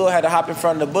Carlton, and Will had to hop in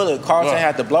front of the bullet. Carlton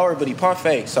had the blower, but he pump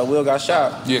faked, so Will got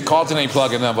shot. Yeah, Carlton ain't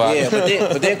plugging them out. Yeah,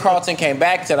 but then Carlton came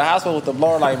back to the hospital with the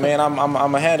blower, like, man, I'm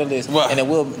gonna handle this. And then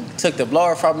Will took the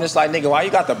blower from him. It's like, nigga, why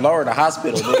you got the blower in the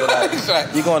hospital? Nigga?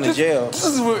 Like, you going to jail? This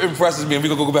is what impresses me, and we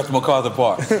gonna go back to MacArthur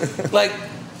Park. Like,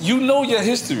 you know your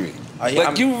history.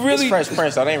 You really. It's Fresh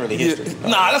Prince, that ain't really history. Yeah.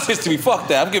 Nah, that's history. Fuck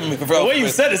that. I'm giving me. The way you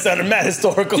said it sounded mad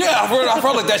historical. Yeah, I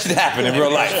felt like that should happen in real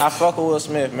life. I fuck with Will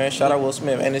Smith, man. Shout out Will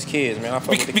Smith and his kids, man. I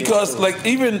fuck with the because kids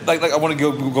even I want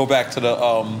to go back to the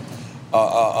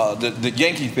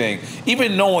Yankee thing.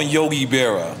 Even knowing Yogi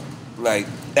Berra, like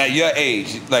at your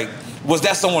age, like. Was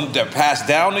that someone that passed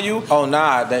down to you? Oh,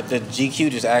 nah. The GQ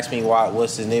just asked me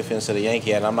what's the significance of the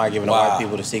Yankee, and I'm not giving the white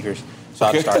people the secrets. So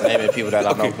I just started naming people that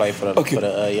I know play for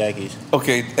the Yankees.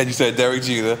 Okay, and you said Derek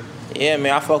Jeter. Yeah,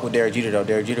 man, I fuck with Derek Jeter, though.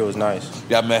 Derek Jeter was nice.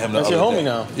 Yeah, I met him the other day. That's your homie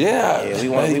now. Yeah. We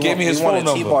won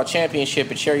a T-ball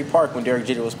championship at Cherry Park when Derek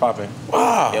Jeter was popping.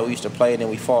 Wow. Yeah, we used to play and then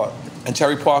we fought. And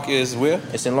Cherry Park is where?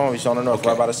 It's in Long Beach on the north,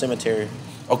 right by the cemetery.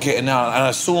 Okay, and now I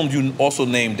assumed you also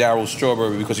named Darryl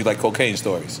Strawberry because you like cocaine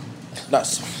stories.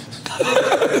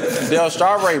 Dale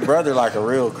Strawberry brother like a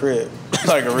real crib.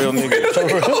 Like a real nigga.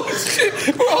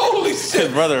 Holy shit.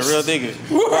 His brother a real nigga.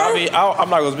 Well, I mean, I'm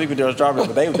not gonna speak with Dale Strawberry,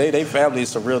 but they family is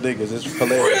some real niggas. It's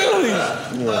hilarious. Really?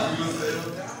 Yeah.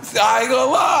 I ain't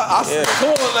gonna lie.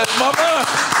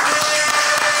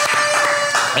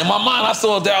 In my mind, I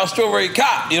saw a Darryl Strawberry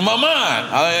cop. In my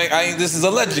mind, this is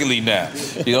allegedly now.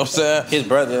 You know what I'm saying? His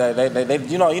brother, they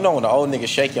you know when the old niggas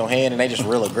shake your hand and they just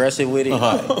real aggressive with it.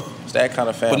 It's that kind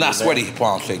of family. But not sweaty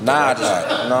palm shake. Nah,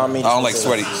 I don't like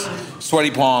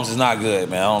sweaty palms. Is not good,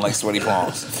 man. I don't like sweaty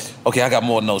palms. Okay, I got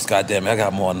more notes. Goddamn it, I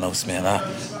got more notes, man.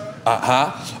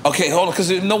 Okay, hold on, because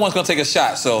no one's gonna take a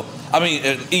shot. So I mean,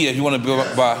 E, if you want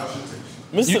to by.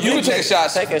 You can take a shot.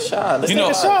 Take a shot. Let's take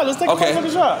a shot. Let's take a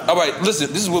motherfucking shot. All right,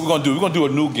 listen, this is what we're going to do. We're going to do a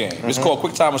new game. It's called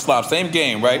Quick Time with Slime. Same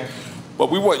game, right? But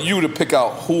we want you to pick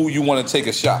out who you want to take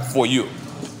a shot for you.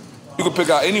 You can pick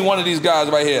out any one of these guys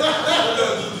right here.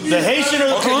 The Haitian or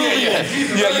the Peruvian?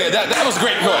 Yeah. That was a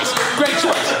great choice. Great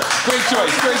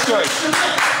choice.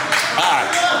 All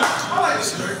right.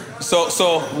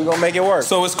 So we're going to make it work.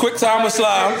 So it's Quick Time with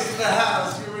Slime.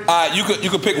 You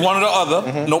could pick one or the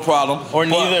other, no problem. Or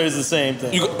neither is the same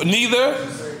thing. Neither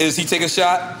is he take a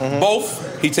shot.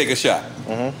 Both, he take a shot.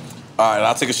 All right,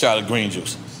 I'll take a shot of green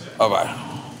juice. All right.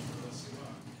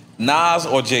 Nas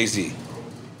or Jay-Z?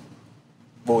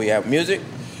 What we have, music?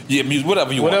 Yeah, music,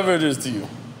 whatever you want. Whatever it is to you.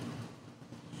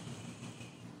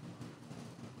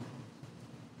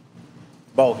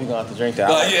 Both, you're going to have to drink that.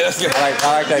 Yeah, that's good. I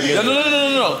like that music.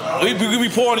 No. We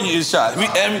pouring you a shot.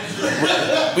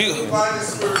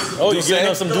 Oh, you giving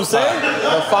us some Douce?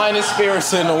 The finest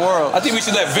spirits in the world. I think we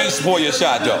should let Vince pour your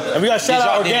shot, though. And we got shout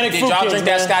out Organic Fruit Did y'all Kings, drink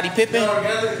man. that Scottie Pippen?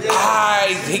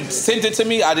 He sent it to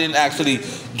me. I didn't actually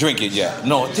drink it yet.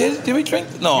 No, did we drink?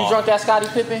 No. You drunk that Scottie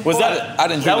Pippen? Was that? I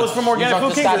didn't drink That was from Organic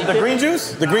Food Kings. The green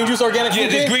juice? The green juice Organic Food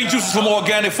Kings? Kings? Yeah, the green juice is from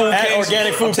Organic Food At Kings.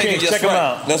 Organic Food Kings. Check them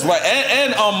out. That's right.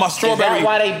 And my strawberry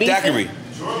why they beefing? daiquiri.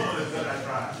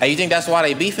 Hey, you think that's why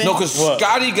they beefing? No, because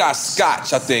Scotty got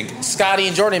scotch, I think. Scotty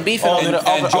and Jordan beefing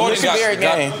and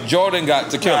Jordan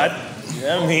got tequila.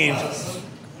 I mean,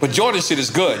 but Jordan shit is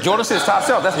good. Jordan shit is top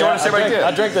shelf. That's Jordan shit right there. I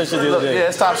drank that shit the other day. Yeah,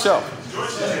 it's top shelf.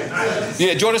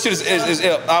 Yeah, Jordan shit is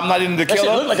ill. I'm not even the That killer.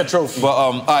 shit look like a trophy. But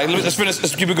all right, let's finish.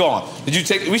 Let's keep it going. Did you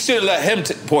take? We should have let him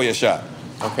pour your shot.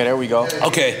 Okay, there we go.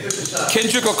 Okay,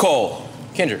 Kendrick or Cole?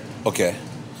 Kendrick. Okay,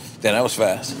 then that was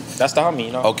fast. That's the homie,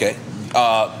 you know. Okay,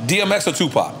 DMX or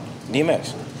Tupac?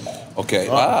 DMX. Okay.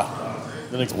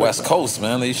 West Coast,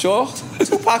 man. Are you sure?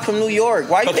 Tupac from New York.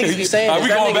 Why you think you saying Are we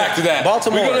that going nigga back to that?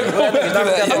 Baltimore. We're gonna go back to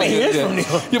that. I mean, he is from New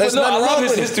York. Yeah, but no, I love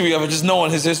his with it. history of it, just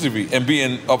knowing his history and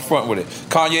being upfront with it.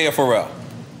 Kanye or Pharrell?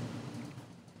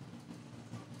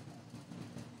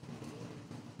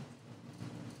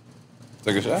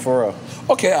 Take a shot? Pharrell.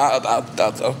 Okay,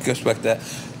 I'll respect that.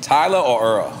 Tyler or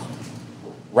Earl?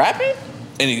 Rapping?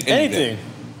 Anything.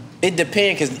 It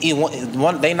depends because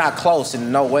they not close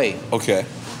in no way. Okay.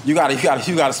 You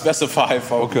gotta specify it,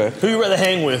 folks. Okay. Who you rather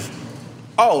hang with?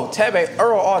 Oh, Tebe,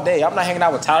 Earl all day. I'm not hanging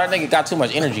out with Tyler. That nigga got too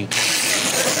much energy.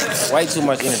 Way too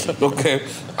much energy. Okay.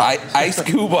 Ice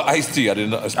Cube or Ice T? I didn't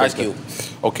know. Ice Cube.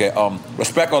 Okay.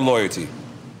 Respect or loyalty?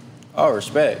 Oh,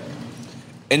 respect.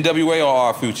 NWA or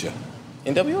our Future?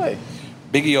 NWA.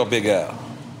 Biggie or Big L?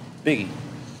 Biggie.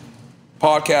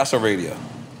 Podcast or radio?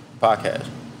 Podcast.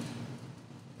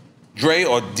 Dre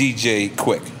or DJ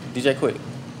Quick? DJ Quick.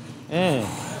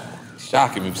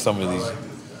 Shocking me with some of these.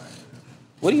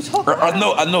 What are you talking about?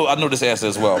 I know this answer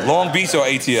as well. Long Beach or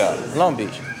ATL? Long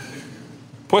Beach.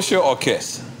 Pusha or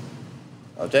Kiss?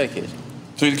 Oh, Jada Kiss.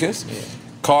 Jada Kiss? Yeah.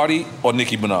 Cardi or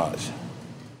Nicki Minaj?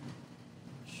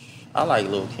 I like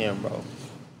Lil' Kim, bro.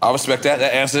 I respect that.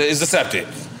 That answer is accepted.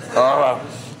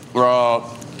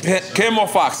 Kim or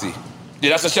Foxy? Yeah,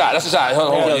 that's a shot. That's a shot.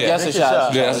 Hold on, yeah. That's a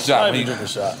shot. Yeah, that's a shot. Drink a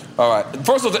shot. All right.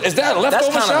 First of all, is that a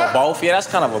leftover That's kind shot? of a both. Yeah, that's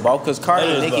kind of a both because Cardi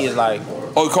and Nicki is like.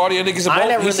 Oh, Cardi and Nicki's a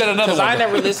both? He said another one. I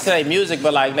never listened to their music,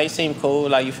 but like they seem cool.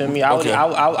 Like you feel me? I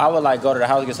would like go to the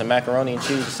house and get some macaroni and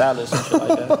cheese salad and shit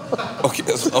like that.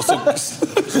 Okay.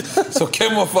 So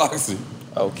Kim or Foxy?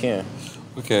 Oh, Kim.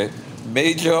 Okay.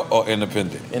 Major or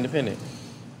independent? Independent.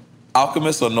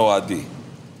 Alchemist or No ID?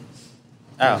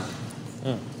 Al.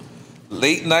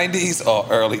 Late 90s or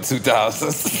early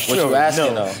 2000s? What you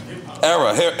asking though?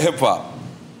 Era, hip hop.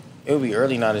 It would be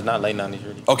early 90s, not late 90s,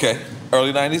 really. Okay.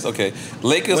 Early 90s? Okay.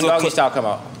 Lakers when or Doggy Style come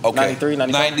out? Okay. 93,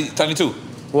 94? 92.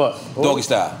 What? Doggy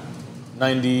Style.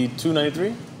 92,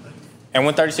 93? And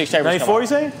when 36 Chambers 94, you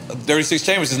say? 36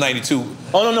 Chambers is 92.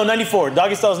 Oh, no, 94.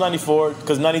 Doggy Style's 94,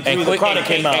 because 93, the Chronic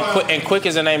came out. And Quick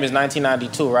is the name is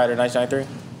 1992, right, or 1993?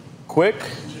 Quick?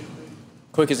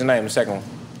 Quick is the name, the second one.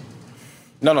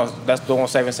 No, that's the one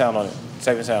Saving Sound on it.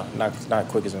 Saving Sound, not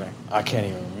Quick is the name. I can't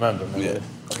even remember, man. Yeah.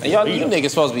 And y'all, you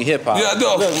niggas supposed to be hip hop. Yeah,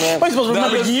 no. Look, man. What, you supposed to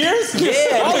remember years?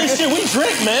 Yeah. All this shit, we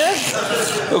drink, man.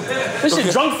 This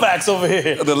shit drunk facts over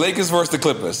here. The Lakers versus the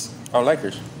Clippers. Oh,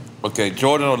 Lakers. Okay,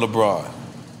 Jordan or LeBron?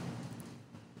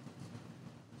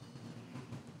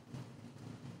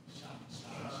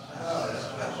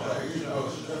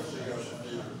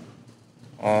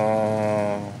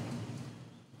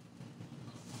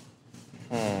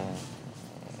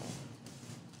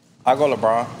 I'll go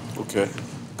LeBron. Okay.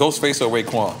 Ghostface or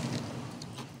Raekwon?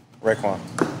 Raekwon.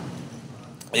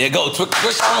 Yeah, go. Twitch on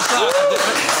the side.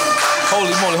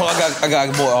 Holy moly. Hold on. I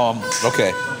got more.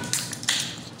 Okay.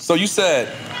 So you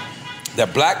said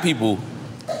that black people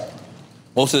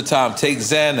most of the time take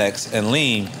Xanax and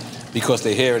lean because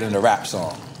they hear it in the rap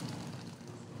song.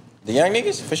 The young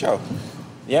niggas, for sure.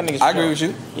 The young niggas. I agree with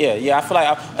you. Yeah. I feel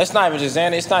like it's not even just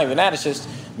Xanax. It's not even that. It's just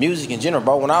music in general,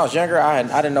 bro. When I was younger, I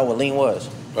didn't know what lean was.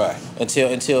 Right.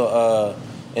 Until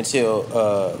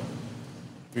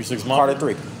 3-6 Carter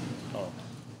 3.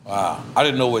 Wow. I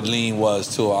didn't know what lean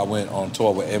was till I went on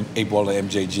tour with 8Ball and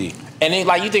MJG. And then,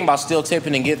 like, you think about still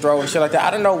tipping and get throw and shit like that.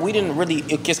 I don't know. We didn't really,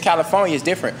 because California is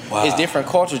different. Wow. It's different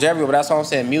cultures everywhere. But that's what I'm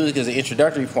saying. Music is an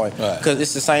introductory point. Because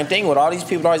it's the same thing with all these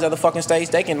people, all these other fucking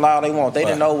states. They can lie all they want. They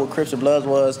didn't know what Crips and Bloods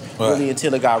was really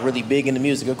until it got really big in the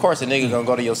music. Of course, a nigga gonna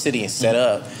go to your city and set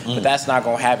up. But that's not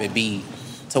gonna have it be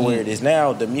to where it is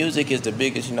now. The music is the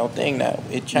biggest, thing now.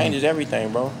 It changes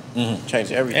everything, bro.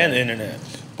 Changes everything. And the internet.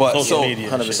 But social media.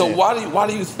 100%. So why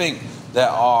do you think that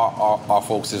our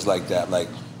folks is like that? Like,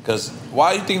 because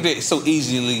why do you think they're so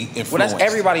easily influenced? Well, that's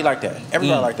everybody like that.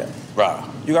 Everybody like that. Right.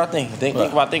 You gotta think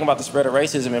about the spread of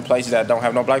racism in places that don't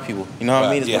have no black people. You know what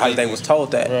I mean? It's because they was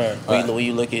told that. When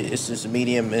you look at it's just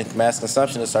medium and mass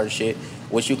consumption of certain shit.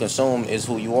 What you consume is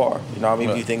who you are. You know what I mean?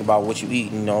 If you think about what you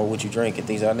eat, what you drink, and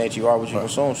things of that nature, you are what you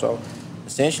consume. So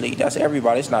essentially, that's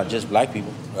everybody. It's not just black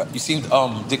people. You seen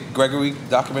Dick Gregory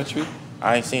documentary?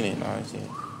 I ain't seen it. No, I ain't seen it.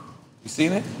 You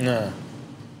seen it? No.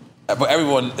 But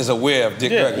everyone is aware of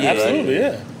Dick Gregory, absolutely,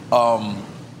 right?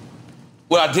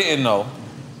 What I didn't know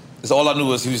is all I knew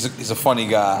was he's a funny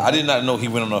guy. I did not know he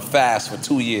went on a fast for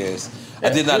 2 years. I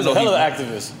did not know he was a hell of an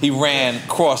activist. He ran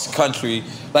cross country.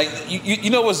 Like you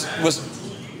know was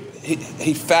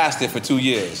he fasted for 2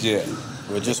 years? Yeah.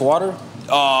 With just water? He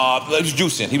was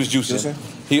juicing. He was juicing.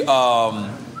 He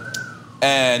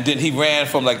and then he ran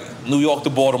from like New York to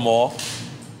Baltimore,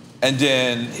 and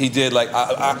then he did like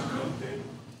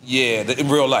in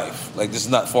real life. Like, this is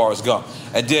not Forrest Gump.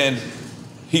 And then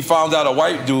he found out a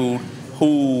white dude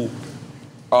who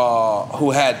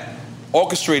had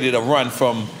orchestrated a run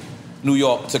from New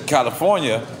York to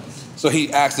California. So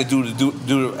he asked the dude to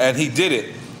do and he did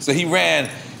it. So he ran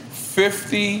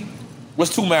 50,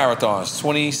 what's 2 marathons?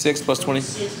 26 plus 20?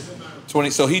 20.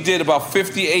 So he did about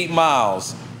 58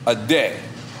 miles a day.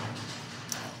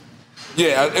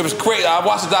 Yeah, it was crazy. I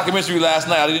watched the documentary last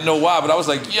night. I didn't know why, but I was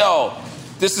like, yo,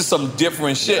 this is some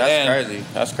different shit. Yeah,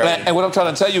 that's crazy. And what I'm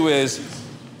trying to tell you is,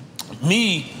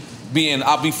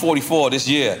 I'll be 44 this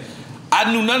year,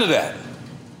 I knew none of that.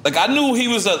 Like, I knew he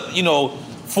was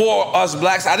for us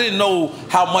blacks. I didn't know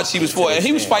how much he was for. And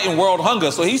he was fighting world hunger.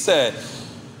 So he said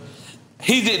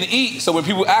he didn't eat. So when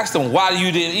people asked him, why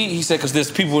you didn't eat? He said, because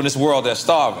there's people in this world that's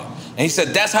starving. And he said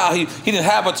that's how he didn't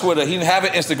have a Twitter, he didn't have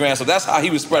an Instagram, so that's how he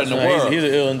was spreading the word. He's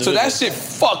an ill individual. So that shit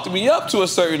fucked me up to a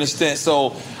certain extent.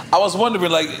 So I was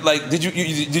wondering, like, did you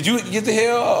get to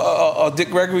hear Dick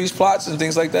Gregory's plots and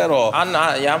things like that, or?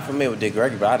 I'm familiar with Dick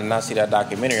Gregory, but I did not see that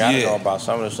documentary. I didn't know about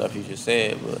some of the stuff you just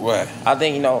said. But I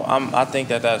think I think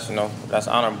that's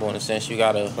honorable in a sense. You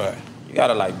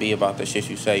gotta like be about the shit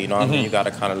you say. You know what I mean? You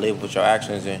gotta kind of live with your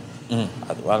actions, and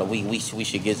we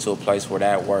should get to a place where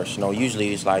that works.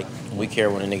 Usually it's like we care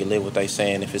when a nigga live what they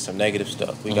saying. If it's some negative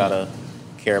stuff, we gotta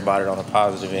care about it on a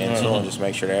positive end too, and just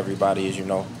make sure that everybody is You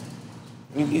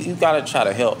gotta try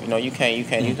to help. You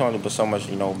can't only put so much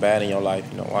bad in your life.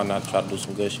 Why not try to do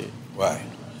some good shit? Right.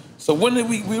 So when did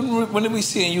we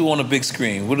see you on a big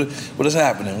screen? What is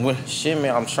happening? Shit,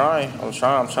 man, I'm trying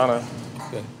to.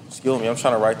 Excuse me, I'm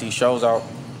trying to write these shows out.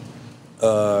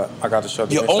 I got the show.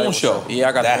 Your own show? Yeah,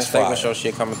 I got the Statement Show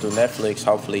shit coming through Netflix.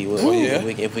 Hopefully,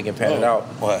 if we can pan it out.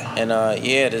 And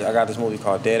I got this movie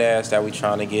called Dead Ass that we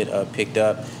trying to get picked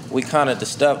up. We kind of the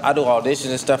stuff. I do auditions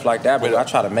and stuff like that, but I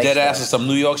try to make Dead Ass is some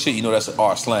New York shit. That's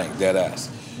our slang. Dead Ass.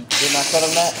 Didn't I tell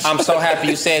him that? I'm so happy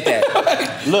you said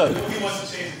that. Look,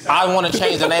 I want to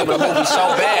change the name of the movie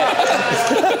so bad.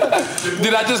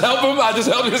 Did I just help him? I just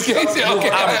helped his case? Okay.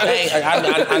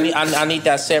 I need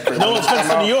that separate. No offense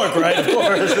to New York, right? Of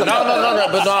course. No.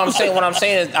 But what I'm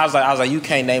saying is, I was like, you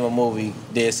can't name a movie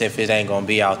this if it ain't gonna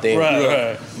be out there.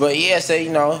 Right. But yeah, say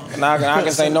now I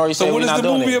can say no. So what is the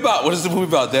movie about? What is the movie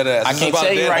about? Dead Ass. I can't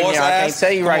tell you right now. I can't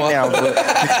tell you right now. But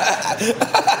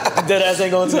Dead Ass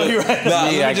ain't gonna tell you right now.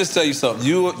 Let me just tell you something.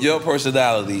 Your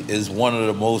personality is one of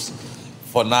the most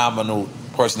phenomenal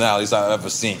personalities I've ever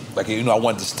seen. Like, I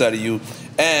wanted to study you.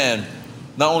 And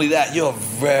not only that, you're a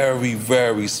very,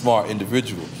 very smart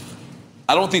individual.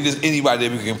 I don't think there's anybody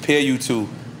that we can compare you to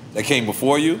that came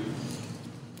before you.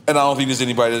 And I don't think there's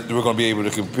anybody that we're going to be able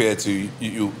to compare to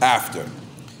you after.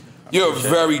 You're a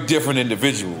very different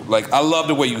individual. Like, I love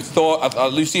the way you thought.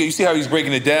 You see how he's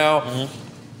breaking it down?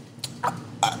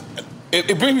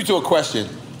 It brings me to a question.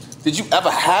 Did you ever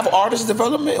have artist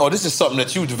development, or this is something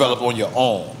that you developed on your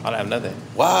own? I don't have nothing.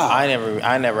 Wow. I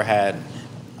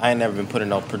ain't never been put in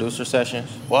no producer sessions.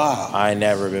 Wow. I ain't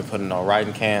never been put in no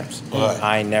writing camps. Right.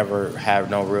 I ain't never have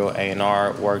no real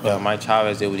A&R work done. Mike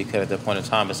Chavez did what he could at that point in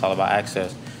time. It's all about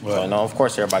access. Right. So, of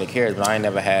course, everybody cares, but I ain't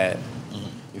never had,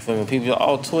 you feel me?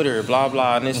 People, Twitter, blah,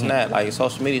 blah, and this and that, like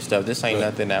social media stuff. This ain't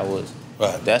nothing that was,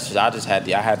 that's just, I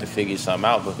had to figure something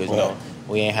out because, you know,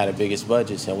 we ain't had the biggest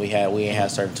budgets and we ain't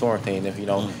had certain touring things. If, you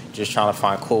know, just trying to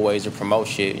find cool ways to promote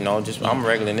shit, you know, I'm a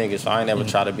regular nigga, so I ain't never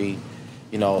try to be,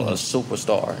 you know, a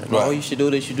superstar. Oh, you should do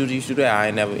this, you should do this, you should do that. I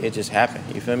ain't never, it just happened.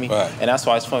 You feel me? Right. And that's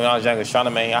why it's funny. When I was younger,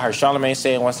 I heard Charlamagne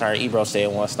say it once, and I heard Ebro say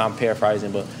it once, and I'm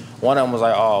paraphrasing, but one of them was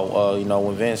like, you know,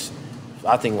 when Vince,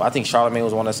 I think Charlamagne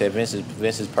was the one that said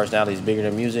Vince's personality is bigger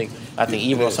than music. I think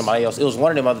Ebro or somebody else. It was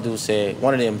one of them other dudes said,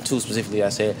 one of them two specifically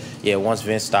that said, yeah, once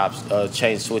Vince stops,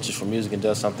 switches from music and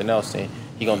does something else, then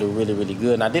he gonna do really, really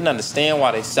good. And I didn't understand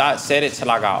why they said it till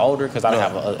I got older because I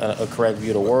didn't have a correct view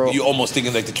of the world. You almost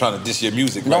thinking like they're trying to diss your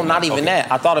music. No, right not now. even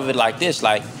that. I thought of it like this,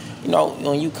 like, you know,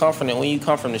 when you come from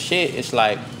the shit, it's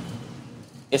like,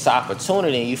 it's an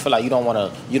opportunity, and you feel like you don't want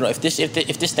to, you know, if this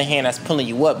the hand that's pulling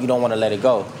you up, you don't want to let it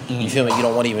go. You feel me? You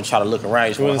don't want to even try to look around.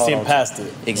 You just want to hold on past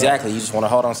it. Exactly. Right. You just want to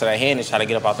hold on to that hand and try to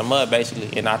get up out the mud,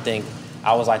 basically. And I think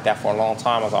I was like that for a long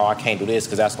time. I was like, I can't do this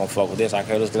because that's going to fuck with this. I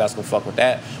can't do this because that's going to fuck with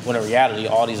that. When in reality,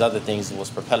 all these other things was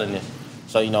propelling it.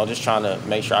 So, you know, just trying to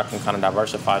make sure I can kind of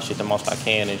diversify shit the most I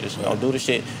can and just, you know, do the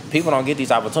shit. People don't get these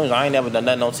opportunities. I ain't never done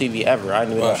nothing on TV ever. I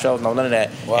ain't even no shows, none of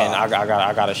that. Wow. And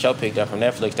I got a show picked up from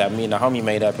Netflix that me and the homie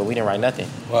made up, and we didn't write nothing.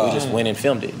 Wow. We just went and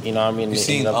filmed it. You know what I mean? You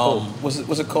seen, what's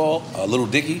it called? Little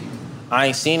Dicky? I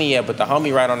ain't seen it yet, but the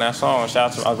homie right on that song.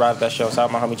 Shout out to, I was right at that show. Shout out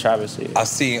to my homie Travis. I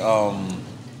seen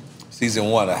season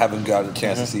 1. I haven't gotten a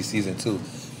chance to see season 2.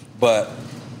 But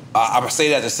I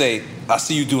say that to say, I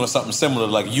see you doing something similar,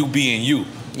 like you being you.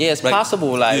 Yeah, it's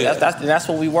possible. Like that's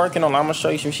what we working on. I'm gonna show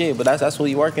you some shit, but that's what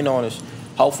we working on. Is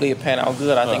hopefully it pan out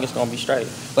good. I think it's gonna be straight.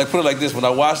 Like put it like this: when I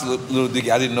watched Little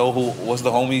Dicky, I didn't know what's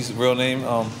the homie's real name.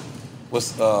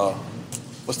 What's the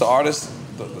artist?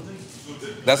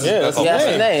 That's his name. That's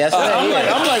his name.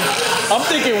 I'm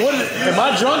thinking, what? Am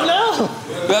I drunk now?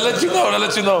 They'll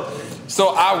let you know. So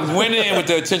I went in with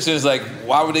the intentions like,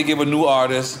 why would they give a new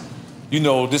artist, you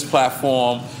know, this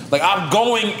platform? Like, I'm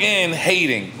going in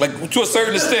hating, like, to a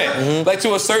certain extent. Like,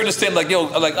 to a certain extent, like, yo,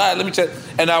 like, all right, let me check.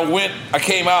 And I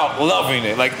came out loving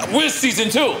it. Like, where's season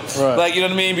 2? Right. Like, you know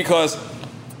what I mean? Because,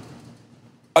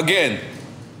 again,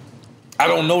 I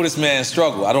don't know this man's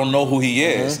struggle. I don't know who he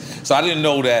is. So I didn't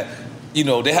know that, you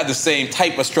know, they have the same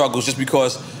type of struggles just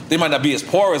because they might not be as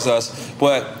poor as us,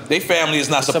 but their family is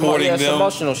not supporting them. It's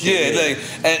emotional shit.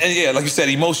 Yeah, like, like you said,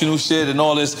 emotional shit and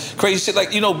all this crazy shit.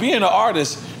 Like, you know, being an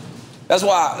artist, that's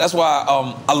why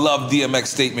I love DMX's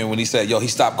statement when he said, yo, he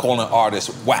stopped calling artists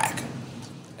whack.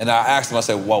 And I asked him, I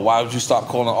said, well, why would you stop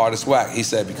calling artists whack? He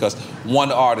said, because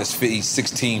one artist feeds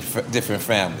 16 different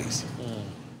families.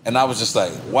 And I was just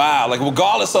like, wow. Like,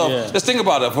 regardless of, just think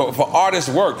about it, for artist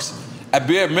works, at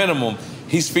bare minimum,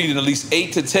 he's feeding at least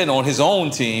 8 to 10 on his own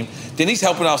team. Then he's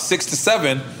helping out 6 to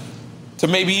 7 to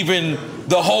maybe even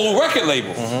the whole record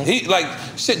label. He, like,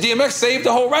 shit, DMX saved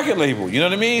the whole record label. You know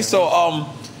what I mean? So,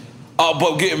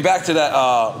 but getting back to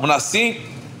that, when I seen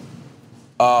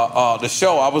the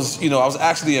show, I was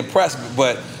actually impressed,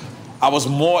 but I was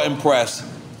more impressed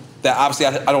that obviously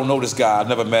I don't know this guy. I've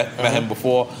never met him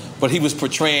before, but he was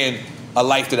portraying a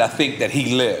life that I think that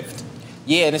he lived.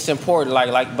 Yeah, and it's important.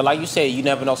 But like you said, you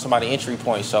never know somebody's entry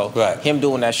point. So him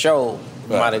doing that show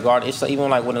might have guarded. It's like, even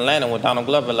like with Atlanta, with Donald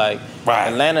Glover. Like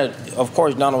Atlanta, of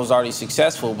course, Donald was already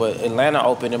successful, but Atlanta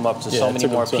opened him up to so many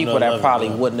more people that probably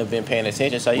wouldn't have been paying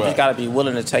attention. So you just got to be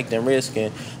willing to take them risks.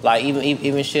 And like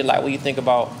even shit like when you think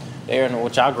about there in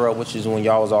which I grew up, which is when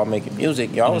y'all was all making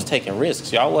music, y'all was taking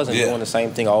risks. Y'all wasn't doing the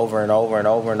same thing over and over and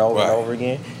over and over and over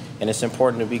again. And it's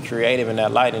important to be creative in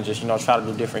that light and just, you know, try to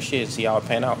do different shit, see how it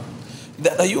pan out.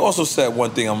 You also said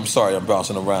one thing, I'm sorry, I'm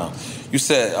bouncing around. You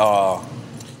said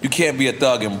you can't be a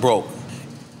thug and broke.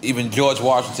 Even George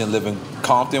Washington lived in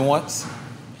Compton once.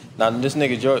 Now this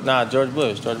nigga George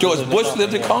Bush. George Bush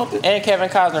lived in Compton? And Kevin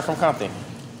Costner from Compton.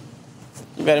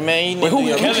 You better, man. Wait, who?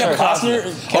 Kevin Costner?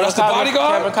 Oh, that's the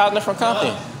bodyguard? Kevin Costner from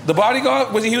Compton. The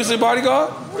bodyguard? Was he was the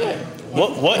bodyguard? Yeah.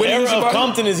 What era of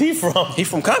Compton is he from? He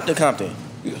from Compton.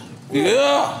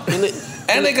 Yeah.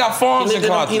 And they got farms in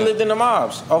Compton. He lived in the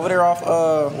mobs over there off.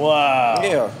 Wow.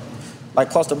 Yeah. Like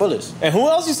close to Bullets. And who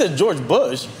else? You said George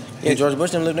Bush. Yeah, George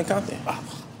Bush didn't live in Compton.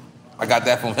 I got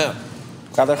that from him.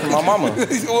 Got that from my mama.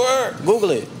 Word.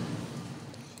 Google it.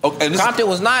 Okay, Compton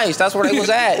was nice. That's where they was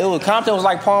at. Compton was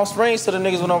like Palm Springs till the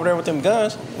niggas went over there with them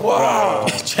guns. Wow.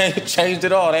 Changed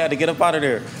it all. They had to get up out of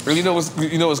there. You know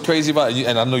what's crazy about it?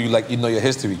 And I know you know your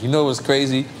history. You know what's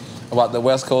crazy about the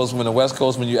West Coast?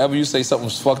 When you say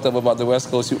something's fucked up about the West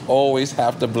Coast, you always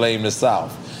have to blame the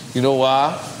South. You know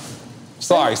why?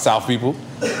 Sorry, South people.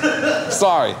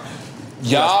 Sorry.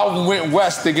 Y'all went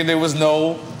West thinking there was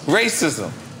no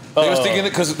racism. They was thinking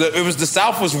because the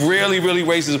South was really, really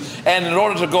racist, and in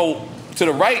order to go to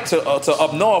the right, to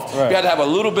up north, you had to have a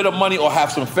little bit of money or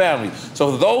have some family.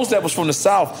 So those that was from the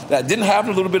South that didn't have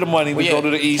a little bit of money would go to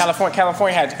the East.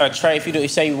 California had a train. If you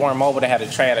say you weren't mobile, they had a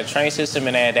train system,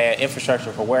 and they had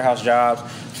infrastructure for warehouse jobs,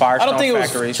 Firestone I don't think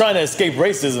factories. it was trying to escape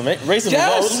racism. Racism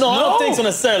Yes, I don't think so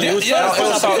necessarily. It was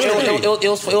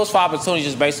it was for opportunities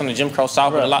just based on the Jim Crow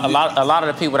South. But a lot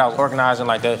of the people that was organizing,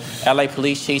 like the LA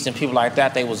police chiefs and people like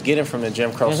that, they was getting from the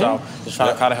Jim Crow South to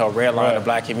try to kind of help redline the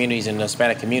black communities and the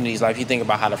Hispanic communities. Like if you think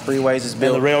about how the freeways is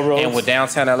built and the railroads and what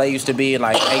downtown LA used to be in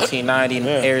like 1890 and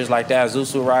areas like that,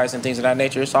 Zusu riots and things of that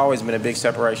nature, it's always been a big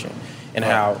separation. And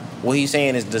how what he's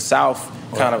saying is the South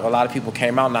kind of a lot of people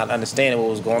came out not understanding what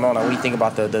was going on. Like when you think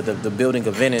about the building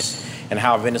of Venice and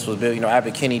how Venice was built,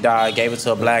 Abbot Kinney died, gave it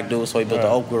to a black dude, so he built the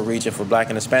Oakwood region for black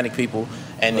and Hispanic people,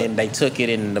 and then they took it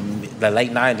in the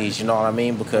late 90s, you know what I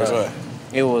mean? Because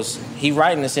it was, he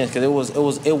right in a sense, because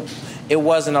it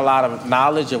wasn't a lot of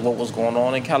knowledge of what was going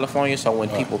on in California, so when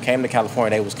people came to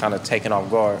California, they was kind of taken off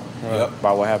guard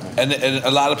by what happened. And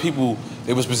a lot of people,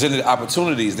 it was presented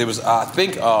opportunities. There was, I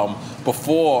think,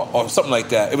 before or something like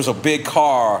that, it was a big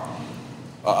car.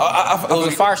 It was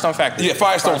a Firestone factory. Yeah,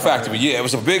 Firestone factory. Yeah, it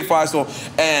was a big Firestone,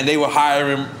 and they were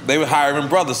hiring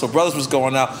brothers. So brothers was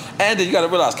going out, and then you got to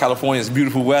realize California's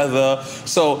beautiful weather.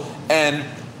 So and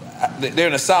they're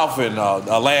in the South, in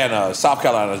Atlanta, South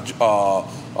Carolina,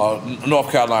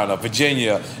 North Carolina,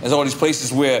 Virginia, and all these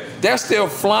places where they're still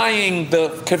flying the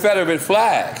Confederate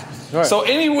flag. Right. So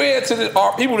anywhere to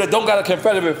our people that don't got a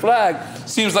Confederate flag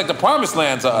seems like the promised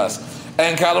land to us.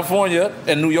 And California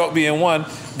and New York being one.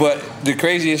 But the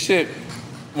craziest shit,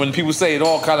 when people say it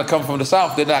all kind of come from the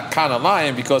South, they're not kind of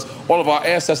lying because all of our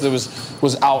ancestors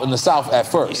was out in the South at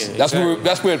first. Yeah,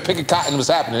 that's where picking cotton was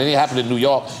happening. It didn't happen in New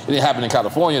York. It didn't happen in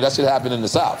California. That shit happened in the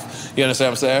South. You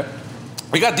understand what I'm saying?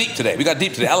 We got deep today.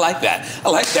 I like that.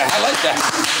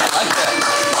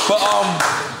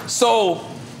 But so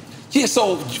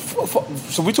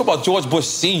we talk about George Bush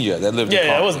Sr. that lived in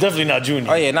Compton. Yeah, it was definitely not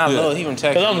Junior. Oh yeah, not Lil. He from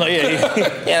Texas. Because I'm like,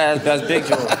 yeah, that's Big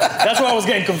George. That's why I was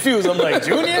getting confused. I'm like,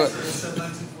 Junior?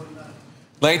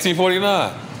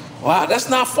 1949. Wow, that's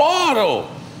not far though.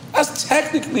 That's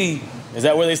technically. Is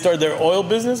that where they started their oil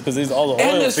business? Because these all the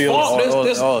oil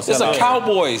fields.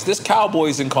 There's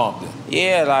cowboys in Compton.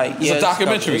 Yeah, like it's a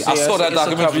documentary. I saw that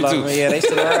documentary too. Yeah, they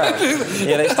still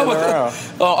around.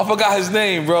 I forgot his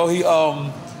name, bro. He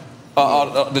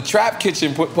the Trap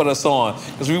Kitchen put us on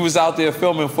because we was out there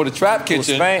filming for the Trap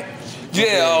Kitchen.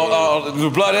 The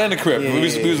Blood and the Crip. We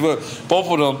was with both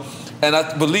of them, and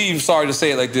I believe, sorry to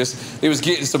say it like this, they was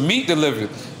getting some meat delivered,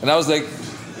 and I was like,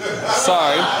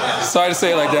 sorry to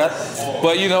say it like that,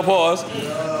 but pause.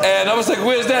 And I was like,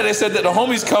 where's that? They said that the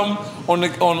homies come on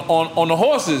the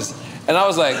horses, and I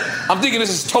was like, I'm thinking this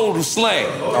is total slang.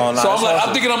 So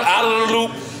I'm thinking I'm out of the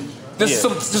loop. This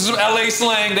is some LA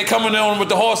slang. They coming on with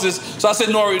the horses. So I said,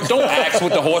 Nori, don't ask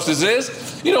what the horses is.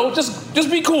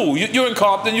 Just be cool. You're in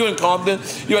Compton. You're at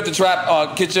the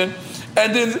Trap Kitchen.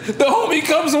 And then the homie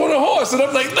comes on a horse. And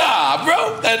I'm like, nah,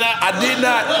 bro. And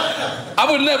I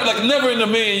would never in a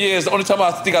million years, the only time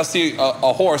I think I see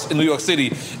a horse in New York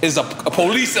City is a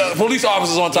police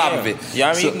officers on top of it.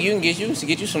 Yeah, I mean, you can get you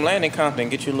some land in Compton,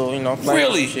 get you a little,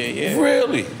 really? Shit, yeah.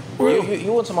 Really?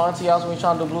 You went to my auntie house when we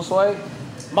trying to do Blue Suede?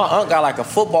 My aunt got like a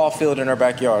football field in her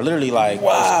backyard. Literally, like,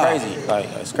 wow. It's crazy. Like,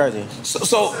 it's crazy.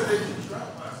 So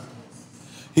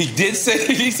he did say,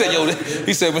 he said,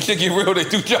 when shit get real, they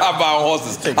do drive by on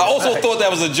horses. I also thought that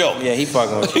was a joke. Yeah, he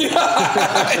fucking with you.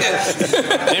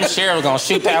 Them sheriffs gonna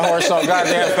shoot that horse so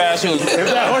goddamn fast. If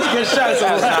that horse gets shot, it's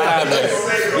not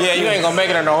happening. Yeah, you ain't gonna make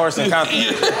it on no horse in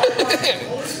Compton.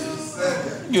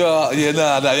 Nah.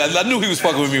 I knew he was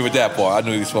fucking with me with that part.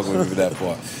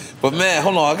 But man,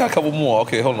 hold on, I got a couple more.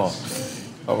 Okay, hold on.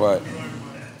 All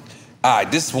right,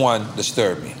 this one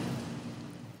disturbed me.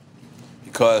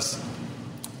 Because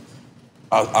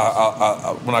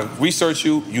when I research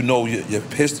you, you know your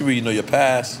history, you know your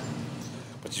past,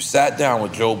 but you sat down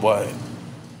with Joe Budden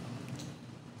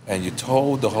and you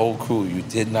told the whole crew you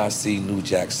did not see New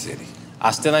Jack City. I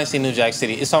still ain't seen New Jack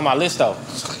City. It's on my list, though.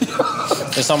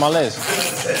 It's on my list.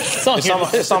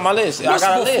 It's on my list. What's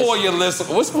before your list?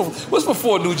 What's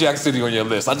before New Jack City on your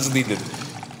list? I just need to.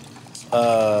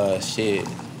 Shit.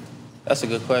 That's a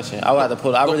good question. I would have to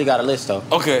pull. I really got a list though.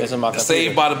 Okay. It's in my computer.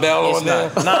 Saved by the Bell It's on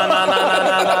there?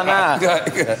 not. Nah.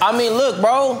 I mean, look,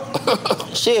 bro.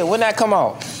 Shit, when that come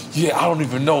out? Yeah, I don't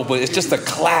even know, but it's just a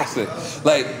classic.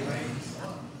 Like,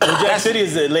 New Jack City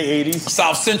is the late 80s.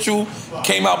 South Central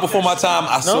came out before my time.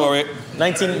 I saw it.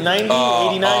 1990,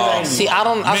 89, 90. See,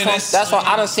 that's why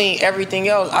I done seen everything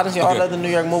else. I done seen all the other New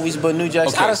York movies, but New Jack.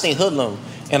 I done seen Hoodlum,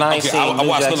 and I ain't seen. I New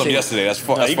watched Jack Hoodlum City. yesterday. That's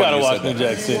fun. No, you gotta watch New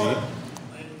Jack City.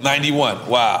 91.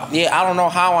 Wow. Yeah, I don't know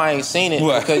how I ain't seen it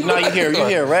because you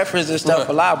hear references and stuff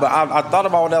a lot, but I thought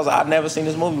about what else. I'd never seen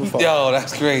this movie before. Yo,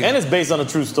 that's crazy. And it's based on a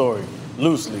true story,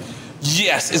 loosely.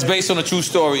 Yes, it's based on a true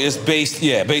story. It's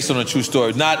based on a true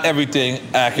story. Not everything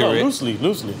accurate. No,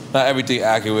 loosely. Not everything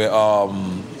accurate.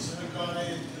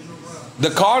 The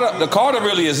Carter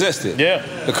really existed. Yeah.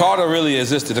 The Carter really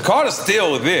existed. The Carter's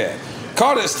still there.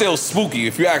 Carter is still spooky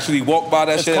if you actually walk by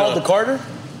that shit. It's called the Carter?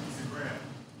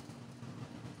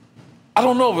 I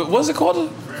don't know. Was it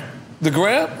called the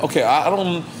Graham? Okay, I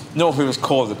don't know if it was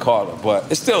called the Carter,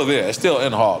 but it's still there. It's still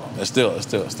in Harlem. It's still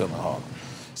in Harlem.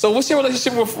 So what's your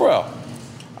relationship with Pharrell?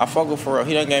 I fuck with Pharrell.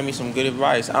 He done gave me some good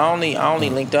advice. I only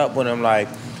linked up with him like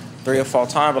 3 or 4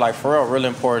 times, but like Pharrell really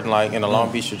important like in the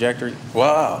Long Beach trajectory.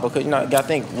 Wow. Because you know, you gotta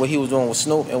think what he was doing with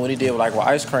Snoop and what he did with like with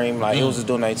Ice Cream, like it was this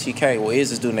dude named TK. Well, is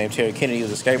this dude named Terry Kennedy? He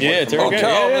was a skateboarder. Yeah,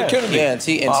 Terry Kennedy. Yeah, and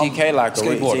TK like a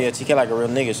TK like a real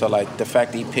nigga. So like the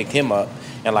fact that he picked him up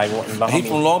and like he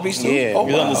from Long Beach too? Yeah, he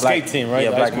was on the skate team, right?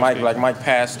 Yeah, Black Mike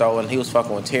passed though, and he was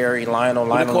fucking with Terry, Lionel.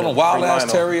 What they call him, Wild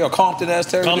Ass Terry or Compton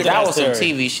Ass Terry? That was some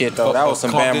TV shit though. That was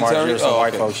some Bam Margera, some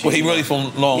white folks shit. Well, he really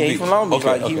from Long Beach. Yeah, he from Long Beach.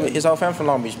 Okay, like his whole family from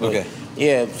Long Beach. But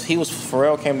yeah,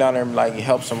 Pharrell came down there and like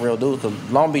helped some real dudes. Cause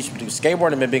Long Beach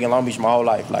skateboarding been big in Long Beach my whole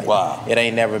life. Like, it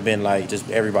ain't never been like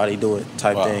just everybody do it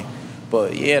type thing.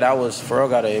 But yeah, Pharrell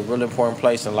got a really important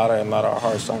place in a lot of our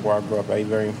hearts. Somewhere where I grew up, he's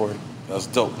very important. That's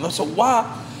dope. No, so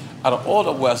why, out of all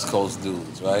the West Coast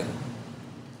dudes, right,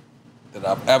 that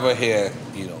I've ever heard,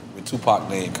 with Tupac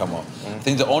name come up, I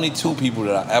think the only 2 people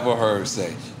that I ever heard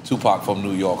say Tupac from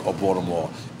New York or Baltimore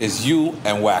is you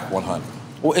and Wack 100.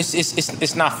 Well,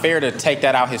 it's not fair to take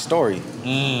that out his story.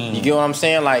 You get what I'm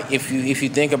saying? Like if you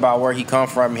think about where he come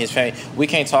from, his family, we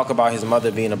can't talk about his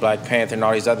mother being a Black Panther and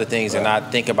all these other things and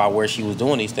not think about where she was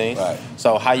doing these things. Right.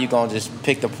 So how you gonna just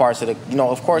pick the parts of the?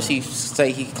 Of course he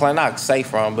not say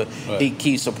from, but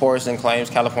he supports and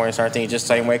claims California certain things just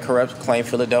same way Corrupt claim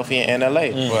Philadelphia and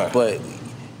LA. But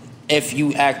if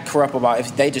you act corrupt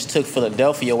if they just took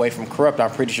Philadelphia away from Corrupt, I'm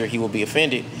pretty sure he would be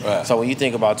offended. Right. So when you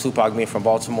think about Tupac being from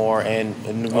Baltimore and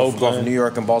from New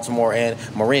York and Baltimore and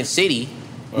Marin City,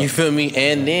 you feel me?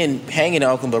 And then hanging in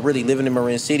Oakland, but really living in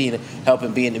Marin City and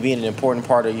helping being an important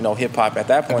part of hip hop at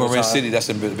that point. Marin City, that's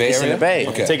in the Bay Area. It's in the Bay.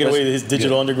 Okay. Taking away his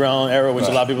digital underground era, which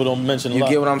a lot of people don't mention. You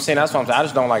get what I'm saying? That's what I'm saying. I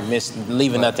just don't like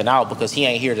leaving nothing out because he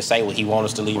ain't here to say what he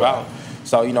wants us to leave out.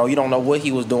 So, you don't know what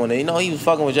he was doing. He was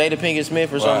fucking with Jada Pinkett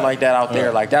Smith or something like that out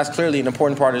there. Like, that's clearly an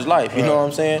important part of his life. You know what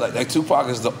I'm saying? Like Tupac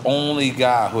is the only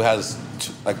guy who has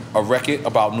a record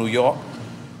about New York.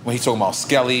 When he's talking about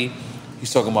Skelly,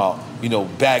 he's talking about,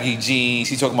 baggy jeans.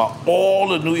 He's talking about all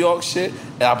the New York shit.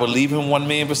 And I believe him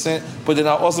 1,000,000%. But then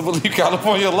I also believe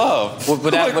California Love.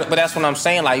 But that's what I'm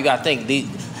saying. Like, you got to think.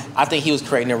 I think he was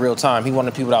creating in real time. He one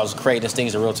of the people that was creating these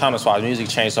things in real time. That's why his music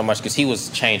changed so much because he was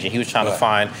changing. He was trying to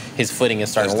find his footing in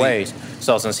certain ways.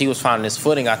 So since he was finding his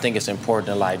footing, I think it's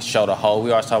important to show the whole.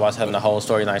 We always talk about telling the whole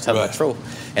story, not telling the truth,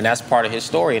 and that's part of his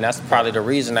story. And that's probably the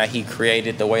reason that he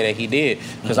created the way that he did.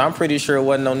 Because I'm pretty sure it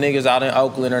wasn't no niggas out in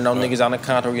Oakland or no niggas out in the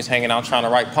country just hanging out trying to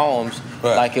write poems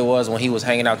like it was when he was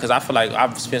hanging out. Because I feel like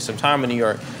I've spent some time in New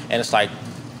York, and it's like.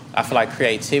 I feel like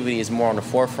creativity is more on the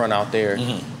forefront out there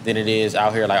than it is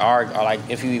out here. Like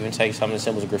if you even take something as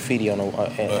simple as graffiti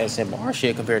and simple our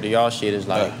shit compared to y'all shit is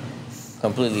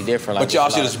completely different. Like, but y'all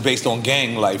shit is based on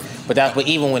gang life. But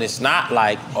even when it's not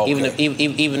even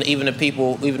the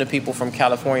people from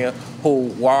California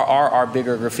who are our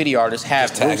bigger graffiti artists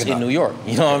have roots in New York.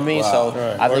 You know what I mean? Wow.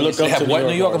 So I think they have what in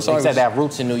New York? I'm sorry. They have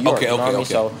roots in New York. Okay, you know what I mean?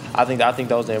 Okay. So I think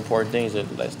those are the important things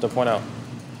to point out.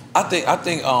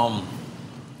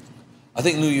 I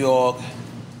think New York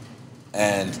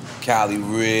and Cali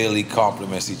really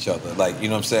complements each other. Like, you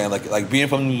know what I'm saying? Like being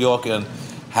from New York and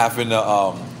having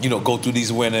to, go through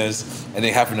these winters and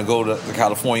then having to go to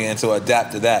California and to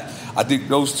adapt to that. I think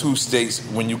those 2 states,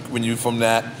 when you're from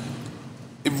that,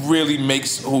 it really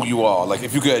makes who you are. Like,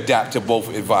 if you could adapt to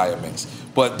both environments.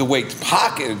 But the way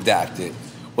Pac adapted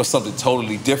was something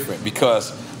totally different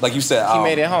because, like you said, he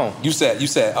made it home. You said,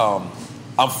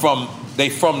 they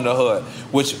from the hood,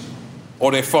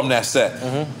 or they're from that set.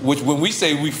 Which when we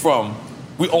say we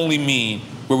only mean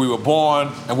where we were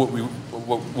born and what we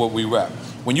what we rap.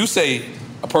 When you say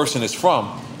a person is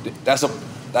from, that's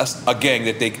a gang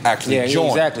that they actually join.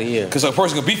 Exactly, yeah. Because a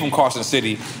person could be from Carson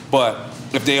City, but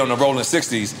if they're on the Rolling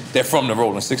 60s, they're from the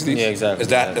Rolling 60s. Yeah, exactly.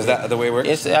 Is that the way it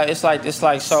works? It's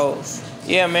like so.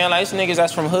 Yeah, man. Like it's niggas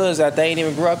that's from hoods that they ain't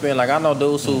even grew up in. Like I know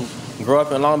dudes who grew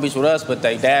up in Long Beach with us, but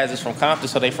their dads is from Compton,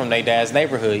 so they from their dad's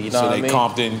neighborhood. You know so what I they mean?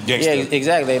 Compton gangster. Yeah,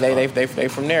 exactly. They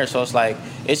from there. So it's like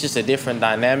it's just a different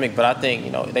dynamic. But I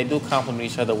think they do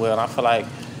complement each other well, and I feel like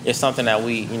it's something that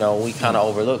we kind of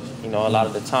overlook. A lot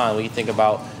of the time when you think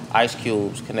about Ice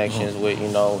Cube's connections with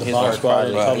his work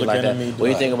project, Public like that. Enemy,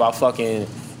 When you think about fucking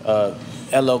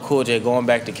LL Cool J going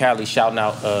back to Cali shouting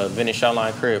out Vintage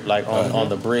Showline Crib like on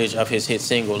the bridge of his hit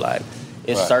single, like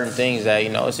it's certain things that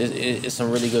it's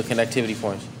some really good connectivity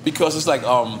points. Because it's like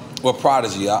with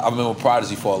Prodigy, I've been with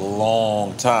Prodigy for a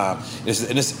long time.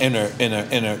 It's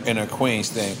inner Queens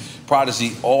thing.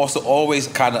 Prodigy also always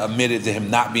kind of admitted to him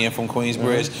not being from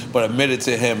Queensbridge, but admitted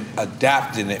to him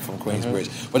adapting it from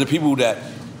Queensbridge. But the people that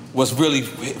was really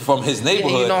from his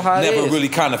neighborhood never really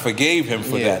kind of forgave him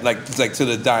for that, like to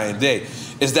the dying day.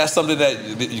 Is that something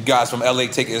that you guys from LA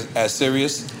take as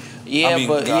serious?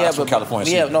 But from California.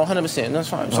 Yeah, no, 100%. That's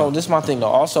fine. So this is my thing though.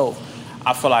 Also,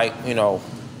 I feel like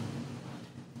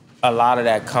a lot of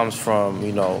that comes from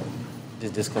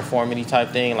this conformity type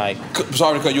thing. Like,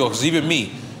 sorry to cut you off, because even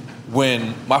me,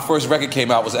 when my first record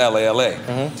came out was LA,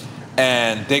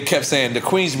 and they kept saying the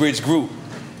Queensbridge group.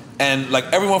 And like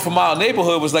everyone from my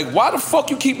neighborhood was like, why the fuck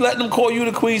you keep letting them call you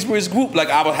the Queensbridge group? Like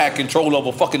I would have control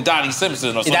over fucking Donnie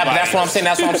Simpson or something. That's what I'm saying.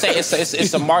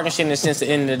 It's a marketing shit in the sense at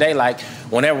the end of the day. Like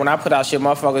when I put out shit,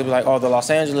 motherfuckers be like, oh, the Los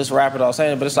Angeles rapper, Los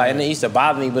Angeles. But it's like, and it used to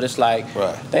bother me, but it's like,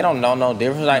 they don't know no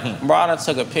difference. Like, bro, I done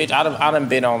took a picture. I done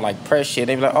been on like press shit.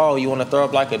 They be like, oh, you want to throw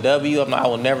up like a W? I'm like, I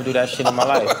will never do that shit in my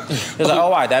life. It's like,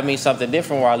 oh, why? That means something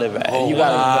different where I live at.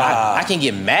 I can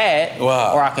get mad,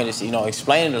 or I can just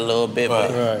explain it a little bit.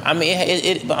 But I mean,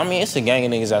 it's a gang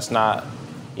of niggas that's not,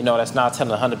 that's not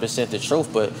telling 100% the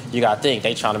truth, but you gotta think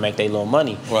they trying to make their little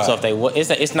money. So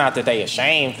if it's not that they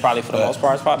ashamed, probably for the most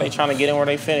part, it's probably they trying to get in where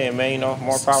they fit in, man.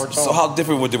 More power to them. So how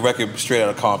different would the record Straight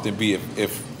Outta Compton be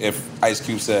if Ice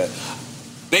Cube said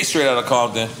they Straight Outta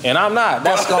Compton and I'm not?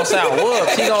 That's gonna sound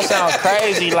whoops. He gonna sound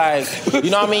crazy, like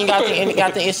what I mean.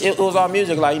 It was all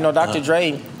music, like Dr.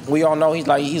 Dre. We all know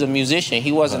he's a musician.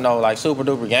 He wasn't no like super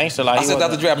duper gangster. Like I said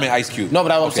Dr. Dre, I mean Ice Cube. No,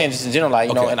 but I'm saying just in general, like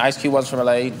and Ice Cube wasn't from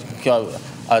LA.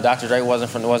 Dr. Dre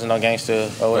wasn't no gangster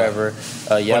or whatever.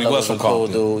 Yellow was a cool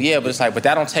dude. Yeah, but it's like, but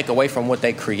that don't take away from what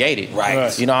they created.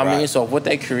 Right. You know what I mean? So if what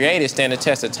they created stand the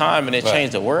test of time and it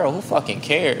changed the world, who fucking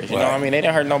cares? You know what I mean? They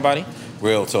didn't hurt nobody.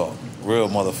 Real talk. Real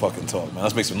motherfucking talk, man.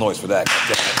 Let's make some noise for that.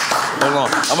 Hold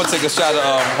on. I'm gonna take a shot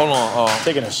of hold on.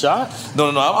 Taking a shot? No.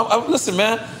 Listen,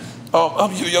 man.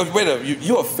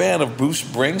 You're a fan of Bruce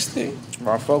Springsteen?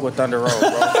 Bro, I fuck with Thunder Road, bro.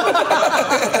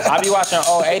 I be watching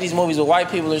old 80s movies with white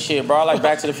people and shit, bro. I like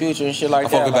Back to the Future and shit like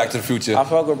that. I fuck with Back to the Future. I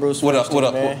fuck with Bruce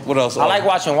Springsteen, man. What else? I like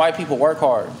watching white people work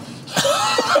hard. You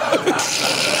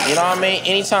know what I mean?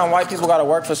 Anytime white people gotta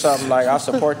work for something, like I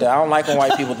support that. I don't like when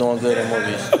white people doing good in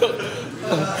movies.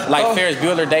 Like Ferris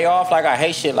Bueller Day Off, like I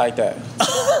hate shit like that.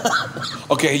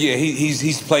 Okay, yeah,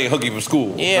 he's playing hooky from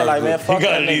school. Yeah, like man, fuck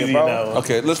that nigga, bro.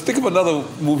 Okay, let's think of another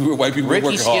movie where white people Ricky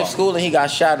working hard. skipped school and he got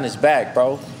shot in his back,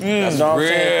 bro. That's what I'm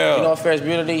saying. Ferris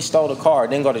Bueller, he stole the car,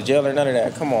 didn't go to jail or none of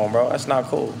that. Come on, bro, that's not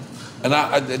cool. And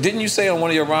didn't you say on one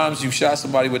of your rhymes you shot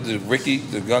somebody with the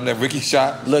gun that Ricky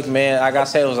shot? Look, man, like I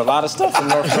said, it was a lot of stuff from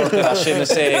North Shore that I shouldn't have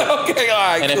said. Okay, all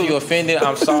right, and if you offended,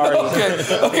 I'm sorry.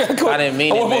 Okay, cool. I didn't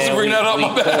mean it, man. I was supposed to bring that up.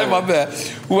 My bad.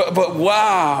 But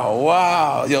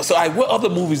wow. Yo, so what other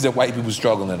movies that white people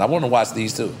struggling in? I want to watch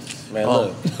these too. Man,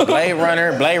 look, Blade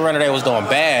Runner, they was doing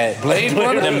bad. Blade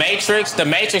Runner? The Matrix,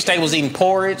 they was eating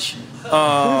porridge.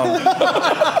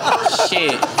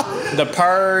 Shit. The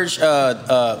Purge,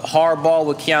 Hardball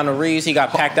with Keanu Reeves. He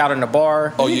got packed out in the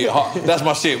bar. Oh yeah, that's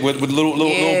my shit with little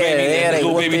baby. Yeah,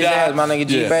 little baby died. My nigga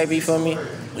G Baby for me.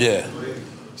 Yeah.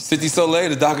 City Soleil,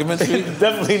 the documentary?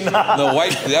 Definitely not. No,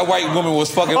 that white woman was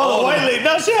fucking. Oh, the white lady.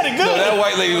 No, she had it good. No, that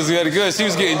white lady had it good. She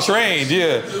was getting trained.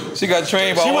 Yeah, she got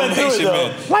trained by all Haitian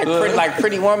men. Like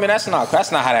Pretty Woman. That's not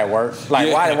how that works.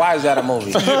 Like why is that a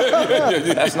movie?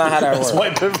 That's not how that works. It's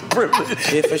white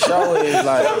privilege. It for sure is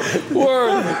like.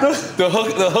 Word. The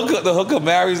hooker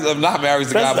marries, not marries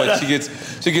the guy, but she gets.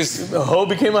 The hoe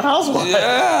became a housewife.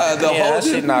 Yeah, that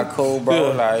shit not cool, bro.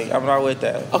 Yeah. Like I'm not with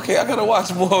that. Okay, I gotta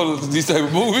watch more of these type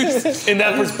of movies. In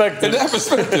that perspective.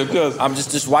 Because I'm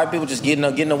just white people just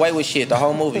getting away with shit the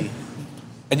whole movie.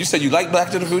 And you said you like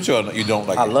Back to the Future or you don't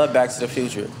like it? I love Back to the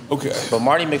Future. Okay. But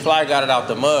Marty McFly got it out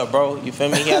the mud, bro. You feel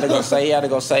me? He had to go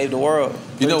save the world.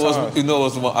 You know what's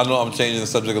I know I'm changing the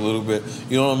subject a little bit.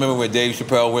 You don't remember when Dave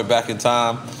Chappelle went back in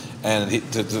time and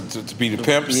to be the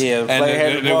pimps? Yeah,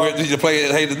 to play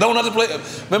not to play.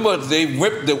 Remember they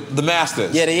ripped the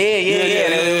masters. Yeah.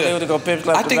 They would go pimps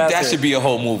like I think that should be a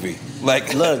whole movie.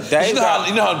 Like, look, Dave, you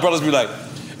know how brothers be like,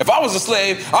 if I was a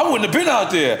slave, I wouldn't have been out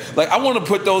there. Like, I want to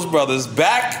put those brothers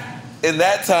back in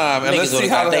that time, and let's see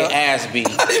how they ass beat.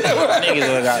 Niggas would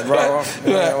have got bro.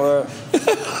 Oh,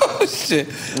 shit.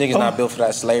 Niggas not built for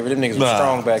that slavery. Them niggas were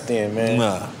strong back then, man.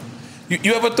 Nah.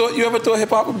 You ever thought hip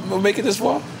hop would make it this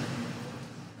far?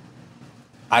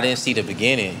 I didn't see the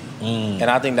beginning, and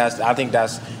I think that's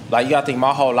like you gotta think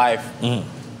my whole life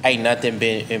ain't nothing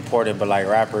been important but like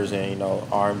rappers and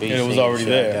R&B. And it was already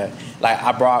there. Like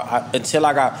I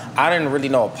didn't really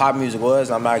know what pop music was.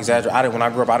 I'm not exaggerating. When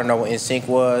I grew up, I didn't know what NSYNC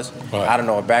was. Right. I didn't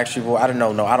know what Backstreet Boys. I don't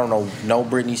know no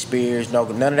Britney Spears. No,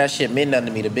 none of that shit meant nothing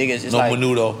to me. The biggest is like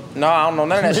Menudo. No, I don't know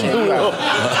none of that shit. None of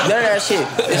that shit.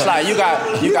 It's like you got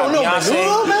Beyonce.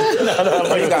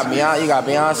 You got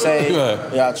Beyonce. You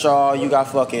got Charles. You got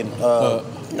fucking. It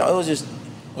was just.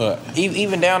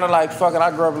 Even down to like fucking, I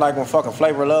grew up like when fucking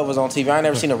Flavor of Love was on TV. I ain't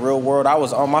never seen The Real World. I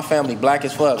was on my family black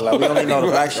as fuck. Like we don't even know the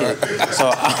black shit. So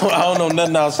I don't know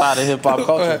nothing outside of hip hop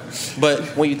culture.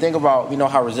 But when you think about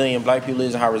how resilient black people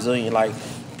is and how resilient like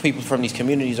people from these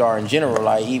communities are in general,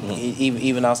 like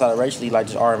even outside of racially, like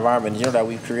just our environment in general that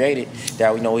we've created,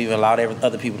 that we we've allowed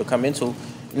other people to come into.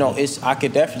 I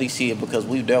could definitely see it because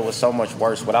we've dealt with so much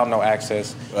worse without no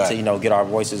access to, get our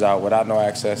voices out, without no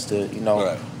access to,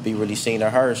 be really seen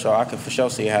or heard. So I could for sure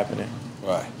see it happening.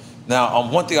 Right. Now,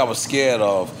 one thing I was scared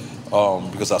of,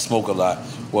 because I smoke a lot,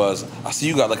 was I see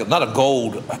you got like not a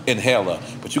gold inhaler,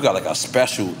 but you got like a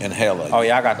special inhaler. Oh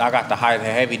yeah, I got the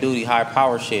heavy duty, high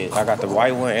power shit. I got the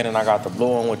white one and then I got the blue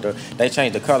one with they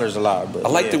changed the colors a lot. But I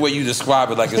like the way you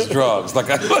describe it like it's drugs. Like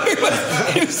you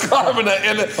describing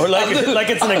it, or like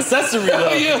it's an accessory.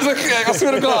 Though. Yeah, I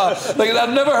swear to God, like I've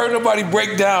never heard nobody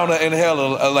break down an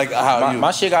inhaler like how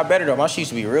my shit got better though. My shit used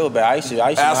to be real bad. I used to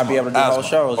not be able to do whole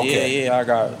shows. Okay. Yeah, I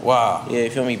got Yeah, you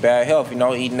feel me? Bad health.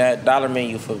 Eating that dollar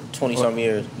menu for 20-some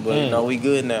years. But we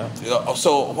good now.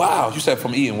 So wow, you said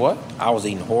from eating what? I was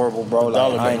eating horrible, bro.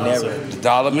 Like I ain't never. The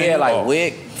dollar menu? Yeah, like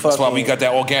Wick. That's why we got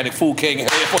that organic food king here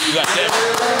before you got that.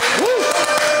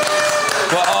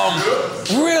 But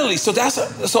really, so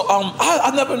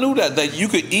I never knew that you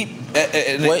could eat.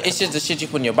 Well, it's just the shit you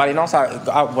put in your body. And also,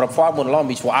 before I went to Long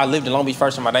Beach, I lived in Long Beach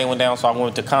first, and my day went down, so I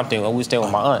went to Compton, and we stayed with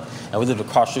my aunt, and we lived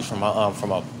across the street from a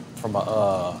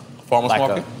farmer's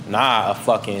market. A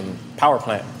fucking power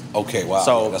plant. Okay, wow.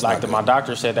 So my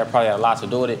doctor said that probably had a lot to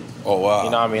do with it. Oh wow. You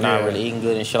know what I mean? I ain't really eating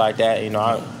good and shit like that.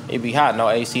 It'd be hot, no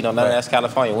AC, no none of that's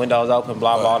California. Windows open,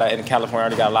 blah blah all that. In California, I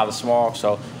already got a lot of smog,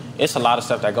 so it's a lot of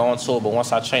stuff that go into it. But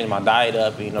once I changed my diet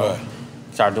up,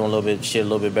 started doing a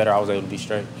little bit better, I was able to be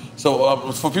straight.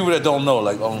 So for people that don't know,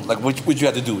 like what you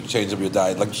have to do to change up your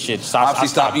diet? Like stop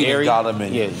eating dairy. Dollar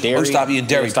Menu. Yeah, dairy. Stop eating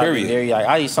dairy. Period. Dairy. Like,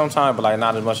 I eat sometimes, but like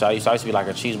not as much as I used to. I used to be like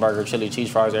a cheeseburger, chili, cheese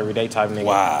fries every day type nigga.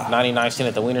 Wow. 99 cents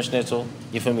at the Wiener Schnitzel.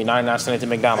 You feel me? 99 cents at the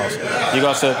McDonald's. You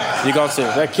go to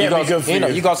that can't be good for you.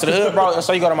 You go to the hood, bro.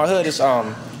 So you go to my hood. It's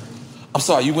I'm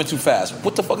sorry, you went too fast.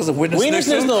 What the fuck is a Wiener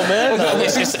Schnitzel, man?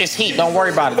 It's heat. Don't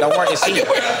worry about it. Don't worry. It's heat.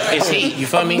 It's heat. You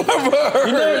feel me? No,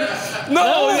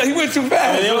 he went too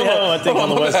fast. They only have one, I think, on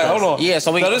the West Coast. Hold on. Yeah,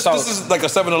 so this is like a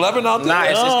 7-Eleven out there? Nah,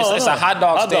 it's a hot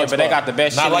dog stand, but they got the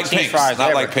best chili cheese fries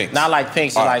ever. Not like Pink's. Not like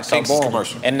Pink's. Like so Pink's boom.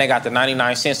 commercial. And they got the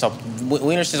 99 cents. So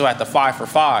Wiener Schnitzel at the 5 for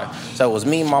 $5. So it was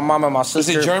me, my mom, and my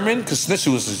sister. Is it German? Because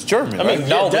Schnitzel is German, I mean,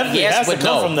 no, definitely has to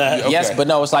come from that. Yes, but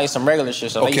no, it's like some regular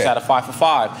shit. So they used to have a 5 for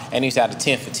 $5, and they used to have the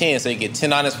 10 for 10. So you get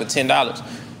 10 items for $10.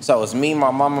 So it's me,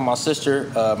 my mom, and my sister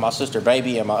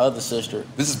baby, and my other sister.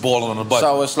 This is boiling on the butt.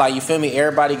 So it's like, you feel me?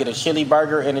 Everybody get a chili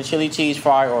burger and a chili cheese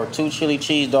fry, or 2 chili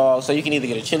cheese dogs. So you can either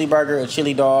get a chili burger, a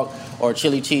chili dog, or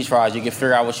chili cheese fries. You can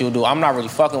figure out what you'll do. I'm not really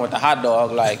fucking with the hot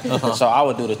dog, so I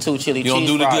would do the 2 chili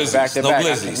cheese fries back to back.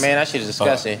 Man, that shit is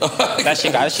disgusting.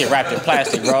 That shit wrapped in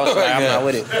plastic, bro. So I'm not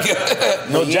with it.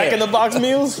 No Jack in the Box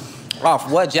meals?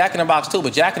 Jack in the Box too,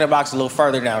 but Jack in the Box is a little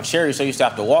further down Cherry, so you used to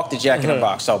have to walk to Jack in the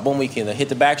Box. So boom, we can hit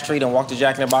the back street and walk to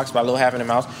Jack in the Box by a little half in the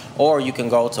house, or you can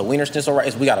go to Wiener Schnitzel.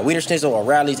 We got a Wiener Schnitzel, a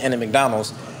Rally's, and a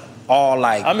McDonald's, all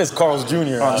like. I miss Carl's Jr.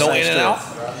 No In-N-Out?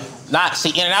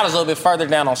 In-N-Out is a little bit further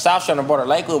down on South Shore on the border of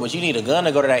Lakewood, but you need a gun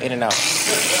to go to that In-N-Out.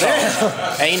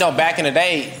 And back in the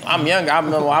day, I'm younger. I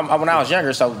remember when I was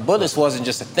younger, so bullets wasn't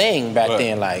just a thing back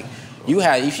then. Like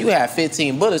if you had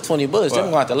 15 bullets, 20 bullets, they're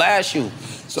going to have to last you.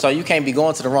 So you can't be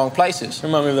going to the wrong places.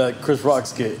 Remind me of that Chris Rock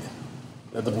skit.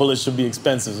 That the bullets should be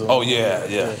expensive. So. Oh,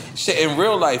 yeah. Shit, in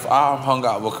real life, I hung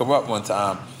out with Corrupt one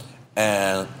time,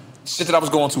 and shit that I was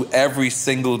going to every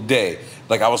single day.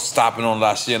 Like, I was stopping on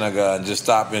La Cienega and just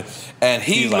stopping. And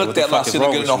he like, looked at La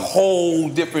Cienega in a whole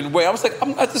different way. I was like,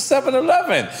 I'm at the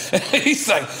 7-Eleven. He's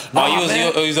like, no, you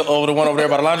was over the one over there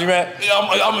by the laundromat?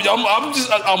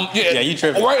 Yeah, you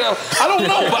tripping. Right, I don't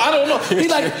know. He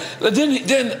like,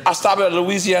 then I stopped at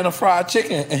Louisiana Fried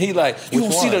Chicken, and he like, you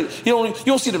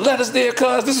don't see the lettuce there,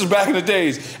 cuz this is back in the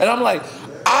days. And I'm like,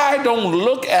 I don't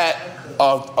look at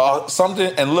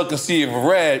something and look and see if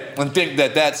red and think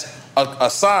that that's a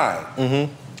sign.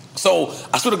 Mm-hmm. So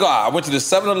I swear to God, I went to the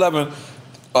 7-Eleven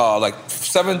like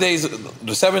 7 days.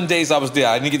 The 7 days I was there,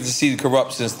 I didn't get to see the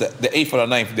Corrupt since the 8th or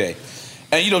the 9th day.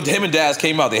 And him and Daz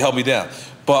came out, they held me down.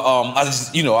 But I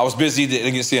just, I was busy,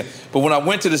 didn't get to see him. But when I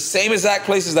went to the same exact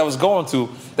places I was going to,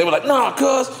 they were like, nah,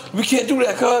 cuz, we can't do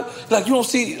that, cuz. Like, you don't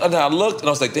see. And I looked and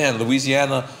I was like, damn,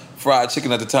 Louisiana Fried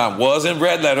Chicken at the time was in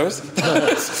red letters.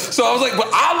 So I was like, but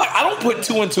I don't put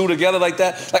two and two together like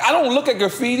that. Like, I don't look at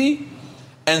graffiti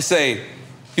and say,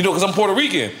 because I'm Puerto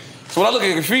Rican. So when I look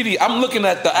at graffiti, I'm looking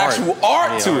at the actual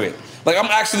art to it. Like, I'm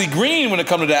actually green when it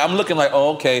comes to that. I'm looking like,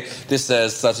 oh, okay, this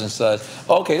says such and such.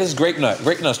 Okay, this is Grape Nut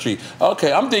Street.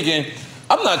 Okay, I'm not thinking gang.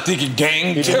 I'm not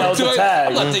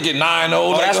thinking 9-0.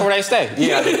 Oh, that's where they stay.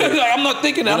 Yeah, like, I'm not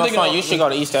thinking that. I'm thinking, you should go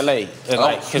to East LA.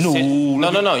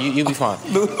 No, you'll be fine.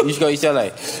 You should go to East LA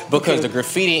because the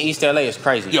graffiti in East LA is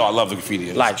crazy. Yo, I love the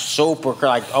graffiti. Like super,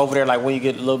 like over there, like when you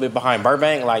get a little bit behind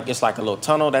Burbank, like it's like a little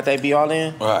tunnel that they be all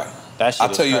in. Right. That shit I'll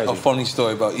tell you crazy. a funny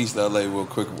story about East LA real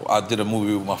quick. I did a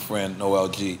movie with my friend Noel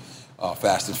G.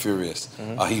 Fast and Furious.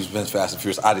 Mm-hmm. He's been Fast and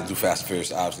Furious. I didn't do Fast and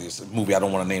Furious, obviously. It's a movie. I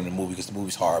don't want to name the movie because the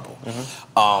movie's horrible.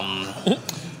 Mm-hmm.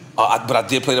 But I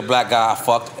did play the black guy. I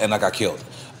fucked and I got killed.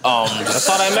 That's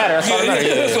all that matters.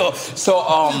 Yeah.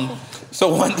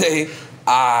 So one day,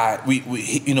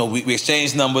 we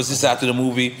exchanged numbers just after the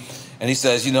movie, and he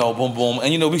says, boom, boom,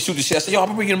 and we shoot the shit. I said, yo,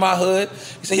 I'm bringing you to my hood.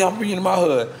 He said, yo, I'm bringing you to my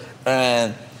hood.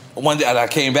 And one day I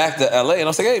came back to LA, and I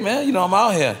was like, hey, man, I'm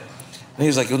out here. And he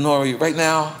was like, yo, Nori, right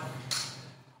now,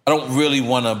 I don't really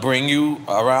want to bring you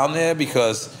around there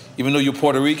because even though you're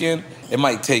Puerto Rican, it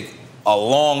might take a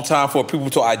long time for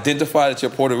people to identify that you're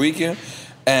Puerto Rican.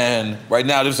 And right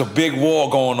now, there's a big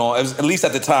war going on, at least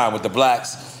at the time, with the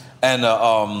blacks and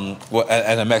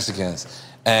the Mexicans.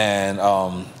 And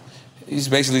he's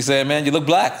basically saying, man, you look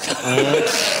black.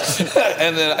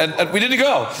 and we didn't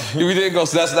go.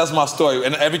 So that's my story.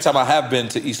 And every time I have been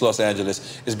to East Los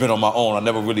Angeles, it's been on my own. I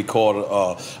never really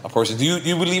called a person. Do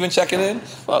you believe in checking in?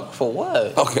 Fuck, for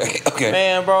what? Okay.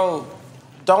 Man, bro,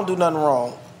 don't do nothing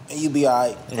wrong. And you be all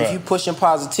right. Right. If you pushing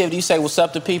positivity, you say what's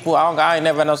up to people. I ain't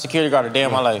never had no security guard a day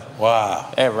in my life.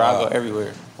 Wow. Ever. I go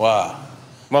everywhere. Wow.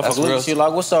 Motherfucker look at you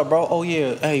like, what's up, bro? Oh,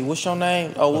 yeah. Hey, what's your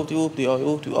name? Oh, whoop-de-whoop-de. Oh,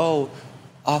 whoop-de.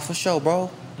 Oh, for sure, bro.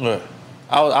 Right.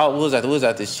 I was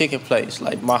at this chicken place.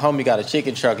 Like, my homie got a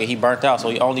chicken truck and he burnt out, so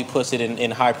he only puts it in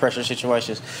high pressure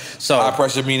situations. So high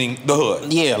pressure meaning the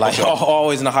hood. Yeah, like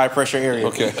always in a high pressure area.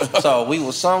 Okay. So we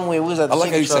was somewhere. We was at the I like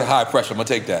how chicken you truck. say high pressure. I'm gonna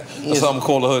take that. That's something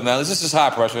called the hood now. Is this just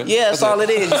high pressure? Yeah, that's all it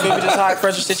is. You feel me? Just high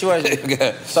pressure situation.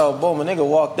 Okay. So boom, a nigga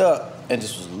walked up and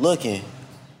just was looking,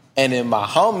 and then my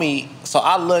homie. So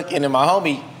I look, and then my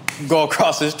homie go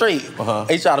across the street.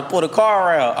 He tried to pull the car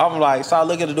around. I'm like, so I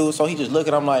look at the dude. So he just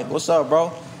looking. I'm like, what's up,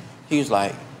 bro? He was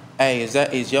like, hey,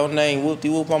 is your name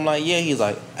Whoop-de-Whoop? I'm like, yeah. He's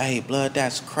like, hey, blood,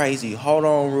 that's crazy. Hold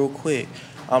on real quick.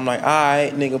 I'm like, all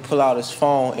right. Nigga pull out his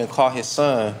phone and call his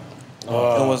son.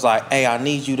 And was like, hey, I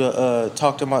need you to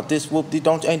talk to my this Whoop-de.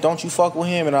 Don't you fuck with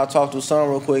him? And I'll talk to his son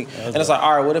real quick. And it's like,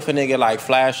 all right, what if a nigga like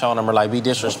flash on him or like be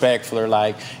disrespectful or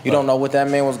like you don't know what that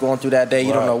man was going through that day.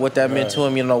 You don't know what that meant to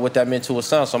him. You don't know what that meant to his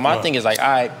son. So my thing is like, all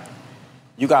right,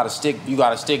 you gotta stick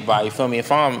by. You feel me?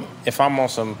 If I'm on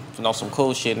some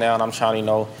cool shit now and I'm trying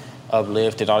to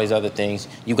uplift and all these other things,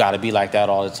 you gotta be like that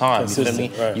all the time. You feel me?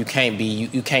 Right. You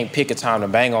can't pick a time to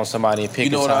bang on somebody and pick a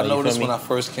time. You know what I noticed when I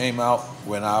first came out?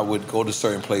 When I would go to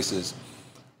certain places,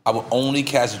 I would only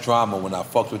catch drama when I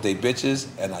fucked with they bitches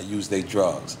and I used they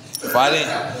drugs. If I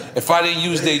didn't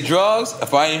use they drugs,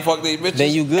 if I ain't fuck they bitches,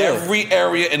 then you good. Every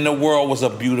area in the world was a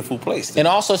beautiful place. And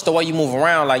also it's the way you move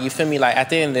around. Like, you feel me? Like,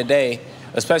 at the end of the day,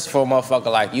 especially for a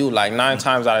motherfucker like you, like 9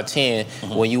 times out of 10,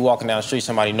 when you walking down the street,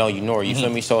 somebody know you Nori. You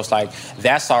feel me? So it's like,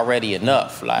 that's already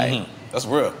enough. Like, that's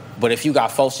real. But if you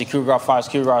got 4 security guard, 5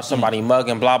 security guard, somebody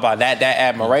mugging, blah, blah, that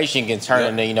admiration can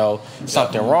turn into,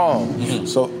 something wrong.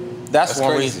 So That's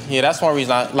one crazy. reason. Yeah, that's one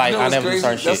reason. I You know what's never do crazy?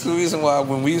 certain shit. That's the reason why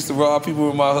when we used to rob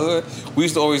people in my hood, we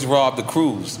used to always rob the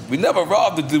crews. We never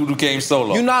robbed the dude who came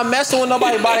solo. You not messing with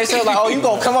nobody by themselves. Like, oh, you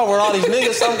gonna come up with all these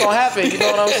niggas, something's gonna happen. You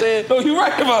know what I'm saying? No, you're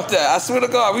right about that. I swear to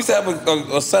God, we used to have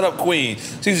a setup queen.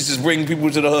 She used to just bring people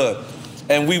to the hood.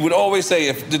 And we would always say,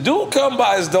 if the dude come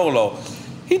by his dolo,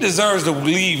 he deserves to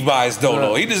leave by his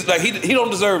dolo. He just he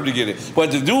don't deserve to get it.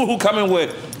 But the dude who come in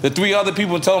with the 3 other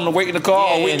people and tell him to wait in the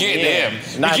car, we getting to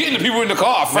him. We getting the people in the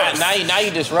car first. Now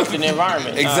you disrupting the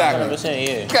environment. Exactly. 100%,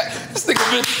 yeah. This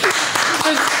nigga,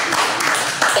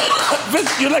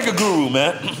 Vince, you're like a guru,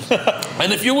 man.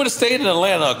 And if you would have stayed in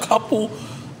Atlanta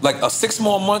a 6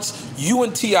 more months, you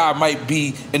and T.I. might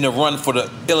be in the run for the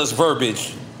illest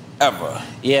verbiage ever.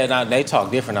 Yeah, now they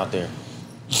talk different out there.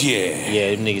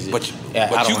 Yeah, them niggas. But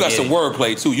you got some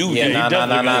wordplay too.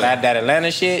 That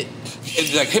Atlanta shit.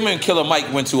 It's like him and Killer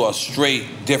Mike went to a straight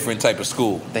different type of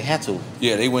school. They had to.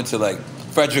 Yeah, they went to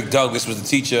Frederick Douglass was the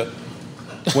teacher.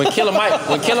 When Killer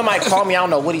Mike called me, I don't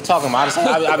know what he talking about.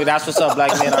 I mean, that's what's up,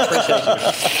 black man. I appreciate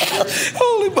you.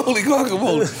 Holy moly,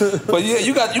 guacamole. But yeah,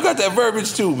 you got that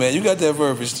verbiage too, man. You got that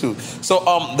verbiage too. So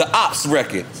the Ops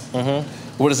record.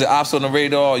 What is it? Ops on the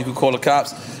Radar. You can call the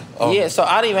cops. Yeah, so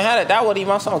I didn't even have it. That wasn't even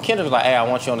my song. Kendrick was like, hey, I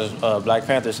want you on this Black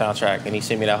Panther soundtrack. And he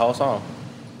sent me that whole song.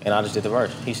 And I just did the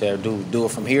verse. He said, do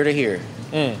it from here to here.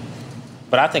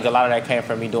 But I think a lot of that came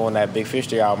from me doing that Big Fish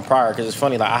 3 album prior. Because it's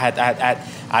funny, like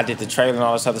I did the trailer and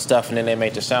all this other stuff, and then they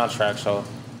made the soundtrack. So,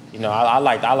 you know, I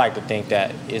like to think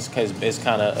that it's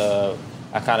kind of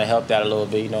I kind of helped that a little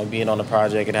bit, you know, being on the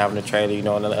project and having the trailer, you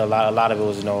know, and a lot of it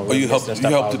was, you know. You helped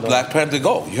the Black Panther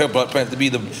go. You helped Black Panther be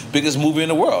the biggest movie in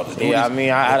the world. Yeah, I mean,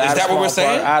 is that what we're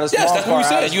saying? Yes, that's what we're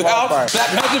saying. You helped Black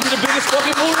Panther be the biggest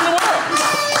fucking movie in the world.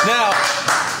 Now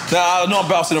I know I'm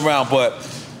bouncing around, but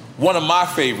one of my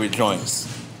favorite joints,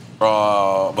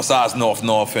 besides North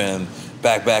North and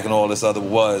Back and all this other,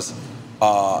 was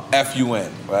FUN,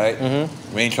 right?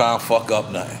 We ain't trying to fuck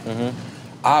up nothing.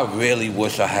 I really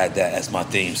wish I had that as my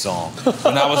theme song.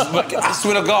 When I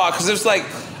swear to God, because it's like,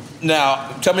 now,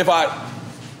 tell me if I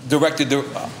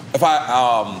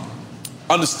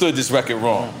understood this record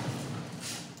wrong.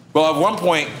 Well, at one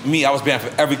point, I was banned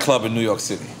from every club in New York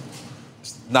City.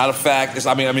 It's not a fact. It's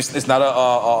not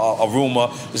a rumor.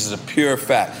 This is a pure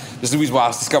fact. This is the reason why I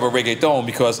discovered reggaeton,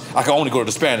 because I could only go to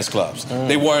the Spanish clubs.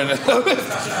 They weren't.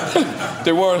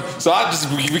 So I just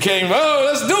became,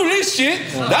 let's do this shit.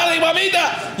 Dale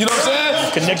mamita. You know what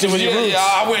I'm saying? Connected with your roots. Yeah,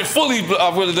 I went fully.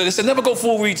 They said never go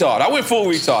full retard. I went full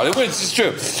retard. It's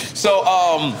true. So,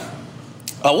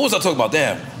 what was I talking about?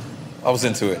 Damn, I was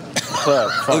into it.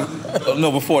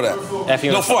 No, before that.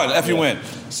 FUN.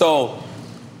 So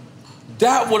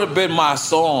that would have been my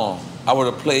song. I would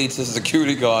have played to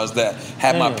security guards that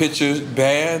had my pictures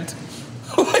banned.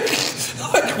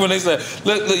 like when they said,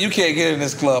 look, you can't get in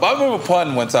this club. I remember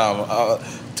Pun one time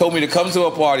told me to come to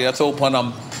a party. I told Pun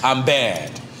I'm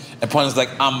banned. And Pun's like,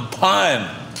 I'm Pun.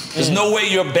 There's no way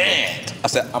you're banned. I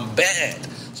said, I'm banned.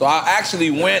 So I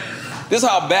actually went, this is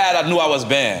how bad I knew I was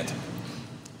banned.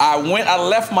 I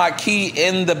left my key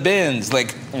in the bins,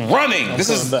 like running. This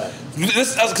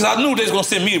because I knew they was gonna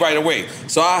send me right away.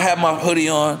 So I had my hoodie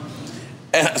on.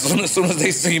 And as soon as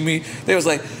they see me, they was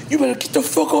like, you better get the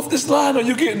fuck off this line or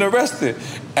you're getting arrested.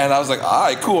 And I was like, all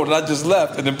right, cool. And I just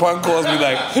left. And then Pun calls me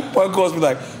like,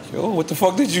 yo, what the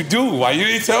fuck did you do? Why you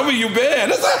didn't tell me you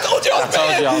banned? I told you I was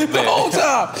banned the whole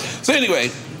time. So anyway,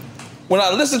 when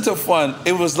I listened to Fun,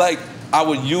 it was like I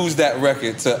would use that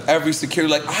record to every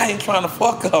security, like, I ain't trying to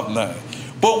fuck up nothing.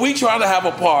 But we trying to have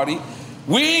a party.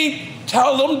 We ain't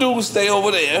tell them dudes stay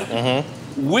over there.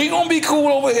 We gonna be cool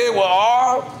over here with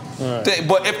our...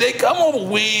 But if they come over,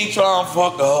 we ain't trying to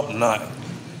fuck up nothing.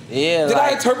 Yeah. Did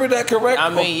I interpret that correct? I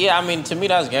mean, to me,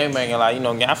 that's gangbanging. Like, you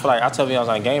know, I feel like I tell you, I was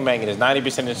like, gangbanging is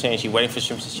 90% of the chance you waiting for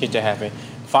some shit to happen,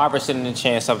 5% of the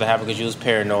chance something happened because you was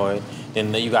paranoid.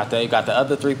 Then you got the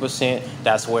other 3%.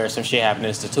 That's where some shit happened.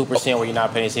 It's the 2% where you're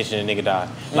not paying attention and the nigga died.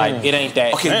 Like it ain't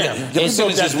that. Okay, your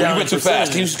percentages. You went too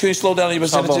fast. Can you slow down your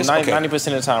percentages? 90%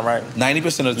 of the time, right? 90% of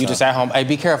the time. You just at home. Hey,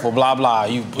 be careful. Blah blah.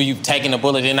 You taking the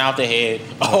bullet in out the head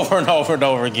over and over and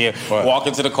over again. Right.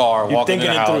 Walking to the car. Walking to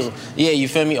the house. Yeah, you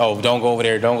feel me? Oh, don't go over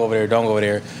there. Don't go over there. Don't go over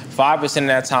there. 5% of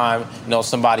that time, you know,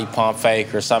 somebody pump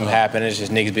fake or something happened. It's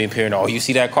just niggas being paranoid. Oh, you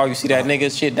see that car? You see that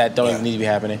nigga? Shit, that don't even need to be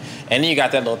happening. And then you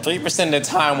got that little 3% of the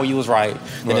time where you was right.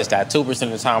 Then it's that 2%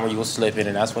 of the time where you was slipping,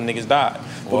 and that's when niggas died.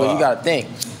 But you got to think.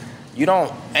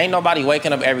 ain't nobody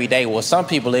waking up every day. Well, some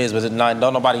people is, but don't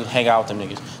nobody hang out with them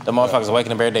niggas. The motherfuckers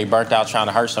waking up every day burnt out trying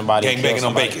to hurt somebody. Gang banging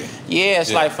on bacon. Yeah,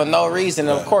 it's like for no reason.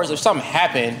 And of course, if something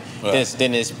happened,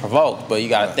 then it's provoked. But you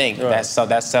gotta think that's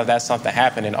something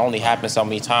happened and only happened so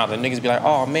many times. And niggas be like,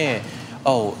 oh man,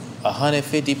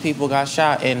 150 people got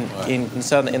shot in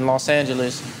Los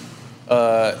Angeles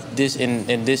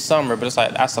this summer. But it's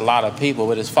like that's a lot of people.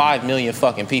 But it's 5 million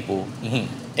fucking people.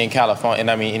 In California,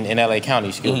 and I mean in LA County,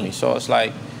 excuse me. So it's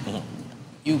like,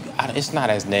 it's not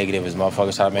as negative as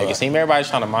motherfuckers try to make it seem. Everybody's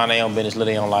trying to mind their own business, live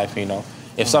their own life, you know.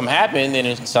 If something happened,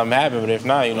 then something happened. But if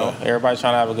not, you know, everybody's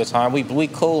trying to have a good time. We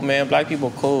cool, man. Black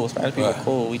people cool. Spanish people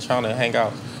cool. We trying to hang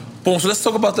out. Boom. So let's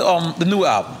talk about the new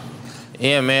album.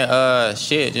 Yeah, man.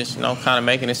 Shit, just kind of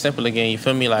making it simple again. You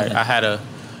feel me? Like I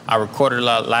recorded a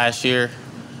lot last year.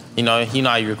 You know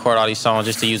how you record all these songs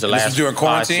just to use the last. This was during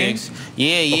quarantine? 5, 6.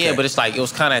 Yeah, but it's like it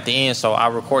was kind of at the end, so I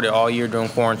recorded all year during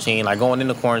quarantine. Like going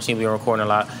into quarantine, we were recording a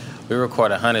lot. We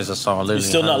recorded hundreds of songs. You're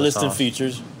still not listing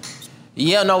features?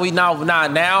 Yeah, no, now.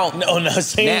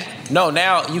 No,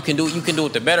 now you can do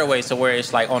it the better way, so where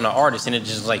it's like on the artist and it's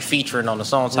just like featuring on the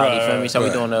song type. You feel me? So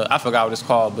we doing I forgot what it's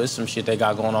called, but it's some shit they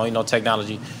got going on. You know,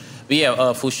 technology. But yeah,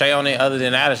 Fouché on it. Other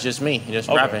than that, it's just me,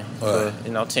 rapping. For,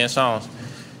 10 songs.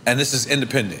 And this is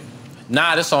independent.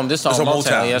 Nah, this on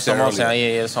Motown. Yeah, it's on Motown.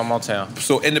 Yeah, it's on Motown.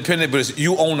 So independent, but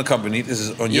you own the company. This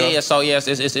is on your. Yeah. So yes,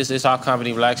 it's our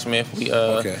company, Blacksmith. We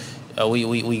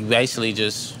basically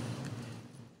just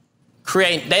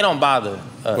create. They don't bother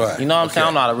us. You know what I'm saying? I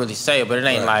don't know how to really say it, but it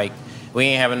ain't like we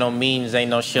ain't having no meetings,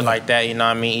 ain't no shit like that. You know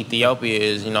what I mean? Ethiopia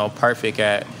is perfect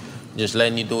at just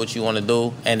letting you do what you want to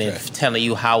do, and then telling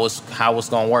you how it's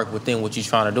gonna work within what you're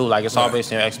trying to do. Like it's all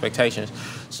based on your expectations.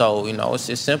 So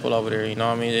it's simple over there. You know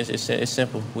what I mean? It's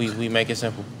simple. We make it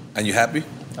simple. And you happy?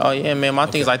 Oh yeah, man. My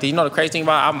thing's like that. You know the crazy thing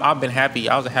about it, I've been happy.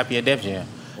 I was happy at Def Jam.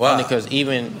 Wow. Only because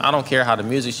I don't care how the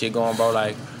music shit going, bro.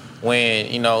 Like when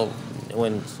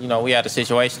we had a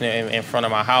situation in front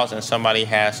of my house and somebody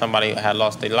had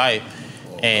lost their life,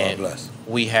 and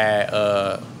we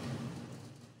had.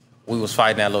 We was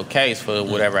fighting that little case for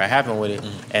whatever had happened with it,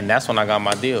 and that's when I got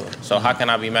my deal. So how can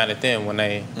I be mad at them when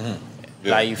they,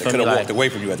 like, you feel me? Walked away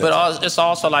from you at that time. But it's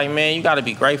also like, man, you got to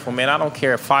be grateful, man. I don't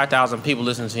care if 5,000 people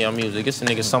listen to your music. It's a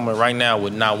nigga somewhere right now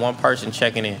with not one person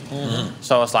checking in.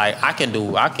 So it's like I can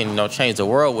change the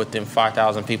world with them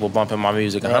 5,000 people bumping my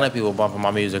music, 100 people bumping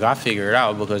my music. I figure it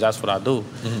out because that's what I do.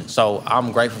 So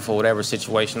I'm grateful for whatever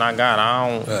situation I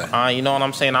got. You know what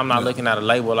I'm saying? I'm not looking at a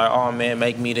label like, oh man,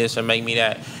 make me this or make me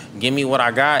that. Give me what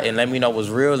I got and let me know what's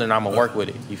real, and I'm gonna work with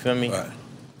it. You feel me? Right.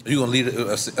 You gonna lead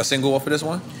a single off of this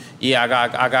one? Yeah,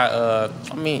 I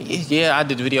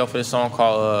did the video for this song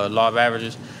called Law of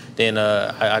Averages. Then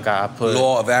I put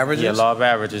Law of Averages. Yeah, Law of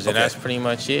Averages, and that's pretty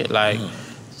much it. Like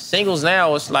singles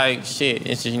now, it's like shit.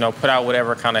 It's just put out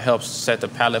whatever kind of helps set the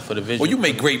palette for the visual. Well, you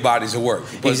make great bodies of work.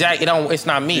 Exactly. It's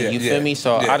not me. You feel me?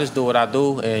 So I just do what I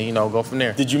do, and go from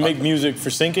there. Did you make music for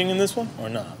syncing in this one or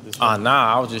not?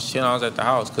 Nah. I was just chilling. I was at the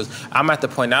house because I'm at the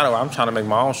point now where I'm trying to make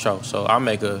my own show. So I'll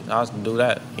do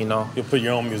that. You'll put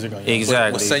your own music on.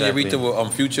 Exactly. Was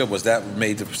Señorita Future, was that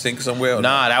made to sync somewhere?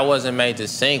 Nah, that wasn't made to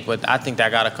sync, but I think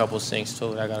that got a couple syncs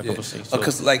too.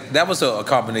 Because like that was a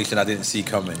combination I didn't see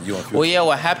coming. You on Future. Well, yeah.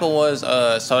 What happened was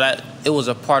so that it was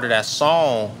a part of that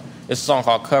song. It's a song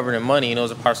called "Covered in Money," and it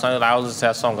was a part of the song. I was listening to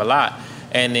that song a lot,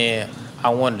 and then I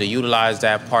wanted to utilize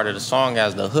that part of the song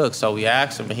as the hook. So we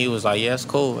asked him, and he was like, "Yeah, it's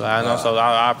cool." I know, so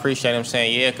I appreciate him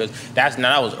saying yeah, because that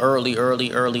was early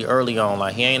on.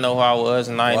 Like he ain't know who I was,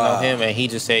 and I didn't know him, and he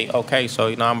just said, "Okay," so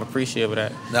I'm appreciative of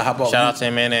that. Now, how about shout out to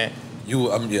him, man?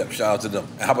 Shout out to them.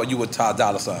 And how about you with Ty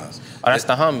Dolla $igns? Oh, that's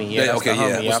the homie. Yeah, that's the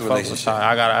homie. What's the relationship?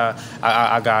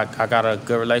 I got a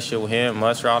good relationship with him.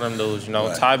 Mustard, all them dudes.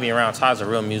 Ty be around. Ty's a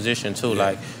real musician too.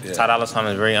 Ty Dolla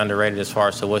 $ign is very underrated as far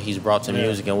as to what he's brought to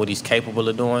music and what he's capable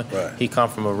of doing. Right. He come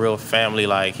from a real family.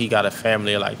 Like he got a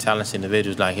family of like talented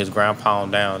individuals. Like his grandpa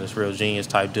on down, this real genius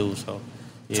type dude. So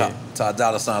yeah. Ty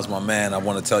Dolla $ign's my man. I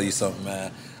want to tell you something,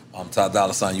 man. Ty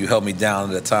Dolla $ign, you held me down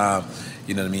at the time.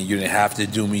 You know what I mean? You didn't have to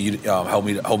do me. You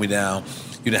hold me down.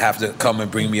 You didn't have to come and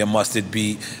bring me a Mustard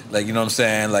beat. Like, you know what I'm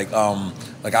saying? Like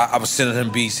I was sending him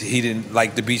beats. He didn't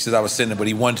like the beats that I was sending, but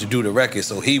he wanted to do the record.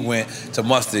 So he went to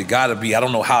Mustard. Gotta be. I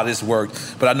don't know how this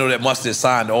worked, but I know that Mustard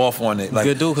signed off on it. Like,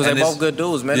 good dude, because they both good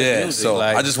dudes, man. Yeah, music, so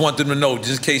I just want them to know,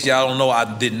 just in case y'all don't know,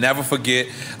 I did never forget.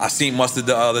 I seen Mustard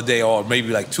the other day, or maybe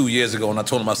like 2 years ago, and I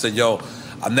told him, I said, yo,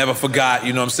 I never forgot,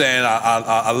 you know what I'm saying?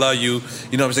 I love you,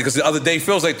 you know what I'm saying? Because the other day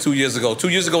feels like 2 years ago. 2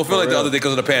 years ago feels like the other day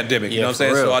because of the pandemic, you know what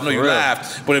I'm saying? So I know you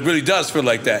laughed, but it really does feel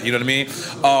like that, you know what I mean?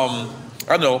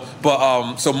 I know,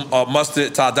 but so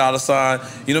Mustard, Ty Dolla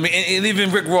 $ign, you know what I mean? And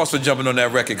even Rick Ross was jumping on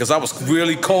that record because I was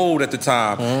really cold at the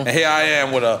time. And here I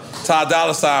am with a Ty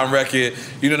Dolla $ign record.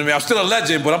 You know what I mean? I'm still a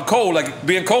legend, but I'm cold. Like,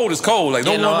 being cold is cold. Like,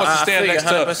 no one wants to stand next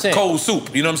 100%. To cold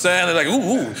soup. You know what I'm saying? They're like,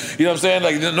 ooh. You know what I'm saying?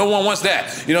 Like, no one wants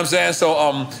that. You know what I'm saying?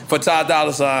 So for Ty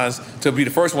Dolla $ign to be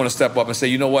the first one to step up and say,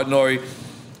 you know what, Nori?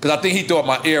 Because I think he thought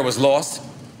my ear was lost,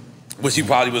 which he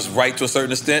probably was right to a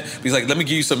certain extent. He's like, let me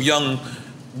give you some young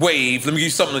wave. Let me give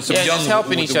you some young just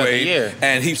helping each other, wave.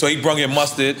 And so he brung in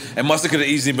Mustard, and Mustard could have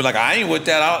easily been like, I ain't with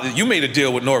that. You made a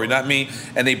deal with Nori, not me.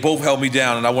 And they both held me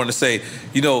down. And I wanted to say,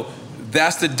 you know,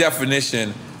 that's the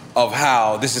definition of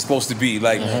how this is supposed to be.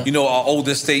 Like, you know, our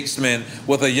older statesman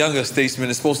with a younger statesman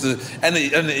is supposed to, and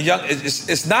the young.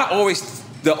 It's not always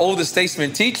the older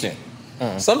statesman teaching.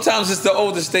 Sometimes it's the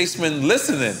older statesman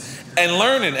listening and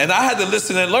learning. And I had to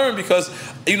listen and learn because,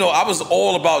 you know, I was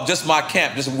all about just my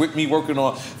camp, just with me working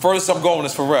on, furthest I'm going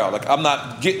is Pharrell. Like, I'm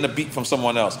not getting a beat from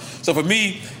someone else. So for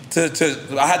me,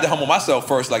 I had to humble myself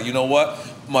first. Like, you know what?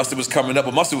 Mustard was coming up,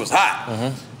 but Mustard was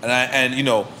hot. And you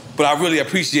know, but I really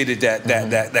appreciated that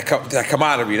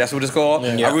camaraderie. That's what it's called.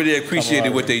 I really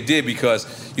appreciated what they did because,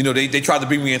 you know, they tried to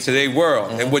bring me into their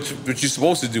world and what you're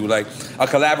supposed to do. Like, a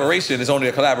collaboration is only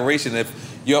a collaboration if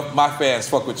my fans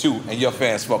fuck with you and your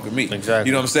fans fuck with me. Exactly.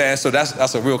 You know what I'm saying? So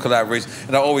that's a real collaboration.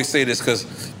 And I always say this because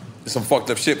it's some fucked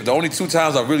up shit. But the only 2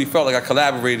 times I really felt like I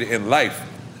collaborated in life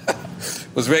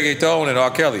was reggaeton and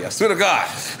R. Kelly. I swear to God.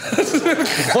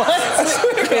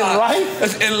 What? In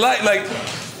life? In life, like,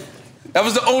 that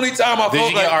was the only time I felt like... Did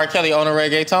you get R. Kelly on a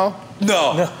reggaeton?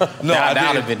 No, that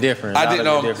would have been different. I didn't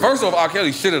know. First off, R.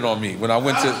 Kelly shitted on me when I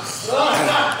went to...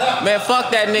 Man,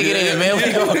 fuck that nigga then, man.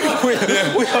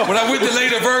 When I went to lay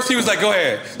the verse, he was like, go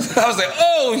ahead. I was like,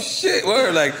 oh, shit,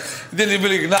 word. Like, didn't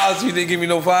really acknowledge me, didn't give me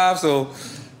no 5, so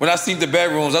when I seen the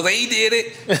bedrooms, I was like, he did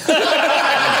it.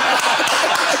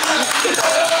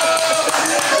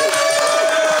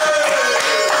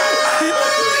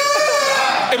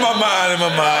 In my mind.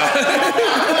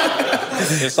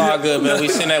 It's all good, man. We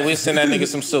send that nigga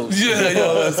some suits. Yeah,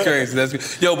 yo, that's crazy. That's good.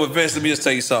 Yo, but Vince, let me just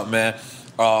tell you something, man.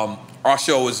 Our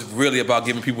show is really about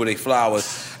giving people their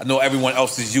flowers. I know everyone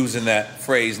else is using that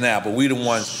phrase now, but we the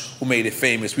ones who made it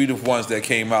famous. We the ones that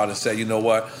came out and said, you know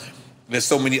what? There's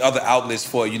so many other outlets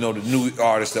for, you know, the new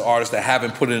artists, the artists that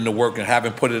haven't put in the work and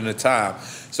haven't put it in the time.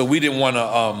 So we didn't want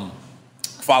to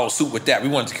follow suit with that. We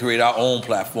wanted to create our own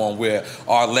platform where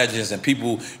our legends and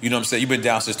people, you know what I'm saying, you've been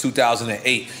down since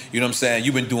 2008, you know what I'm saying,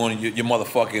 you've been doing your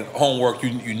motherfucking homework,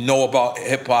 you know about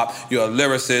hip-hop, you're a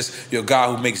lyricist, you're a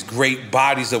guy who makes great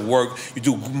bodies of work, you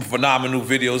do phenomenal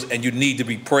videos, and you need to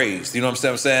be praised, you know what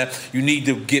I'm saying? You need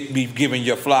to be given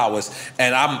your flowers,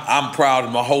 and I'm proud,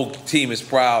 and my whole team is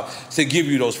proud to give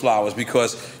you those flowers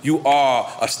because you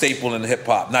are a staple in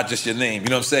hip-hop, not just your name, you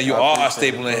know what I'm saying? You are a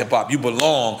staple in hip-hop, you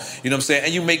belong, you know what I'm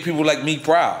saying? And you make people like me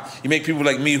proud. You make people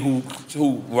like me who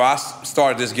where I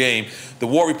started this game, the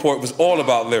War Report was all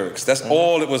about lyrics. That's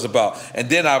all it was about. And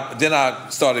then I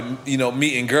started, you know,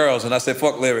 meeting girls, and I said,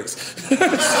 fuck lyrics. And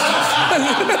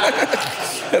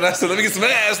I said, let me get some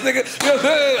ass, nigga.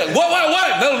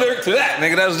 What? No lyric to that,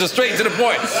 nigga. That was just straight to the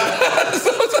point.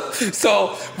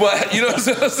 So, but, you know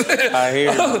what I'm saying? I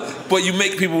hear you. But you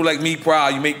make people like me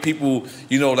proud. You make people,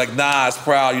 you know, like Nas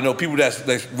proud. You know, people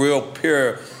that's real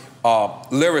pure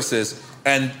lyricists,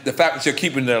 and the fact that you're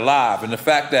keeping it alive, and the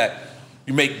fact that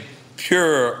you make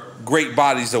pure, great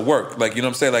bodies of work. Like, you know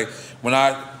what I'm saying? Like,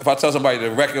 if I tell somebody to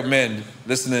recommend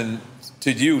listening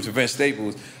to you, to Vince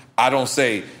Staples, I don't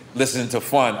say listen to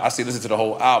Fun. I say listen to the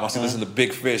whole album. I say listen to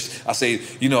Big Fish. I say,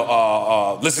 you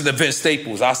know, listen to Vince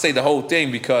Staples. I say the whole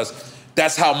thing because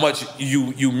that's how much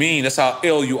you mean. That's how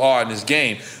ill you are in this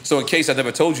game. So in case I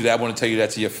never told you that, I want to tell you that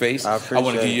to your face. I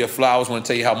want to give you your flowers. I want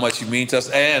to tell you how much you mean to us.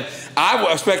 And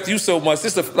I respect you so much.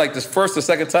 This is like this first or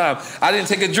second time I didn't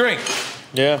take a drink.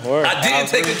 Yeah, word. I didn't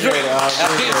take a drink. And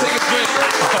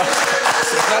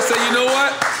I said, you know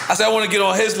what? I said, I want to get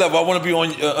on his level. I want to be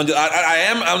on.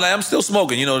 I am still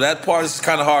smoking. You know, that part is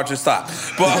kind of hard to stop.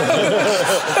 But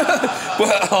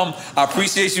I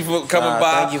appreciate you for coming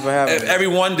by. Thank you for having me.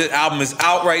 Everyone, the album is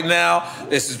out right now.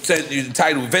 It's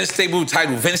titled Vince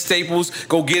Staples.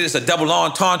 Go get it. It's a double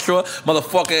entendre.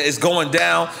 Motherfucker, it's going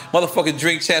down. Motherfucking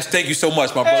Drink Champs. Thank you so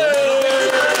much, my brother. So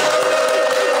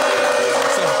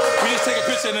we just take a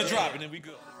picture and then drop, and then we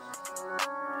go.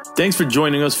 Thanks for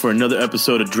joining us for another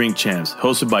episode of Drink Champs,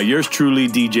 hosted by yours truly,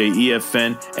 DJ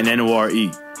EFN and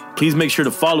NORE. Please make sure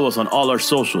to follow us on all our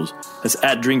socials. That's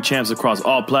at Drink Champs across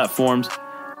all platforms,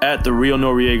 at The Real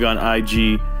Noriega on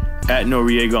IG, at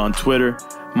Noriega on Twitter.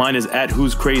 Mine is at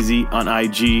Who's Crazy on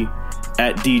IG,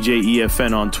 at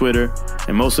DJEFN on Twitter.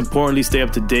 And most importantly, stay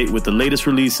up to date with the latest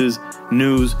releases,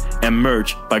 news, and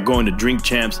merch by going to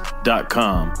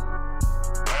drinkchamps.com.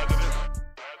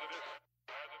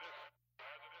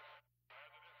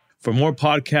 For more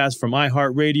podcasts from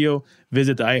iHeartRadio,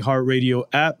 visit the iHeartRadio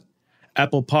app,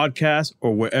 Apple Podcasts,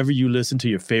 or wherever you listen to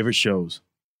your favorite shows.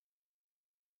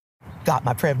 Got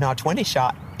my Prevnar 20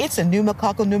 shot. It's a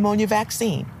pneumococcal pneumonia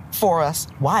vaccine. For us,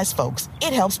 wise folks,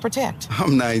 it helps protect.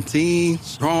 I'm 19,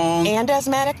 strong. And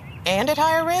asthmatic, and at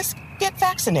higher risk? Get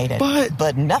vaccinated.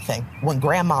 But nothing when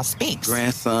grandma speaks.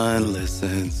 Grandson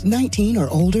listens. 19 or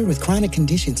older with chronic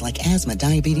conditions like asthma,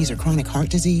 diabetes, or chronic heart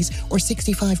disease, or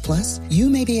 65 plus, you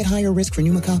may be at higher risk for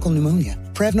pneumococcal pneumonia.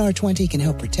 Prevnar 20 can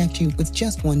help protect you with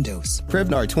just one dose.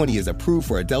 Prevnar 20 is approved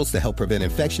for adults to help prevent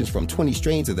infections from 20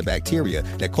 strains of the bacteria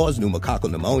that cause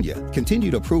pneumococcal pneumonia.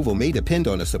 Continued approval may depend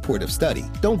on a supportive study.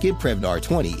 Don't get Prevnar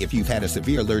 20 if you've had a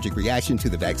severe allergic reaction to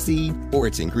the vaccine or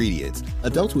its ingredients.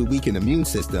 Adults with weakened immune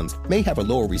systems may have a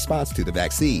lower response to the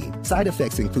vaccine. Side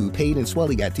effects include pain and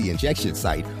swelling at the injection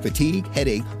site, fatigue,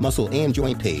 headache, muscle, and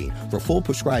joint pain. For full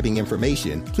prescribing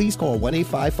information, please call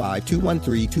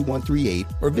 1-855-213-2138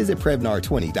 or visit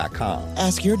Prevnar20.com.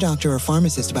 Ask your doctor or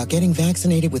pharmacist about getting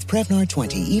vaccinated with Prevnar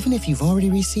 20, even if you've already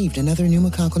received another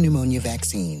pneumococcal pneumonia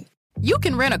vaccine. You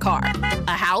can rent a car,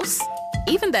 a house,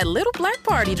 even that little black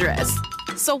party dress.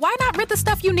 So why not rent the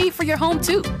stuff you need for your home,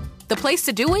 too? The place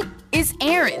to do it is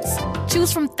Aaron's.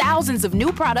 Choose from thousands of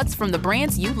new products from the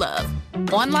brands you love,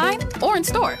 online or in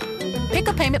store. Pick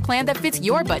a payment plan that fits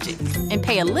your budget and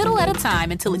pay a little at a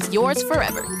time until it's yours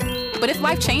forever. But if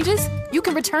life changes, you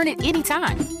can return it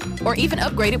anytime or even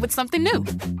upgrade it with something new.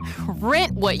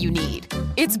 Rent what you need.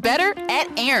 It's better at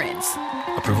Aaron's.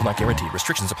 Approval not guaranteed.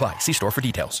 Restrictions apply. See store for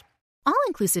details.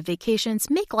 All-inclusive vacations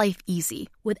make life easy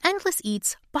with endless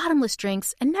eats, bottomless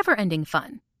drinks, and never-ending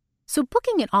fun. So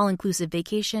booking an all-inclusive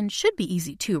vacation should be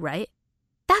easy too, right?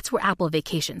 That's where Apple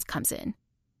Vacations comes in.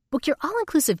 Book your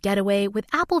all-inclusive getaway with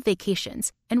Apple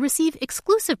Vacations and receive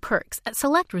exclusive perks at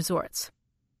select resorts.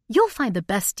 You'll find the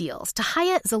best deals to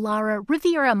Hyatt, Zilara,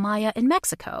 Riviera Maya in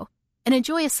Mexico and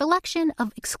enjoy a selection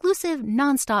of exclusive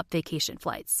nonstop vacation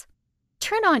flights.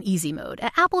 Turn on easy mode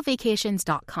at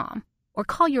applevacations.com or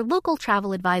call your local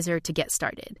travel advisor to get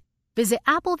started. Visit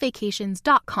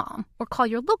applevacations.com or call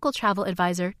your local travel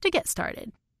advisor to get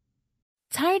started.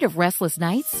 Tired of restless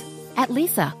nights? At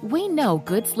Leesa, we know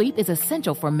good sleep is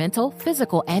essential for mental,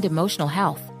 physical, and emotional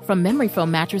health. From memory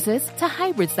foam mattresses to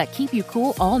hybrids that keep you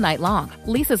cool all night long,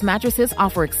 Leesa's mattresses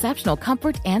offer exceptional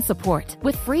comfort and support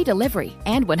with free delivery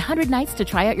and 100 nights to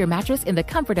try out your mattress in the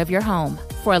comfort of your home.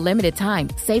 For a limited time,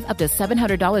 save up to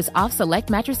 $700 off select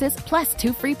mattresses plus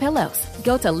 2 free pillows.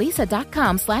 Go to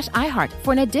leesa.com/iHeart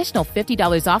for an additional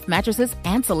 $50 off mattresses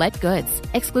and select goods.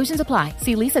 Exclusions apply.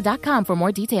 See leesa.com for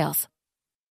more details.